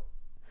it out.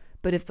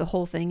 But if the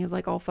whole thing is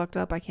like all fucked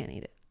up, I can't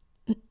eat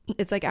it.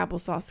 It's like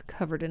applesauce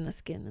covered in a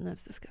skin, and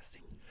that's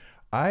disgusting.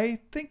 I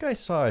think I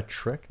saw a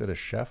trick that a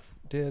chef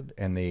did,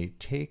 and they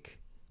take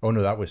Oh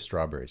no, that was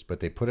strawberries. But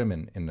they put them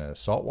in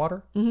salt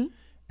water,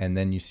 and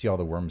then you see all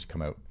the worms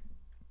come out.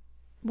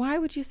 Why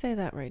would you say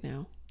that right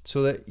now?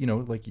 So that,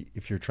 like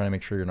if you're trying to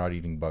make sure you're not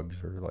eating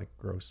bugs or like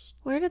gross.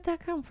 Where did that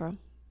come from?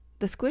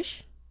 The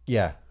squish?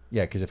 Yeah.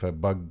 Yeah, because if a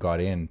bug got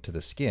into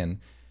the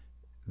skin,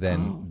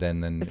 then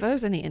If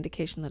there's any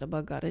indication that a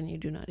bug got in, you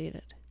do not eat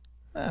it.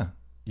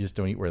 You just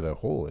don't eat where the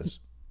hole is.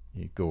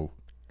 You go.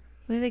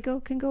 Where they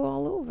can go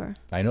all over.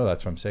 I know,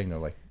 that's what I'm saying though.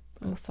 Like,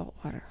 salt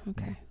water.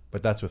 Okay.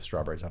 But that's with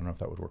strawberries. I don't know if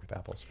that would work with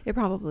apples. It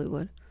probably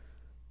would.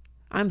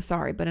 I'm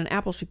sorry, but an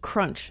apple should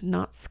crunch,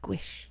 not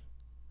squish.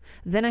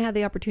 Then I had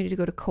the opportunity to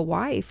go to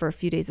Kauai for a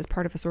few days as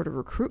part of a sort of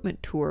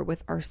recruitment tour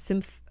with our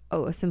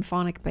a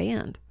symphonic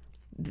band.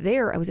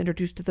 There, I was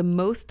introduced to the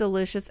most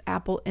delicious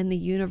apple in the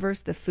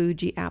universe, the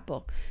Fuji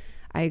apple.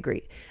 I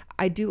agree.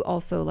 I do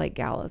also like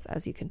galas,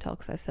 as you can tell,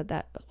 because I've said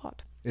that a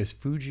lot. Is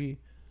Fuji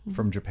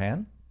from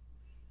Japan?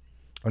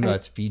 Oh, no,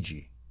 that's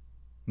Fiji.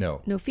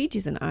 No,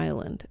 Fiji's an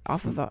island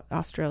off of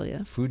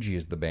Australia. Fuji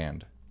is the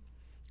band.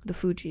 The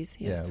Fujis,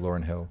 yes. Yeah,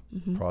 Lauryn Hill,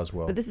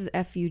 Croswell. But this is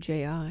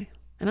Fuji, and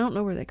I don't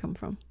know where they come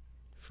from.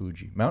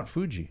 Fuji. Mount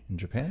Fuji in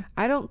Japan?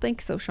 I don't think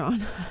so,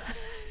 Sean.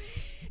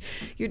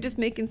 You're just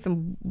making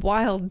some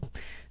wild,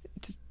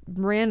 just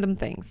random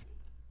things.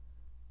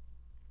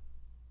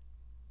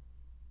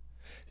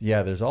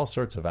 Yeah, there's all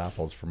sorts of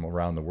apples from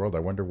around the world. I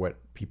wonder what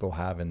people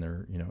have in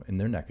their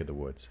neck of the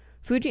woods.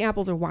 Fuji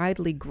apples are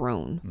widely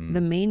grown.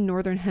 The main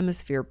northern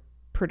hemisphere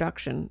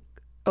production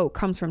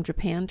comes from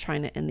Japan,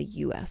 China, and the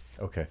U.S.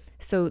 Okay.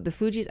 So the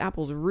Fuji's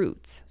apple's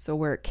roots, so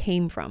where it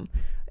came from,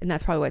 and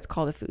that's probably why it's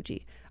called a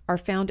Fuji, are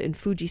found in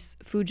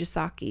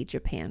Fujisaki,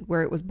 Japan,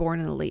 where it was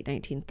born in the late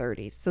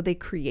 1930s. So they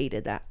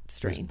created that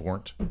strain.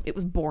 It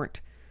was born.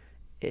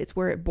 It's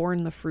where it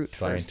born the fruit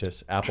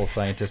first. Apple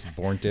scientists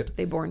born it.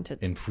 They born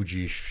it. In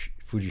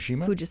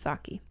Fujishima?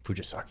 Fujisaki.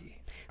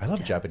 I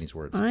love Japanese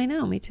words. I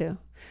know, me too.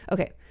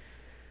 Okay.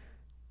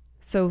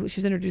 So she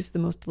was introduced to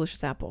the most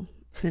delicious apple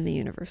in the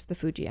universe, the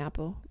Fuji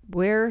apple.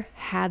 Where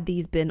had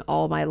these been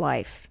all my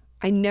life?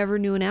 I never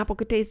knew an apple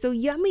could taste so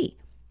yummy.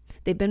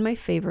 They've been my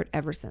favorite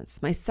ever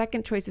since. My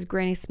second choice is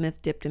Granny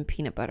Smith dipped in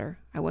peanut butter.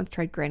 I once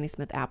tried Granny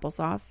Smith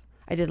applesauce.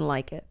 I didn't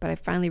like it, but I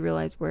finally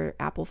realized where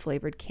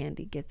apple-flavored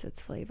candy gets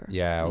its flavor.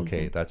 Yeah,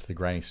 okay. That's the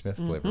Granny Smith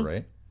flavor,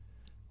 right?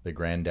 The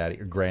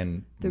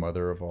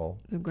grandmother of all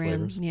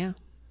flavors. Yeah,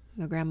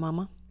 the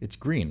grandmama. It's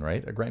green,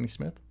 right? A Granny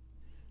Smith?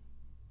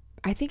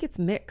 I think it's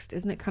mixed,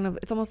 isn't it? Kind of.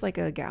 It's almost like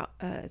a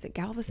is it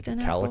Galveston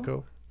like calico?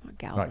 Apple? Not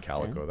Galveston.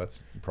 Not calico.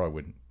 You probably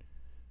wouldn't.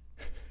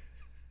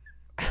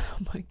 Oh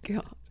my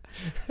god.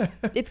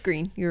 It's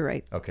green. You're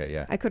right. Okay,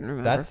 yeah. I couldn't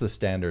remember. That's the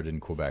standard in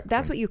Quebec.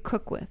 That's what you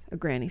cook with, a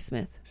Granny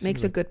Smith.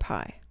 Makes a good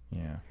pie.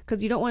 Yeah.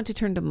 Because you don't want it to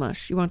turn to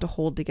mush. You want it to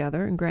hold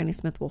together, and Granny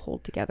Smith will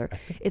hold together.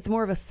 It's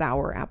more of a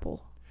sour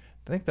apple.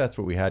 I think that's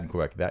what we had in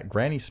Quebec. That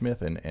Granny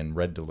Smith and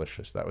Red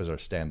Delicious. That was our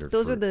standard.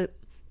 Those are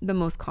the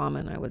most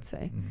common, I would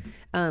say.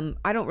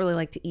 I don't really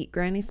like to eat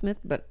Granny Smith,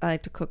 but I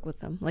like to cook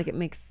with them. Like it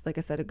makes, like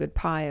I said, a good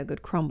pie, a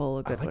good crumble,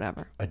 a good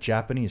whatever. A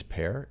Japanese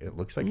pear. It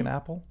looks like an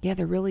apple. Yeah,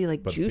 they're really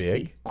like but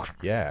juicy. Big.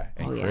 Yeah,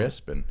 and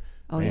crisp. And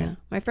yeah.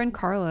 My friend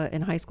Carla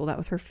in high school, that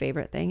was her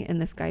favorite thing. And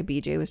this guy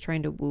BJ was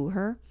trying to woo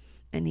her,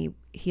 and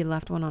he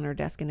left one on her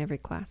desk in every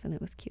class, and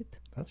it was cute.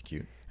 That's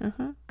cute.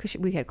 Because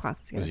we had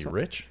classes together. Was he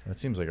rich? That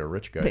seems like a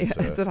rich guy.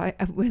 That's what I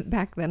went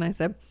back then. I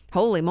said,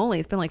 "Holy moly,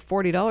 it's been like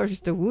 $40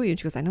 just to woo you." And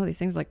she goes, "I know, these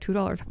things are like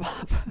 $2 a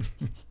pop."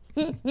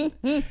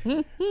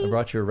 I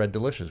brought you a Red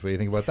Delicious. What do you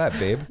think about that,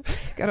 babe?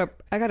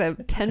 I got a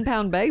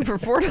 10-pound bag for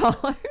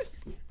 $4.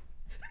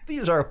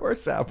 These are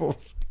horse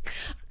apples.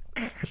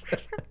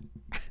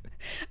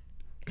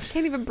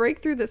 Can't even break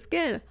through the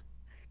skin.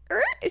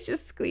 It's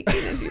just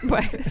squeaking as you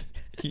bite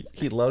it.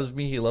 He loves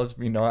me. He loves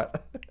me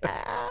not.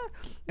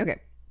 Okay.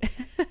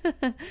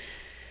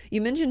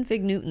 You mentioned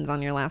Fig Newtons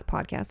on your last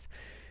podcast,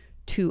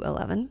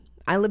 211.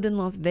 I lived in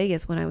Las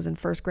Vegas when I was in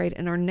first grade,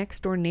 and our next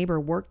door neighbor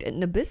worked at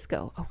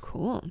Nabisco. Oh,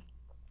 cool.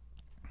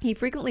 He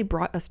frequently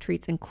brought us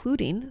treats,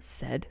 including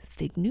said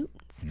Fig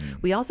Newtons.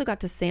 We also got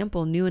to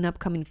sample new and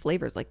upcoming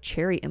flavors like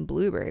cherry and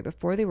blueberry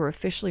before they were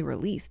officially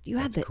released. You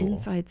had the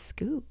inside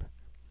scoop.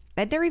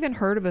 I'd never even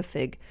heard of a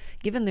fig.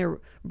 Given their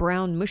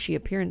brown, mushy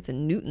appearance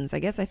in Newtons, I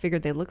guess I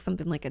figured they looked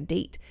something like a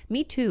date.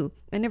 Me too.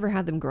 I never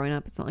had them growing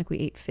up. It's not like we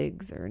ate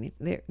figs or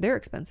anything. They're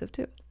expensive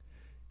too.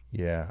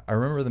 Yeah. I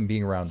remember them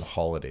being around the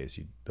holidays.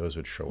 Those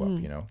would show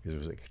up, because it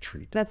was like a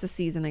treat. That's the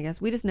season, I guess.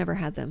 We just never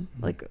had them.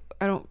 Like,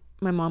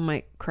 my mom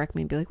might correct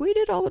me and be like, we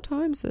did all the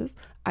time, sis.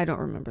 I don't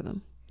remember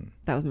them.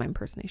 That was my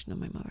impersonation of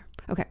my mother.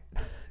 Okay.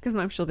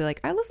 Because she'll be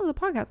like, I listen to the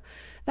podcast.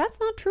 That's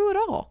not true at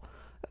all.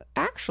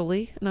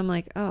 Actually. And I'm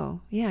like,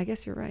 oh yeah, I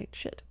guess you're right.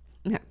 Shit.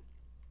 Okay.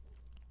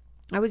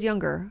 I was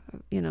younger,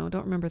 don't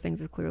remember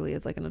things as clearly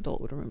as like an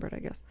adult would remember it, I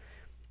guess.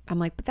 I'm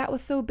like, but that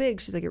was so big.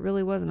 She's like, it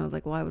really was. And I was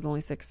like, well, I was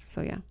only 6.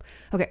 So yeah.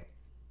 Okay.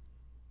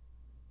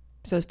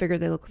 So I figured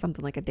they look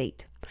something like a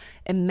date.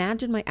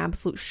 Imagine my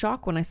absolute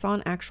shock when I saw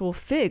an actual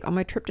fig on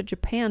my trip to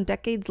Japan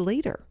decades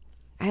later.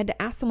 I had to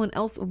ask someone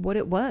else what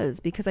it was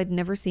because I'd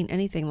never seen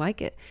anything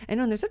like it. I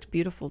know, and they're such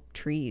beautiful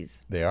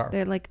trees. They are.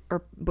 They're like,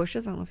 or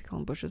bushes. I don't know if you call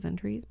them bushes and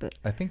trees, but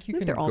I think you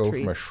can they're all go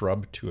trees. from a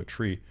shrub to a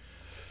tree,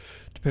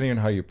 depending on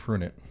how you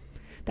prune it.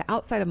 The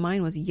outside of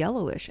mine was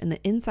yellowish and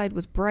the inside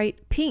was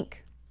bright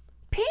pink.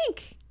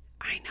 Pink!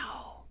 I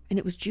know. And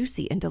it was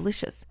juicy and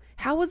delicious.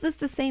 How was this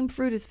the same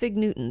fruit as Fig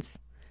Newtons?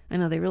 I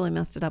know they really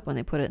messed it up when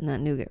they put it in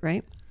that nougat,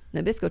 right?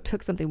 Nabisco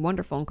took something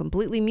wonderful and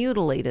completely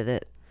mutilated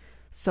it.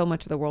 So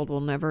much of the world will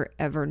never,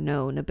 ever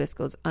know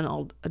Nabisco's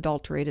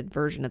unadulterated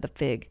version of the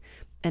fig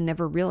and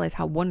never realize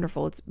how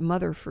wonderful its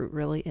mother fruit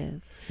really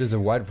is. There's a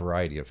wide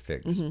variety of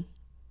figs.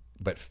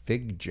 But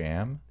fig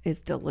jam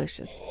is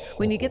delicious.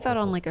 When you get that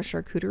on like a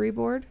charcuterie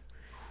board,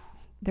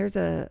 there's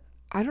I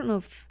don't know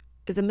if,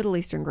 is a Middle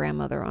Eastern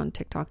grandmother on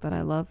TikTok that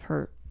I love.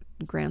 Her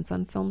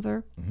grandson films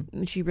her.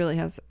 And she really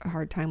has a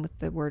hard time with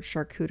the word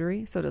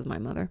charcuterie. So does my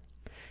mother.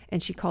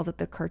 And she calls it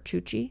the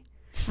cartucci.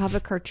 I have a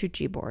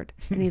cartucci board.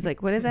 And he's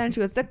like, what is that? And she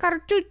goes, the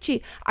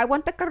cartucci. I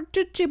want the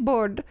cartucci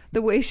board.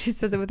 The way she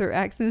says it with her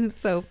accent is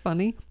so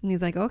funny. And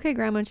he's like, okay,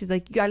 grandma. And she's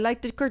like, I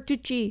like the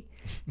cartucci.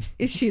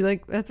 Is she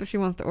like, that's what she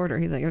wants to order.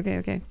 He's like,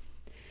 okay.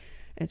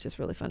 It's just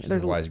really funny.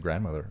 There's a wise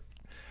grandmother.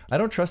 I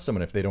don't trust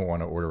someone if they don't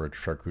want to order a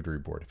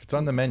charcuterie board. If it's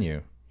on the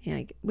menu.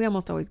 Yeah, we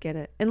almost always get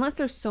it. Unless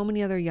there's so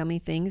many other yummy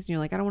things. And you're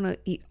like, I don't want to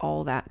eat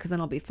all that because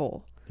then I'll be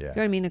full. Yeah. You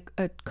know what I mean?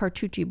 A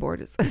cartucci board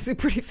is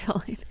pretty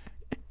filling.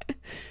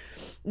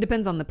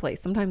 Depends on the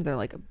place. Sometimes they're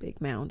like a big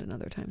mound and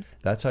other times.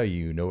 That's how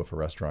you know if a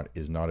restaurant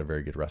is not a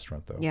very good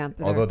restaurant, though. Yeah.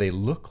 Although they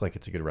look like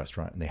it's a good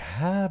restaurant and they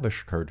have a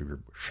charcuterie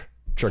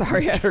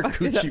Sorry, I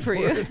fucked it up for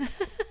you.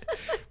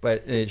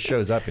 But it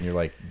shows up and you're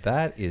like,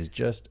 that is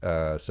just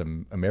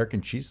some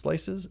American cheese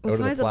slices out of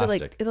the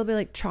plastic. It'll be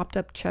like chopped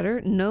up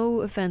cheddar. No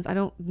offense. I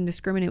don't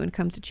discriminate when it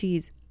comes to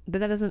cheese. But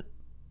that doesn't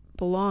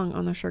belong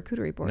on the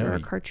charcuterie board or a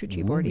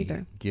cartucci board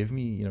either. Give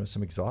me,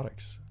 some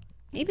exotics.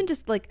 Even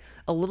just like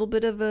a little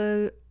bit of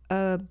a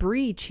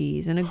brie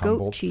cheese and a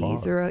goat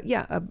cheese or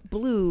a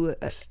blue.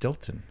 A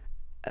Stilton.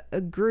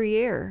 A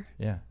Gruyere.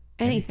 Yeah.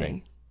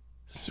 Anything.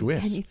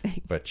 Swiss.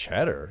 Anything. But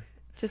cheddar.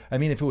 I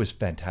mean, if it was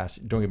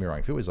fantastic, don't get me wrong.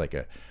 If it was like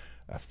a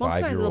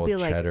 5-year-old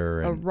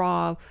cheddar. Like a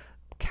raw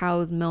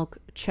cow's milk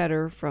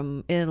cheddar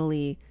from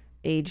Italy,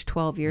 aged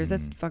 12 years.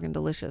 That's fucking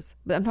delicious.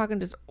 But I'm talking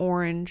just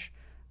orange,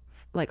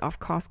 like off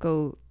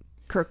Costco,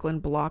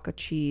 Kirkland block of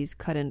cheese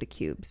cut into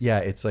cubes. Yeah,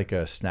 it's like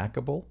a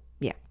snackable.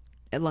 Yeah.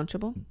 A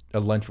Lunchable. A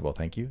Lunchable,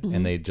 thank you.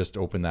 And they just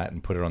open that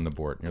and put it on the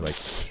board. And you're like,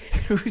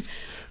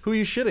 who are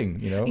you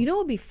shitting? You know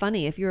what would be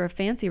funny? If you're a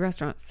fancy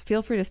restaurant,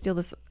 feel free to steal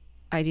this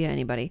idea,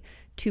 anybody,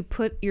 to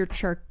put your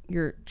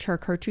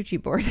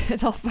charcuterie board.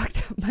 It's all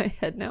fucked up in my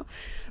head now.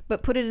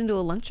 But put it into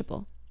a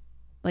Lunchable.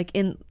 Like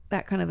in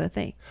that kind of a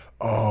thing.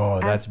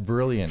 Oh, that's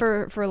brilliant.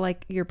 For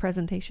like your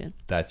presentation.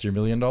 That's your $1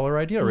 million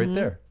idea right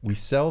there. We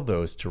sell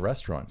those to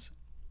restaurants.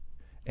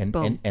 And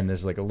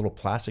there's like a little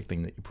plastic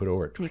thing that you put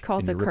over it. And you call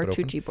it the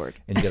cartucci board.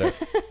 And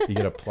you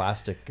get a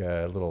plastic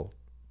little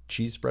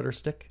cheese spreader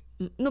stick.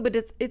 No, but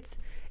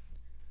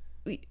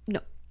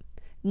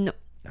no.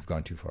 I've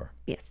gone too far.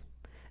 Yes.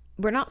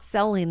 We're not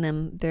selling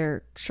them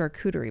their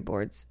charcuterie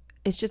boards.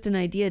 It's just an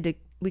idea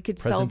we could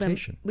sell them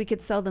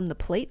the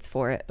plates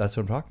for it. That's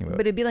what I'm talking about.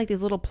 But it'd be like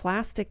these little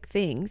plastic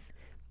things.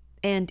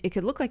 And it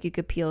could look like you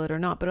could peel it or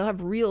not, but it'll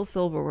have real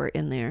silverware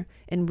in there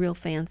and real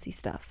fancy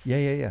stuff.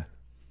 Yeah.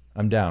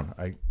 I'm down.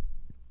 And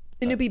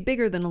it'll be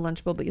bigger than a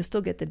Lunchable, but you'll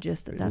still get the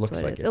gist that that's what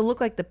it is. It'll look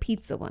like the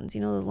pizza ones.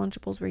 You know those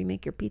Lunchables where you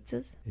make your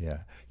pizzas? Yeah.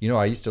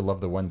 I used to love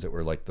the ones that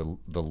were like the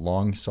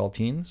long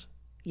saltines.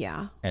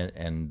 Yeah.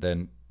 And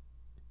then...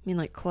 You mean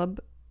like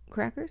club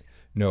crackers?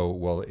 No,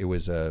 well, it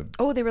was a...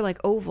 Oh, they were like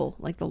oval,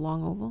 like the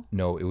long oval?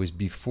 No, it was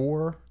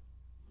before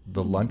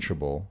the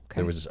Lunchable. Okay.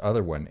 There was this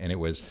other one, and it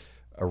was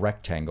a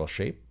rectangle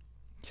shape.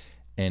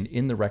 And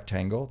in the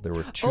rectangle, there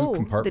were two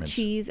compartments. The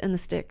cheese and the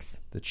sticks.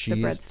 The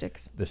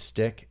breadsticks. The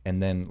stick,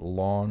 and then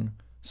long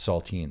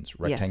saltines,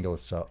 rectangular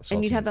saltines.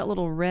 And you'd have that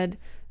little red,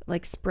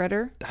 like,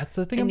 spreader. That's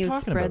the thing I'm talking about.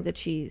 And you'd spread the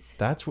cheese.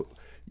 That's what,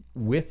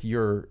 with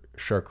your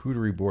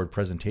charcuterie board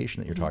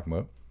presentation that you're talking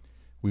about,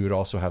 we would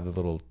also have the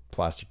little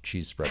plastic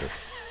cheese spreader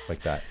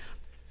like that.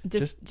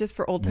 Just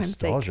for old time's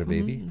sake. Nostalgia,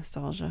 baby.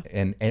 Nostalgia.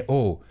 And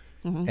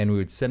we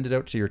would send it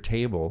out to your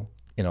table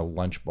in a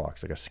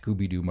lunchbox, like a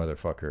Scooby-Doo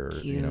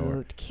motherfucker.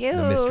 Cute.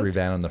 The mystery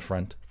van on the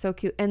front. So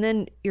cute. And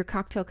then your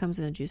cocktail comes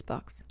in a juice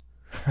box.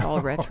 It's all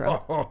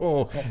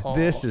retro.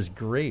 This is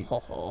great.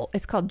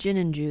 It's called Gin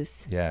and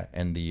Juice. Yeah,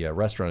 and the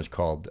restaurant is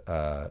called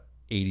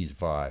 80s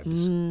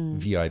Vibes,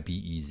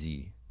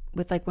 Vibez.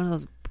 With like one of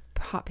those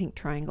hot pink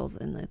triangles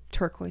and the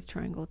turquoise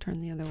triangle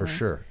turned the other way. For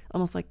sure.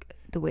 Almost like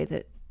the way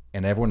that...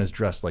 And everyone is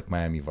dressed like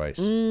Miami Vice.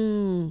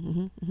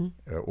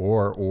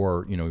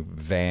 Or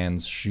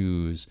Vans,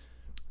 shoes,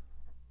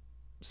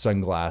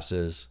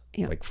 sunglasses,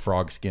 like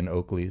frog skin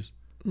Oakleys.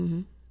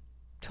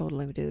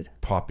 Totally, dude.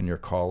 Pop in your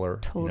collar.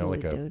 Totally,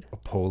 like dude. a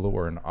polo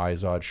or an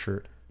Izod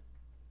shirt.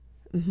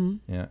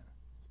 Yeah.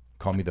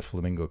 Call me the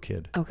Flamingo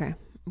Kid. Okay,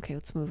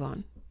 let's move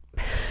on.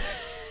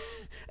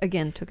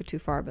 Again, took it too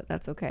far, but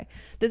that's okay.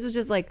 This was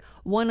just like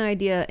one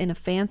idea in a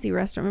fancy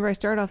restaurant. Remember, I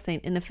started off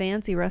saying in a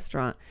fancy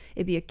restaurant,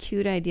 it'd be a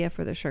cute idea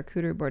for the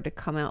charcuterie board to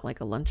come out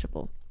like a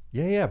Lunchable.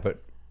 Yeah,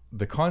 but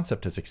the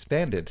concept has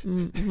expanded.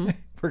 Mm-hmm.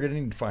 We're going to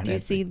need to find. Do you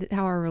see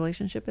how our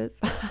relationship is?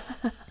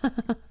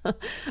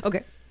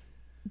 Okay.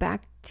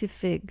 Back to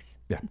figs.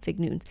 Yeah. Fig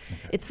Newtons.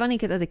 Okay. It's funny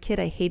because as a kid,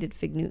 I hated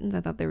Fig Newtons.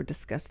 I thought they were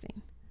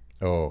disgusting.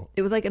 Oh.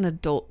 It was like an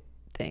adult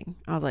thing.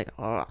 I was like,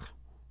 ugh.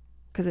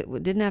 Because it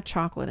didn't have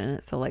chocolate in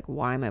it. So, like,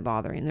 why am I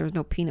bothering? There was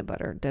no peanut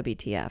butter,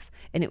 WTF.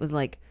 And it was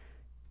like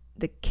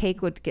the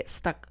cake would get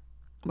stuck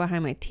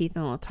behind my teeth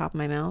and on the top of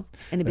my mouth.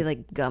 And it'd be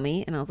like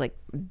gummy. And I was like,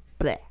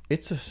 bleh.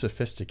 It's a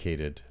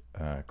sophisticated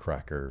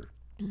cracker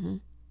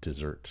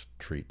dessert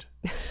treat.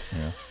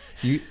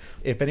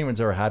 If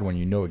anyone's ever had one,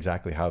 you know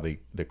exactly how the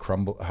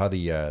crumble, how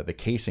the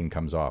casing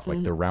comes off,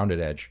 like the rounded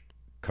edge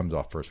comes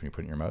off first when you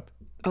put it in your mouth.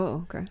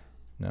 Oh, okay.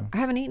 No, I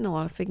haven't eaten a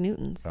lot of Fig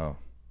Newtons. Oh,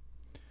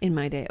 in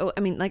my day. Oh, I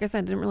mean, like I said,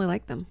 I didn't really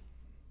like them.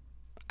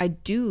 I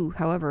do,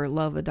 however,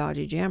 love a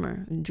dodgy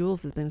jammer. And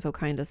Jules has been so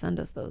kind to send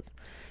us those.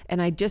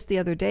 And I just the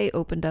other day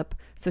opened up,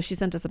 so she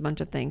sent us a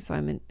bunch of things, so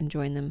I'm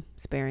enjoying them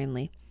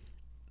sparingly.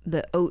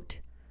 The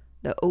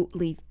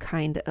oatly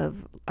kind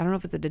of, I don't know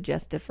if it's a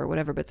digestive or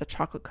whatever, but it's a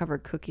chocolate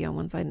covered cookie on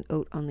one side and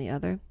oat on the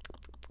other.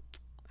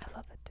 I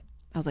love it.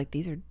 I was like,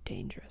 these are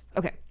dangerous.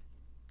 Okay.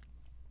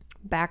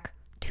 Back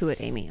to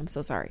it, Amy. I'm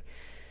so sorry.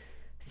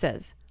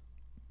 Says,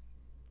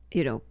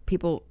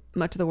 people,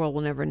 much of the world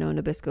will never know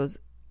Nabisco's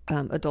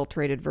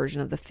adulterated version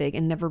of the fig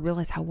and never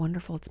realize how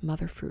wonderful its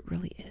mother fruit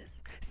really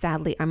is.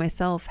 Sadly, I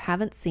myself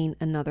haven't seen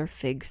another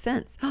fig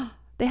since.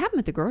 They have them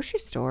at the grocery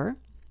store.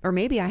 Or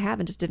maybe I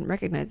have and just didn't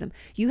recognize them.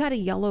 You had a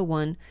yellow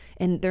one,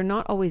 and they're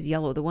not always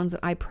yellow. The ones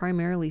that I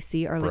primarily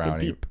see are like a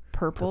deep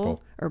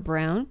purple or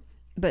brown,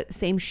 but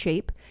same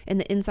shape, and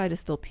the inside is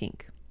still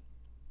pink.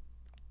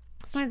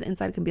 Sometimes the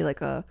inside can be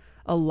like a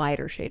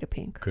lighter shade of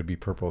pink. Could be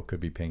purple, could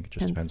be pink. It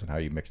just depends on how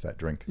you mix that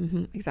drink.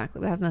 Mm-hmm,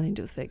 exactly. But it has nothing to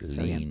do with figs.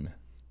 Lean. So,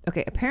 yeah.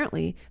 Okay,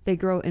 apparently they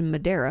grow in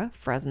Madera,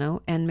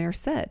 Fresno, and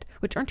Merced,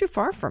 which aren't too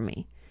far from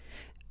me.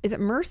 Is it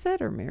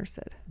Merced or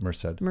Merced?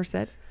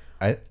 Merced.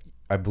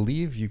 I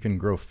believe you can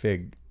grow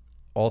fig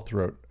all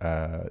throughout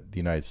the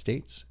United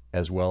States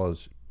as well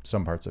as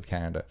some parts of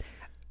Canada.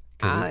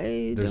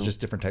 There's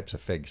just different types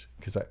of figs.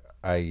 Because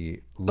I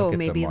look at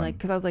maybe them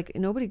because I was like,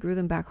 nobody grew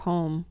them back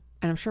home.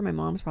 And I'm sure my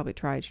mom's probably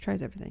tried. She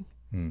tries everything.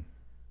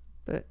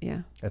 But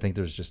yeah. I think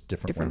there's just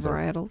different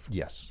varietals.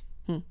 Yes.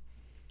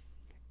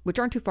 Which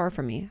aren't too far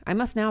from me. I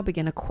must now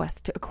begin a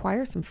quest to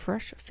acquire some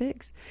fresh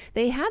figs.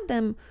 They had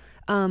them,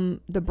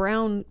 the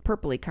brown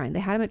purpley kind. They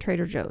had them at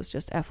Trader Joe's,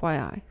 just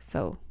FYI.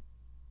 So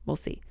we'll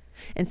see.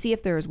 And see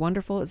if they're as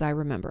wonderful as I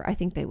remember. I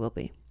think they will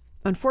be.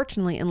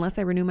 Unfortunately, unless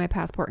I renew my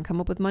passport and come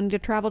up with money to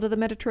travel to the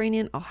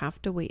Mediterranean, I'll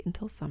have to wait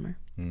until summer.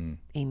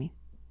 Amy,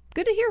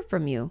 good to hear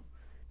from you.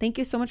 Thank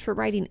you so much for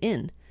writing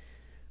in.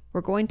 We're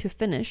going to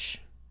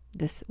finish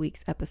this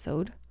week's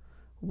episode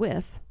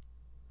with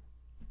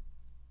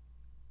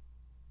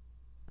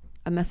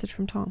a message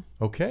from Tom.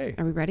 Okay.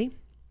 Are we ready?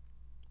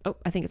 Oh,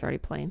 I think it's already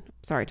playing.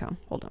 Sorry, Tom.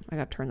 Hold on. I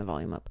got to turn the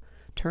volume up.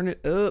 Turn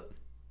it up.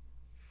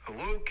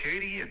 Hello,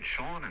 Katie and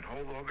Sean and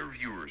all the other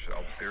viewers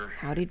out there.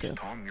 Howdy do. It's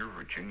Tom, your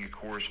Virginia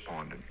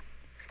correspondent.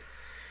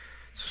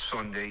 It's a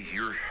Sunday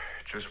here.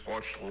 Just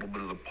watched a little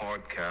bit of the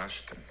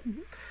podcast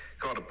and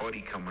got a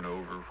buddy coming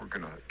over. We're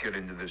going to get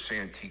into this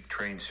antique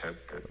train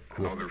set that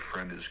another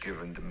friend has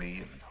given to me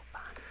and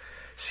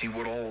see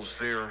what all's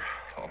there.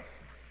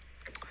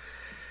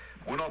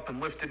 Went up and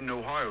lifted in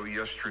Ohio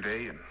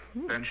yesterday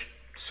and benched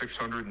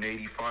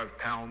 685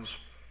 pounds.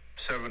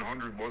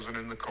 700 wasn't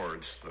in the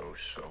cards, though,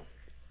 so...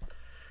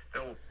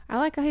 I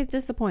like how he's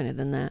disappointed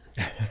in that.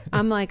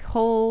 I'm like,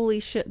 holy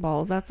shit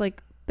balls. That's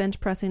like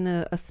bench pressing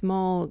a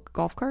small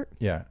golf cart.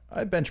 Yeah.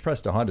 I bench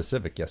pressed a Honda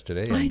Civic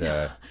yesterday. And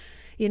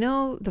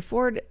the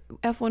Ford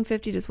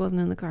F-150 just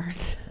wasn't in the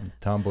cards. I'm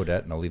Tom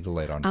Bodette, and I'll leave the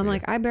light on. I'm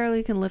like, I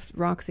barely can lift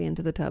Roxy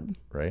into the tub.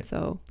 Right.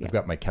 So yeah. I've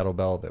got my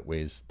kettlebell that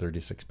weighs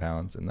 36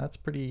 pounds, and that's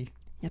pretty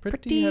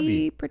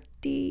heavy.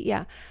 Pretty,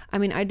 yeah. I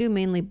mean, I do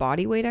mainly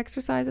body weight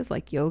exercises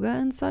like yoga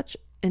and such,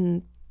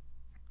 and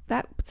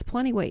that's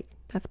plenty weight.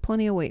 That's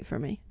plenty of weight for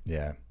me.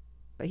 Yeah.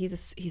 But he's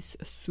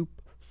a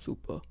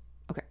super.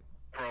 Okay.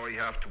 Probably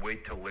have to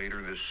wait till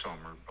later this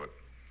summer, but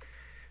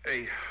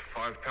hey,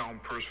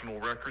 5-pound personal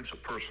record's a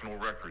personal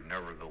record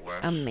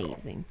nevertheless.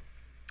 Amazing.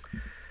 So,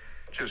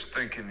 just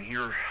thinking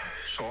here,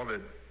 saw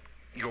that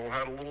you all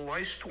had a little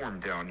ice storm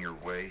down your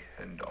way,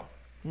 and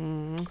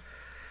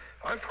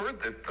I've heard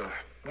that the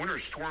winter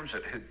storms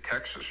that hit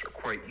Texas are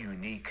quite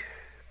unique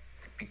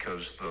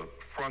because the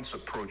fronts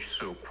approach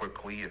so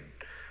quickly and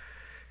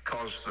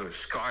cause the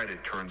sky to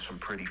turn some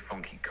pretty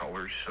funky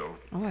colors. So,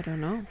 I don't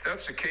know. If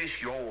that's the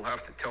case, you all will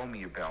have to tell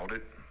me about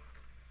it.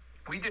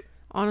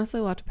 Honestly,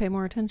 we'll have to pay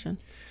more attention.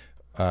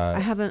 I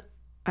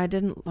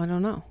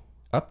don't know.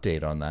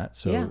 Update on that.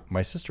 So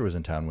my sister was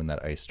in town when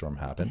that ice storm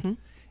happened.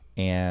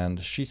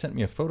 And she sent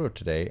me a photo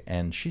today,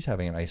 and she's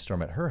having an ice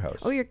storm at her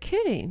house. Oh, you're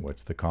kidding.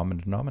 What's the common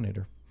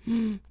denominator?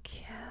 Yeah.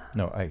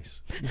 No,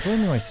 ice. You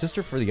blaming my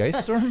sister for the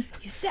ice storm?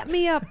 You set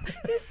me up.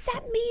 You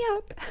set me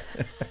up.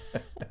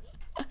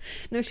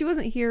 No, she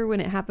wasn't here when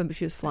it happened, but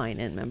she was flying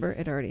in, remember?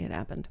 It already had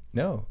happened.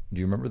 No. Do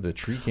you remember the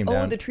tree came down?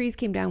 Oh, the trees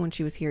came down when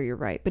she was here, you're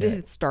right. But it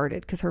had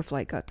started because her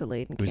flight got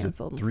delayed and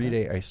canceled. It was a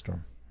 3-day ice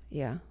storm.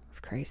 Yeah, it was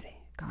crazy.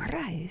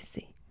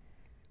 Crazy.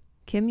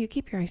 Kim, you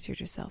keep your ice to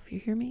yourself. You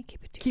hear me?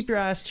 Keep it to Keep your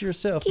ass to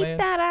yourself, Keep man.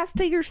 that ass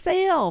to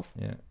yourself.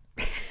 Yeah.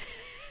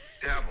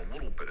 You have a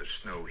little bit of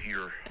snow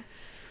here,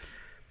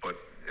 but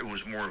it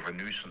was more of a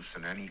nuisance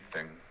than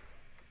anything.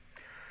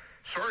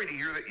 Sorry to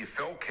hear that you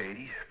fell,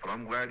 Katie, but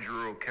I'm glad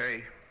you're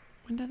okay.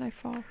 When did I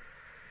fall?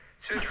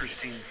 It's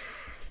interesting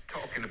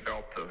talking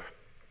about the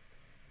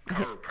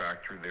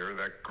chiropractor there,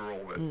 that girl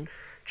that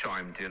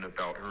chimed in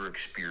about her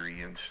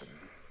experience and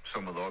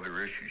some of the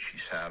other issues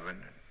she's having.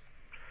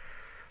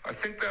 I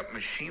think that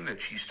machine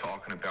that she's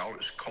talking about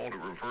is called a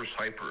reverse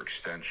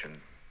hyperextension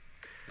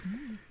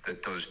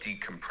that does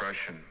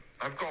decompression.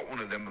 I've got one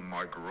of them in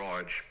my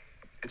garage.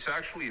 It's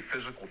actually a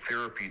physical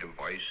therapy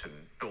device and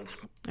builds...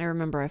 I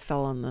remember I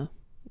fell on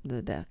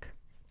the deck.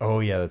 Oh,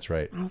 yeah, that's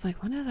right. I was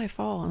like, when did I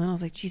fall? And then I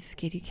was like, Jesus,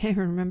 Katie, you can't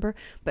even remember.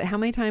 But how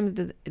many times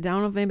I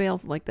don't know if anybody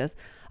else is like this.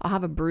 I'll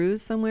have a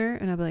bruise somewhere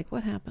and I'll be like,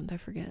 what happened? I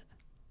forget.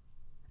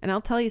 And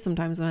I'll tell you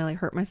sometimes when I like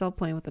hurt myself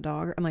playing with the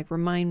dog, I'm like,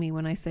 remind me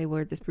when I say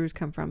where'd this bruise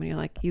come from? And you're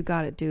like, you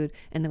got it, dude.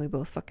 And then we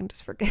both fucking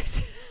just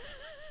forget.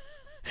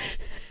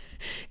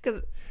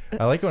 Because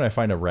I like when I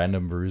find a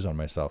random bruise on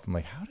myself. I'm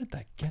like, how did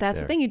that get that's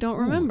there? the thing, you don't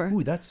remember.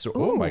 Ooh, that's so...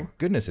 Oh, my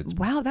goodness. It's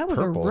wow, that was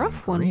a purple rough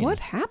and one. green. What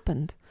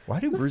happened? Why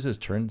do bruises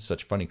turn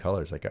such funny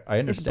colors? Like, I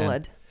understand... It's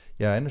blood.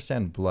 Yeah, I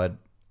understand blood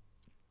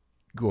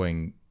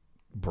going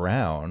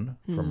brown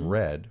from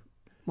red.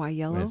 Why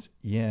yellow?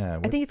 Yeah.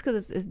 I think it's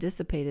because it's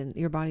dissipated.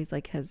 Your body's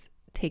like has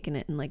taken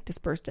it and like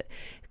dispersed it.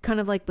 Kind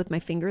of like with my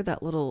finger,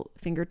 that little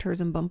finger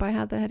tourism bump I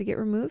had that had to get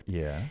removed.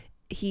 Yeah.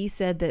 He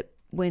said that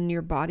when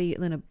your body,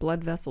 then a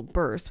blood vessel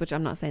bursts, which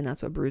I'm not saying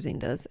that's what bruising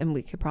does, and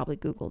we could probably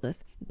Google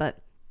this,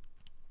 but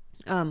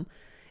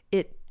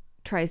it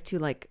tries to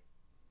like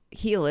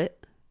heal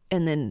it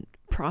and then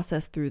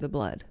process through the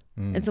blood.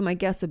 And so my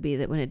guess would be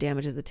that when it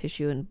damages the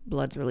tissue and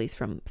blood's released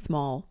from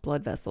small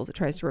blood vessels, it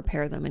tries to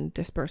repair them and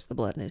disperse the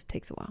blood, and it just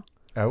takes a while.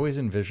 I always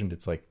envisioned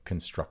it's like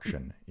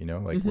construction, you know,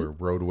 like where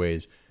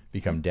roadways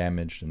become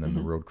damaged and then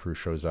the road crew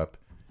shows up.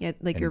 Yeah,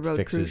 like your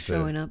road crew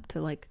showing up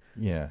to like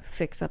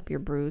fix up your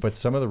bruise. But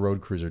some of the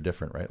road crews are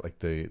different, right? Like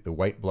the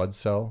white blood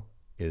cell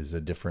is a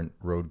different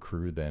road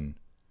crew than,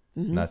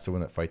 and that's the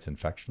one that fights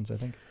infections, I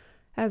think.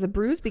 As a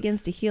bruise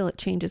begins to heal, it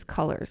changes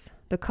colors.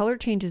 The color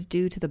change is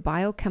due to the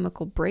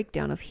biochemical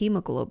breakdown of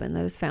hemoglobin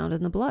that is found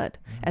in the blood.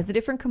 As the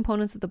different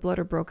components of the blood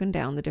are broken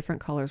down, the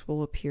different colors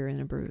will appear in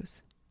a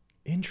bruise.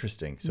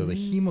 Interesting. So the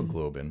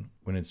hemoglobin,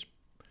 when it's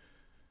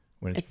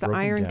the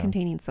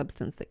iron-containing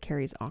substance that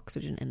carries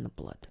oxygen in the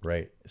blood.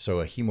 Right. So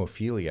a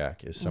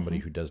hemophiliac is somebody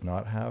who does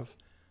not have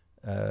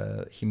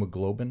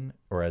hemoglobin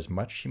or as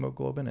much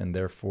hemoglobin, and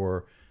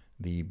therefore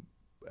the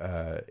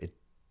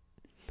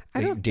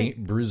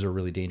bruises are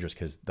really dangerous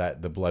because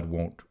the blood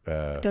won't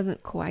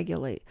doesn't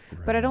coagulate.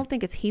 Right. But I don't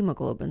think it's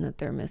hemoglobin that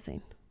they're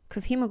missing,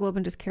 because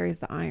hemoglobin just carries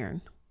the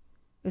iron.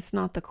 It's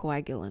not the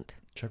coagulant.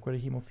 Check what a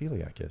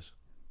hemophiliac is.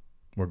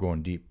 We're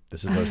going deep.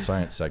 This is our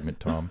science segment,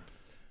 Tom.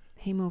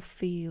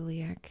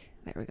 Hemophiliac.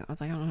 There we go. I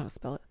was like, I don't know how to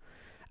spell it.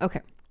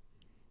 Okay.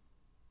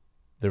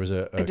 There was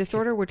a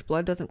disorder which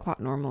blood doesn't clot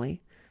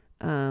normally.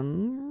 It's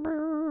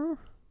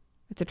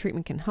a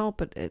treatment can help,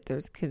 but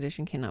there's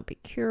condition cannot be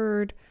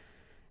cured.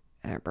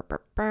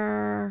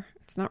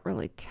 It's not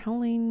really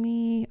telling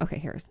me.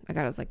 Okay, I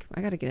got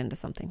to get into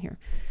something here.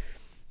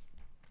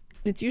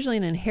 It's usually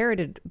an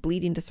inherited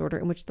bleeding disorder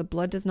in which the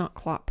blood does not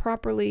clot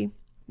properly.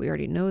 We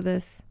already know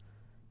this.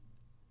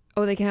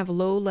 Oh, they can have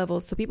low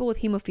levels. So people with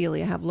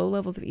hemophilia have low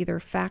levels of either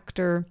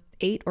factor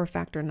 8 or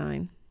factor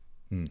 9.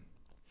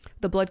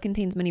 The blood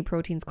contains many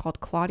proteins called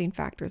clotting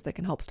factors that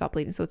can help stop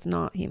bleeding. So it's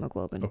not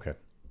hemoglobin. Okay.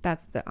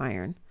 That's the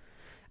iron.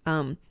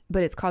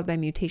 But it's caused by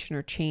mutation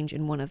or change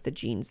in one of the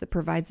genes that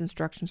provides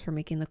instructions for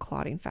making the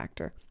clotting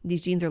factor.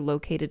 These genes are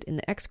located in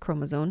the X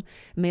chromosome.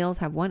 Males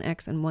have one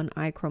X and one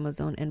Y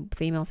chromosome, and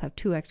females have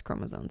two X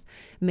chromosomes.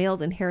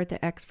 Males inherit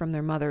the X from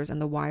their mothers and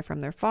the Y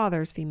from their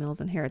fathers. Females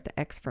inherit the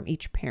X from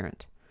each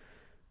parent.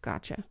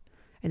 Gotcha.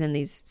 And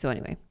then so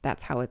anyway,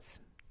 that's how it's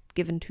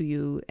given to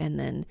you. And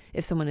then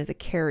if someone is a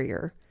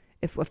carrier,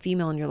 if a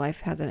female in your life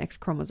has an X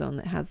chromosome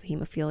that has the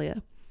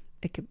hemophilia,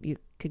 you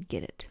could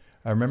get it.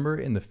 I remember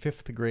in the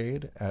 5th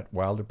grade at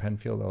Wilder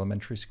Penfield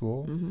Elementary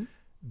School,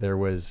 there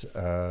was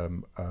a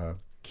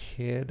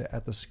kid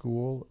at the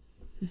school,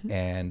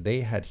 and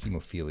they had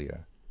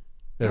hemophilia.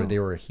 They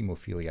were a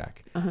hemophiliac,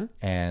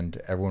 and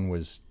everyone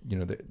was, you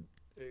had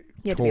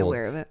to be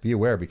aware of it. Be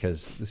aware,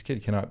 because this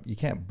kid you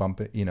can't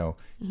bump it, you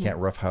can't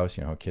roughhouse,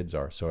 how kids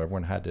are. So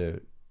everyone had to.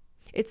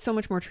 It's so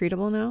much more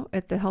treatable now.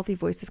 At the Healthy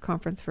Voices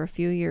conference for a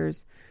few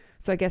years.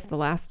 So I guess the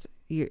last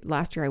year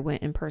I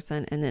went in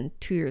person, and then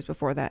 2 years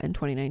before that in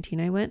 2019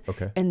 I went.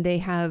 Okay. And they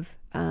have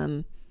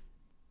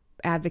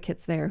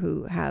advocates there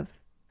who have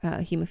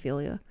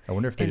hemophilia. I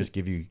wonder if they just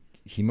give you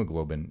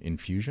hemoglobin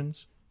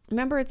infusions.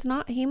 Remember, it's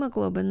not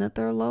hemoglobin that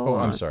they're low on. Oh,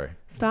 I'm sorry.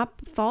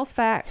 Stop false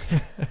facts.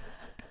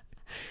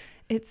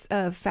 It's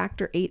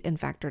factor 8 and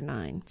factor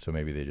 9. So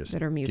maybe they just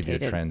that are give you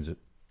mutated. a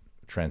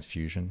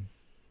transfusion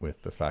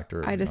with the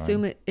factor. I'd 9.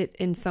 assume it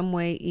in some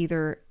way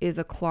either is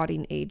a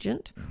clotting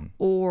agent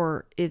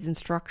or is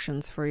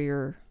instructions for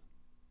your...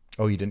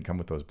 Oh, you didn't come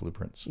with those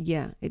blueprints.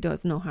 Yeah, it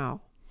does know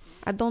how.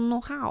 I don't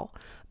know how,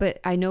 but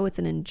I know it's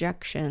an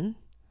injection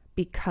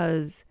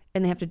because,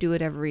 and they have to do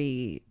it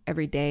every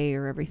day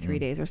or every 3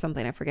 days or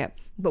something. I forget.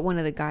 But one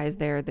of the guys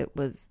there that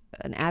was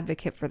an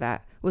advocate for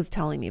that was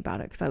telling me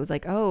about it because I was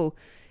like, oh,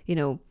 you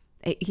know,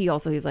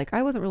 he's like,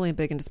 I wasn't really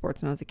big into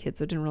sports when I was a kid,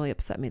 so it didn't really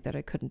upset me that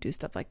I couldn't do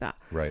stuff like that.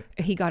 Right.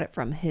 He got it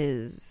from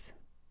his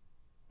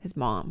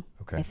mom,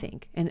 Okay. I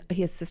think, and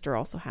his sister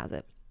also has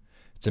it.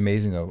 It's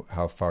amazing though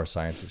how far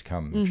science has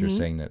come. If you're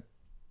saying that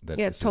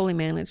Yeah, it's totally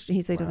managed.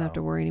 He said he doesn't have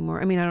to worry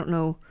anymore. I mean, I don't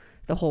know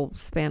the whole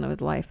span of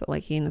his life, but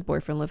like he and his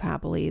boyfriend live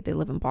happily. They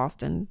live in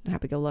Boston,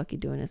 happy-go-lucky,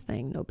 doing his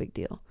thing. No big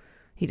deal.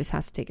 He just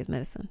has to take his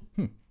medicine.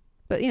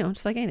 But, you know,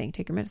 just like anything,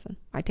 take your medicine.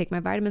 I take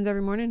my vitamins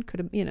every morning. Could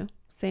have, you know,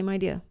 same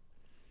idea.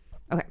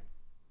 Okay.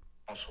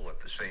 Also at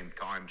the same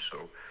time.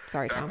 So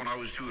Sorry, back Tom. when I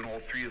was doing all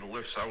 3 of the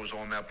lifts, I was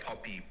on that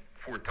puppy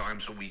 4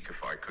 times a week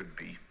if I could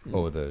be.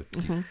 Oh, the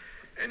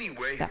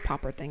Anyway, That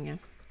popper thing, yeah.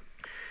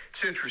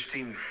 it's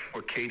interesting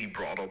what Katie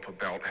brought up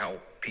about how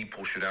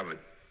people should have a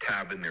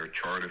tab in their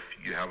chart if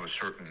you have a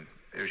certain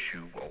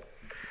issue. Well,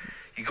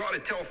 you got to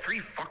tell 3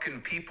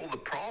 fucking people the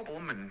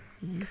problem,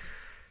 and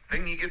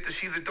then you get to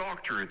see the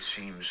doctor, it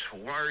seems.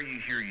 Why are you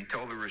here? You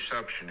tell the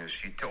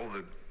receptionist, you tell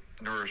the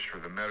nurse or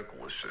the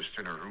medical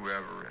assistant or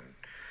whoever, and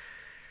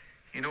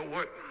you know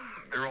what?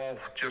 They're all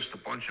just a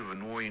bunch of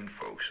annoying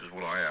folks, is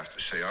what I have to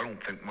say. I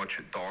don't think much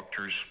of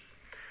doctors.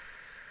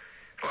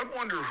 But I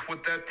wonder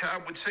what that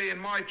tab would say in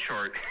my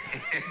chart.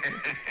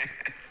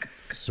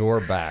 sore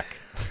back.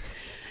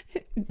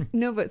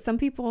 No, but some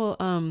people,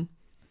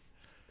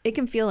 it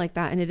can feel like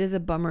that, and it is a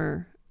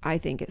bummer. I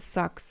think it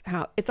sucks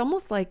how it's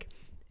almost like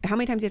how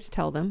many times you have to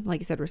tell them, like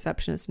you said,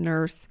 receptionist,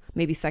 nurse,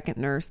 maybe second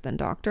nurse, then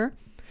doctor.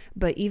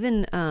 But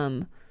even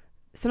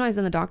sometimes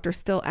then the doctor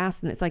still asks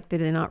them. It's like, did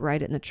they not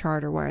write it in the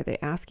chart, or why are they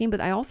asking?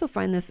 But I also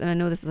find this, and I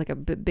know this is like a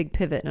big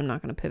pivot, and I'm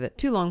not going to pivot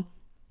too long.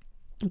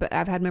 But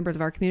I've had members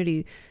of our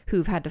community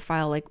who've had to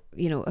file like,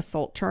 you know,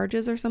 assault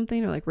charges or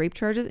something, or like rape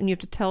charges. And you have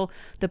to tell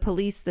the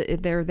police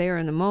that they're there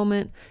in the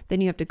moment.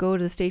 Then you have to go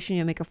to the station,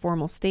 you make a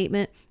formal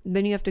statement.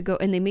 Then you have to go,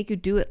 and they make you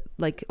do it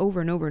like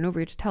over and over and over.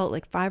 You have to tell it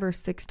like 5 or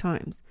 6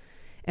 times.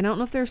 And I don't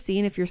know if they're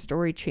seeing if your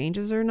story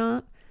changes or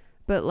not,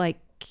 but like,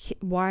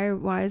 why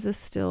is this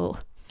still...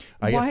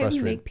 I get Why do you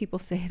frustrated make people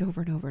say it over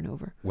and over and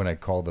over? when I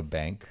call the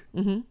bank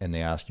and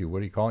they ask you,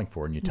 what are you calling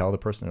for? And you tell the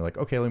person, they're like,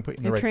 okay, let me put you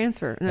in the A right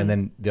transfer. And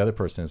then the other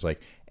person is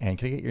like, and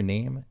can I get your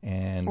name?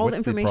 And All the what's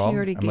information you problem?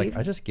 already I'm like, gave.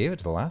 I just gave it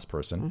to the last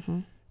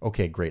person.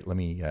 Okay, great. Let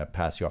me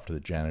pass you off to the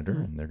janitor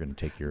and they're going to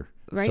take your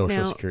Right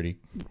social now- security.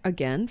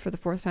 Again, for the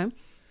 4th time,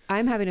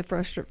 I'm having a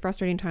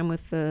frustrating time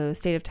with the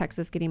state of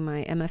Texas getting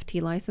my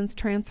MFT license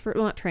transfer.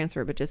 Well, not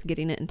transfer, but just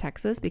getting it in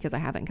Texas because I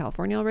have it in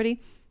California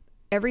already.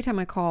 Every time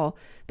I call,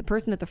 the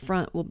person at the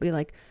front will be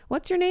like,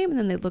 what's your name? And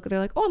then they're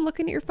like, oh, I'm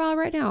looking at your file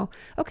right now.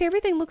 Okay,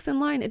 everything looks in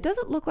line. It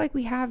doesn't look like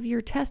we have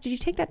your test. Did you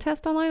take that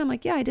test online? I'm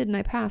like, yeah, I did, and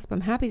I passed, but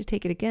I'm happy to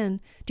take it again.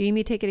 Do you need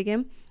me to take it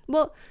again?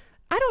 Well,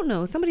 I don't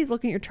know. Somebody's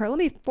looking at your chart. Let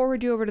me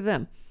forward you over to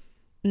them.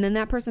 And then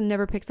that person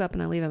never picks up,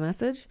 and I leave a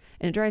message,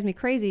 and it drives me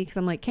crazy because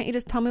I'm like, can't you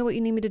just tell me what you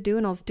need me to do,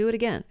 and I'll just do it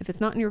again? If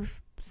it's not in your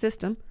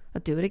system,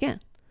 I'll do it again.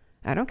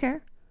 I don't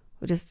care.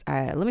 Let's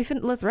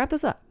wrap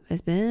this up.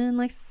 It's been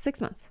like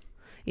 6 months,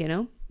 you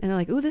know? And they're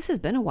like, ooh, this has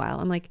been a while.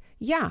 I'm like,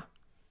 yeah,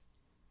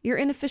 you're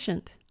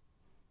inefficient.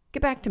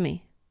 Get back to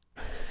me.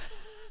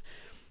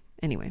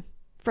 Anyway,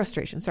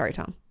 frustration. Sorry,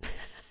 Tom.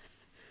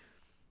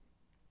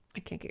 I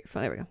can't get your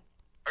phone. There we go.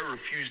 I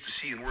refused to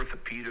see an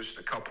orthopedist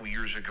a couple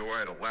years ago. I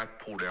had a lat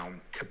pull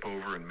down, tip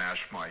over, and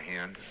mash my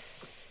hand.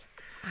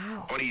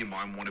 Ow. A buddy of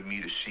mine wanted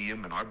me to see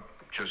him, and I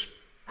just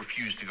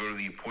refused to go to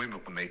the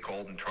appointment when they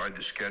called and tried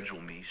to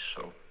schedule me.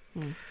 So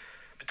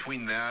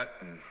between that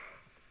and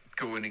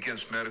going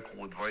against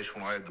medical advice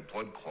when I had the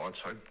blood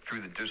clots, I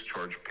threw the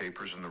discharge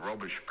papers in the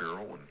rubbish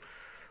barrel and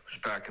was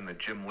back in the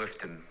gym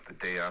lifting the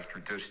day after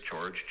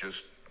discharge.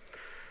 Just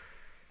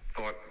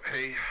thought,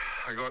 hey,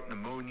 I got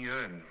pneumonia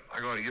and I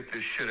got to get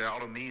this shit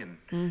out of me.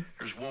 And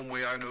there's one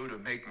way I know to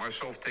make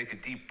myself take a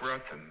deep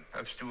breath, and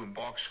that's doing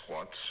box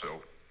squats.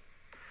 So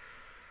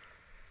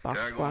Box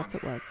Daggone. squats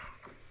it was.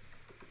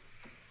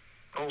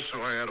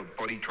 also, I had a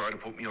buddy try to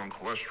put me on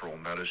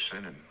cholesterol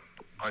medicine, and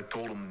I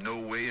told him no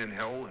way in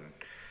hell, and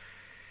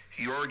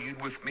he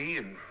argued with me,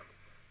 and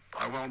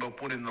I wound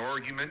up winning the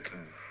argument,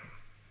 and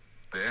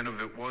the end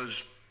of it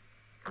was,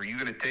 are you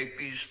going to take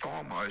these,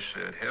 Tom? I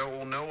said,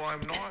 hell no,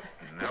 I'm not,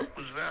 and that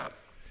was that.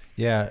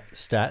 Yeah,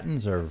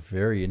 statins are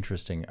very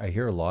interesting. I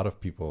hear a lot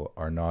of people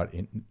are not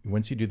in,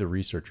 once you do the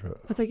research.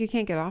 It's like you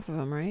can't get off of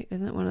them, right?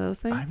 Isn't it one of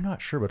those things? I'm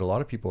not sure, but a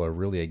lot of people are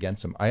really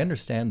against them. I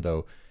understand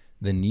though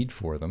the need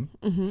for them,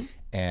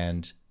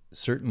 and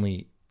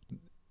certainly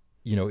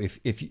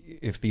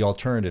if the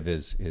alternative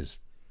is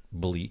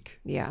bleak,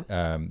 Yeah.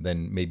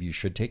 then maybe you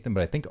should take them.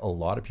 But I think a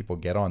lot of people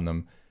get on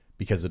them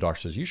because the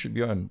doctor says you should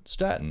be on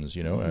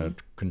statins,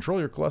 control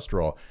your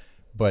cholesterol.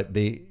 But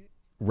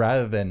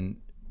rather than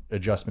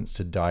adjustments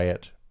to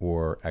diet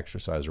or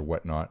exercise or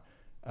whatnot,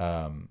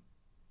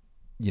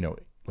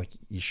 like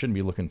you shouldn't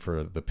be looking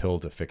for the pill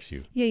to fix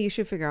you. Yeah, you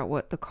should figure out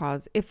what the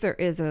cause, if there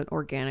is an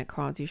organic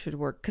cause, you should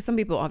work. Because some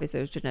people, obviously,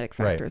 there's genetic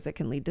factors that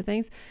can lead to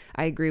things.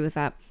 I agree with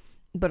that.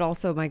 But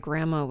also my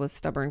grandma was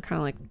stubborn, kind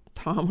of like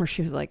Tom, where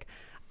she was like,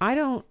 I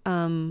don't,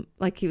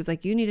 he was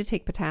like, you need to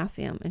take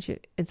potassium.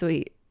 And so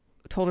he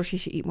told her she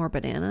should eat more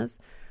bananas.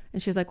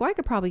 And she was like, well, I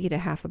could probably eat a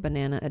half a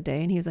banana a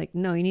day. And he was like,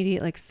 no, you need to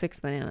eat like 6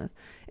 bananas.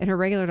 And her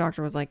regular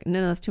doctor was like,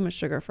 no, that's too much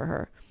sugar for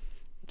her.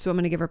 So I'm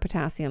going to give her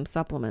potassium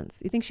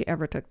supplements. You think she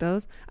ever took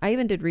those? I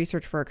even did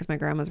research for her because my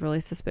grandma's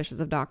really suspicious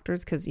of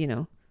doctors because,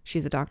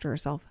 she's a doctor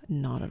herself.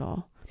 Not at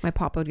all. My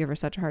papa would give her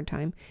such a hard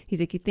time. He's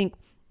like, you think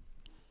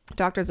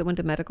doctors that went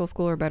to medical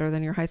school are better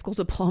than your high school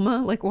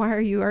diploma? Like, why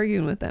are you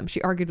arguing with them?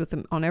 She argued with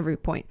them on every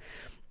point.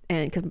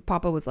 And because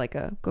Papa was like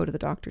a go to the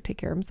doctor, take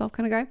care of himself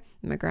kind of guy.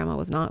 And my grandma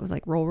was not. It was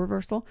like role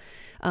reversal.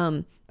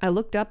 I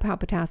looked up how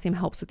potassium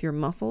helps with your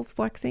muscles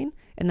flexing.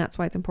 And that's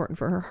why it's important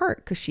for her heart,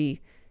 because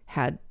she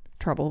had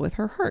trouble with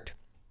her heart.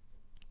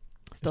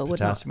 Still would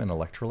not. Potassium an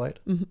electrolyte?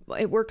 Mm-hmm.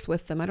 It works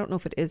with them. I don't know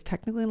if it is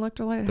technically an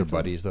electrolyte. They're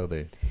buddies, though.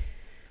 They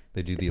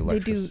do the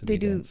electricity. They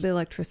do the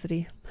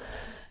electricity.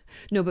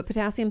 No, but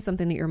potassium is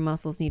something that your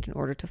muscles need in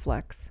order to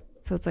flex.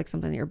 So it's like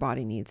something that your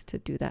body needs to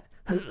do that,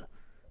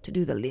 to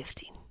do the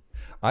lifting.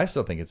 I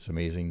still think it's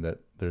amazing that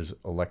there's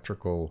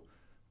electrical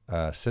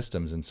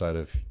systems inside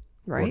of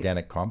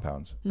organic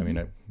compounds. Mm-hmm. I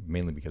mean,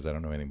 mainly because I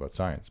don't know anything about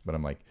science, but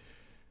I'm like...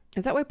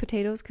 Is that why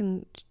potatoes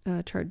can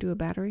make a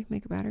battery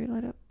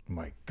light up?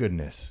 My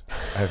goodness.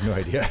 I have no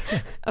idea.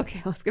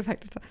 Okay, let's get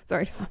back to Tom.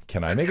 Sorry, Tom.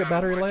 Can I make a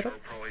battery light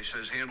up? Probably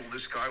says, handle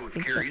this guy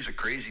with care. He's a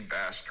crazy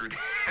bastard.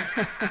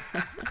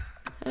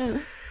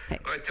 Hey,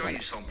 I tell you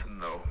something,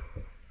 though.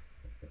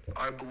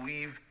 I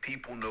believe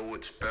people know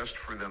what's best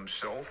for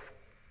themselves.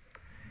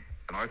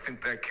 And I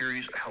think that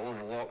carries a hell of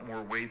a lot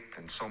more weight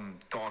than some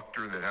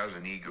doctor that has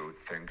an ego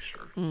thinks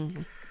or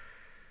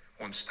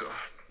wants to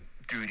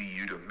duty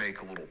you to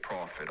make a little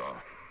profit.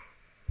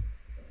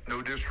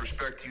 No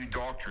disrespect to you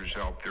doctors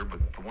out there,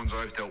 but the ones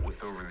I've dealt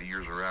with over the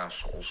years are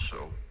assholes.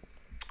 So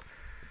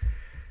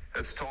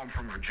that's Tom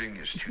from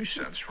Virginia's 2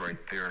 cents right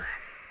there.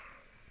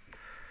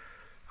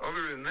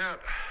 Other than that,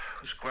 I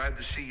was glad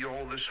to see you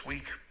all this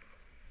week.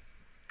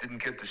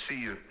 Didn't get to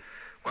see you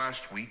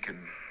last week and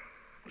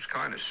was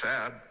kind of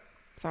sad.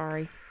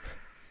 Sorry.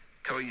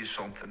 Tell you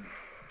something.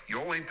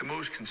 You all ain't the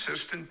most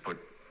consistent, but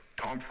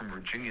Tom from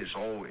Virginia is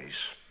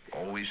always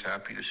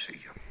happy to see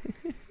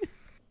you.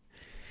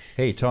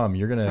 Hey, Tom,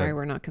 you're going to... Sorry,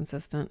 we're not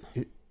consistent.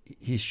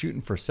 He's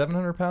shooting for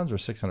 700 pounds or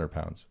 600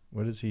 pounds?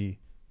 What is he...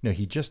 No,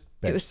 he just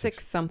benched... It was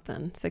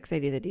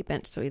 680 that he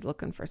benched, so he's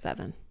looking for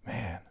 7.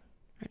 Man.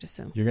 I'd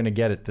assume. You're going to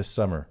get it this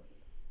summer.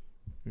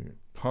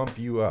 Pump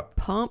you up.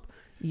 Pump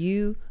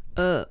you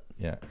up.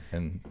 Yeah,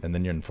 and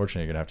then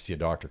unfortunately you're going to have to see a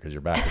doctor because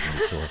your back is going to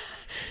be sore.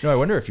 No, I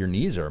wonder if your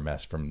knees are a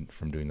mess from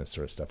doing this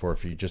sort of stuff, or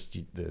if you just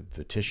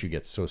the tissue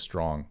gets so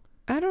strong.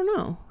 I don't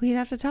know. He'd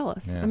have to tell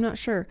us. Yeah. I'm not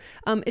sure.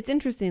 It's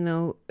interesting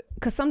though,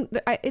 because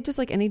it's just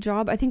like any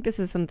job. I think this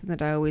is something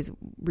that I always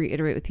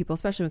reiterate with people,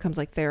 especially when it comes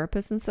like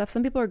therapists and stuff.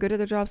 Some people are good at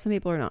their job, some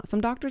people are not.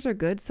 Some doctors are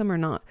good, some are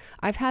not.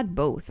 I've had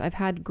both. I've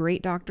had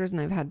great doctors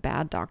and I've had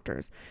bad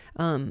doctors.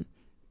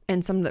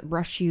 And some that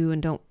rush you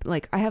and don't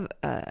like. I have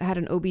had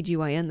an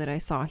OBGYN that I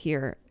saw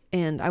here,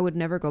 and I would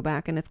never go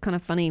back. And it's kind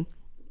of funny,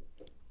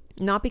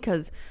 not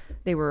because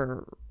they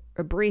were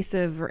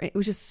abrasive or it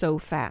was just so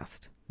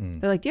fast.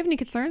 They're like, do you have any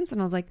concerns?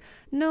 And I was like,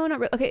 no, not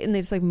really. Okay. And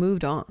they just like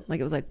moved on. Like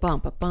it was like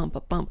bump, a bump,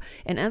 a bump.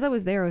 And as I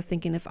was there, I was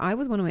thinking, if I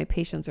was one of my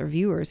patients or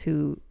viewers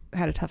who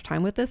had a tough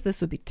time with this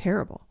would be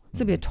terrible.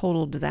 This would be a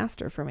total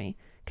disaster for me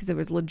because there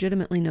was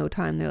legitimately no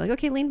time. They're like,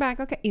 okay, lean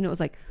back. Okay. It was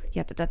like,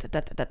 yeah,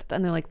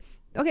 and they're like,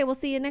 okay, we'll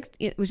see you next.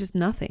 It was just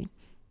nothing.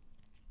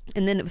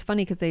 And then it was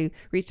funny because they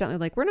reached out and they're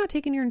like, we're not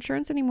taking your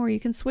insurance anymore. You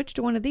can switch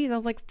to one of these. I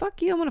was like,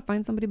 fuck you. I'm going to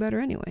find somebody better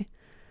anyway.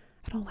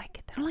 I don't like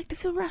it. I don't like to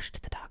feel rushed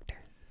to the doctor.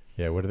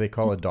 Yeah. What do they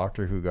call a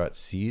doctor who got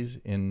C's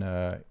in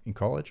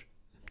college?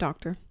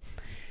 Doctor.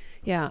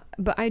 Yeah.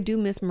 But I do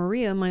miss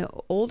Maria, my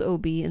old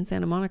OB in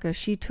Santa Monica.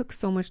 She took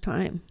so much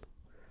time.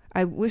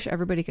 I wish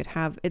everybody could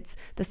have, it's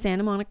the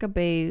Santa Monica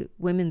Bay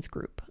Women's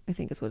Group, I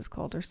think is what it's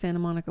called, or Santa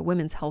Monica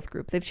Women's Health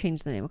Group. They've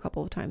changed the name a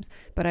couple of times,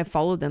 but I've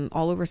followed them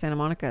all over Santa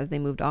Monica as they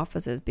moved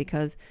offices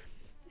because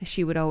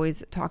she would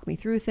always talk me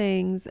through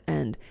things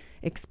and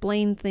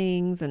explain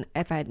things. And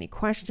if I had any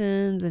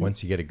questions. And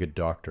once you get a good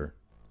doctor.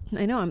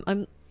 I know,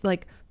 I'm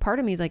like, part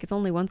of me is like, it's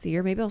only once a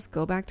year. Maybe I'll just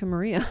go back to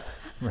Maria.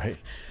 Right.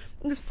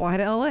 Just fly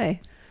to LA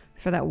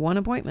for that one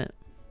appointment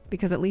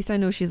because at least I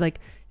know she's like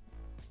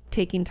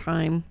taking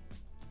time.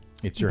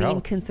 It's your being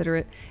health.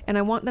 Considerate. And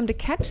I want them to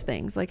catch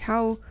things like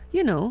how,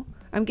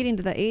 I'm getting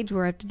to the age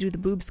where I have to do the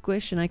boob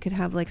squish and I could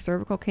have like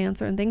cervical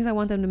cancer and things I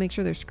want them to make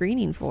sure they're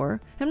screening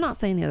for. I'm not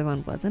saying the other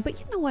one wasn't, but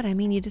you know what I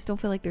mean? You just don't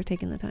feel like they're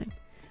taking the time.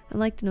 I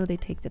like to know they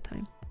take the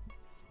time.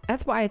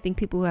 That's why I think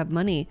people who have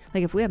money,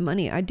 like if we have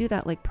money, I'd do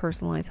that like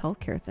personalized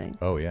healthcare thing.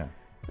 Oh, yeah.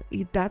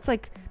 That's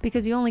like,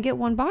 because you only get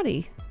one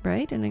body,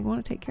 right? And I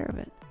want to take care of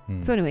it.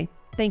 So anyway,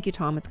 thank you,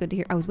 Tom. It's good to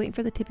hear. I was waiting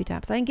for the tippy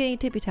taps. I didn't get any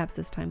tippy taps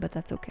this time, but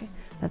that's okay.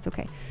 That's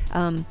okay.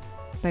 But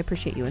I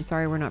appreciate you. And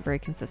sorry, we're not very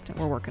consistent.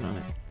 We're working on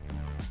it.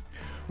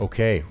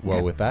 Okay.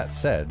 Well, with that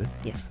said,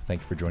 yes.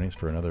 Thank you for joining us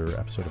for another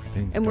episode of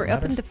Opinions. And That we're Don't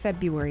up Matter. into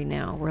February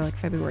now. We're like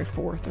February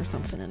 4th or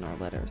something in our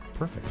letters.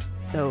 Perfect.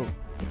 So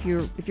if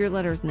your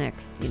letter's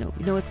next, you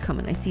know it's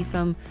coming. I see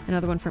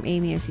another one from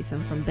Amy. I see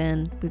some from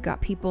Ben. We've got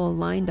people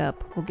lined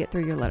up. We'll get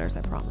through your letters,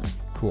 I promise.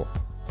 Cool.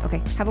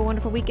 Okay. Have a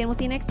wonderful weekend. We'll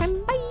see you next time.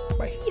 Bye.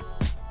 Bye.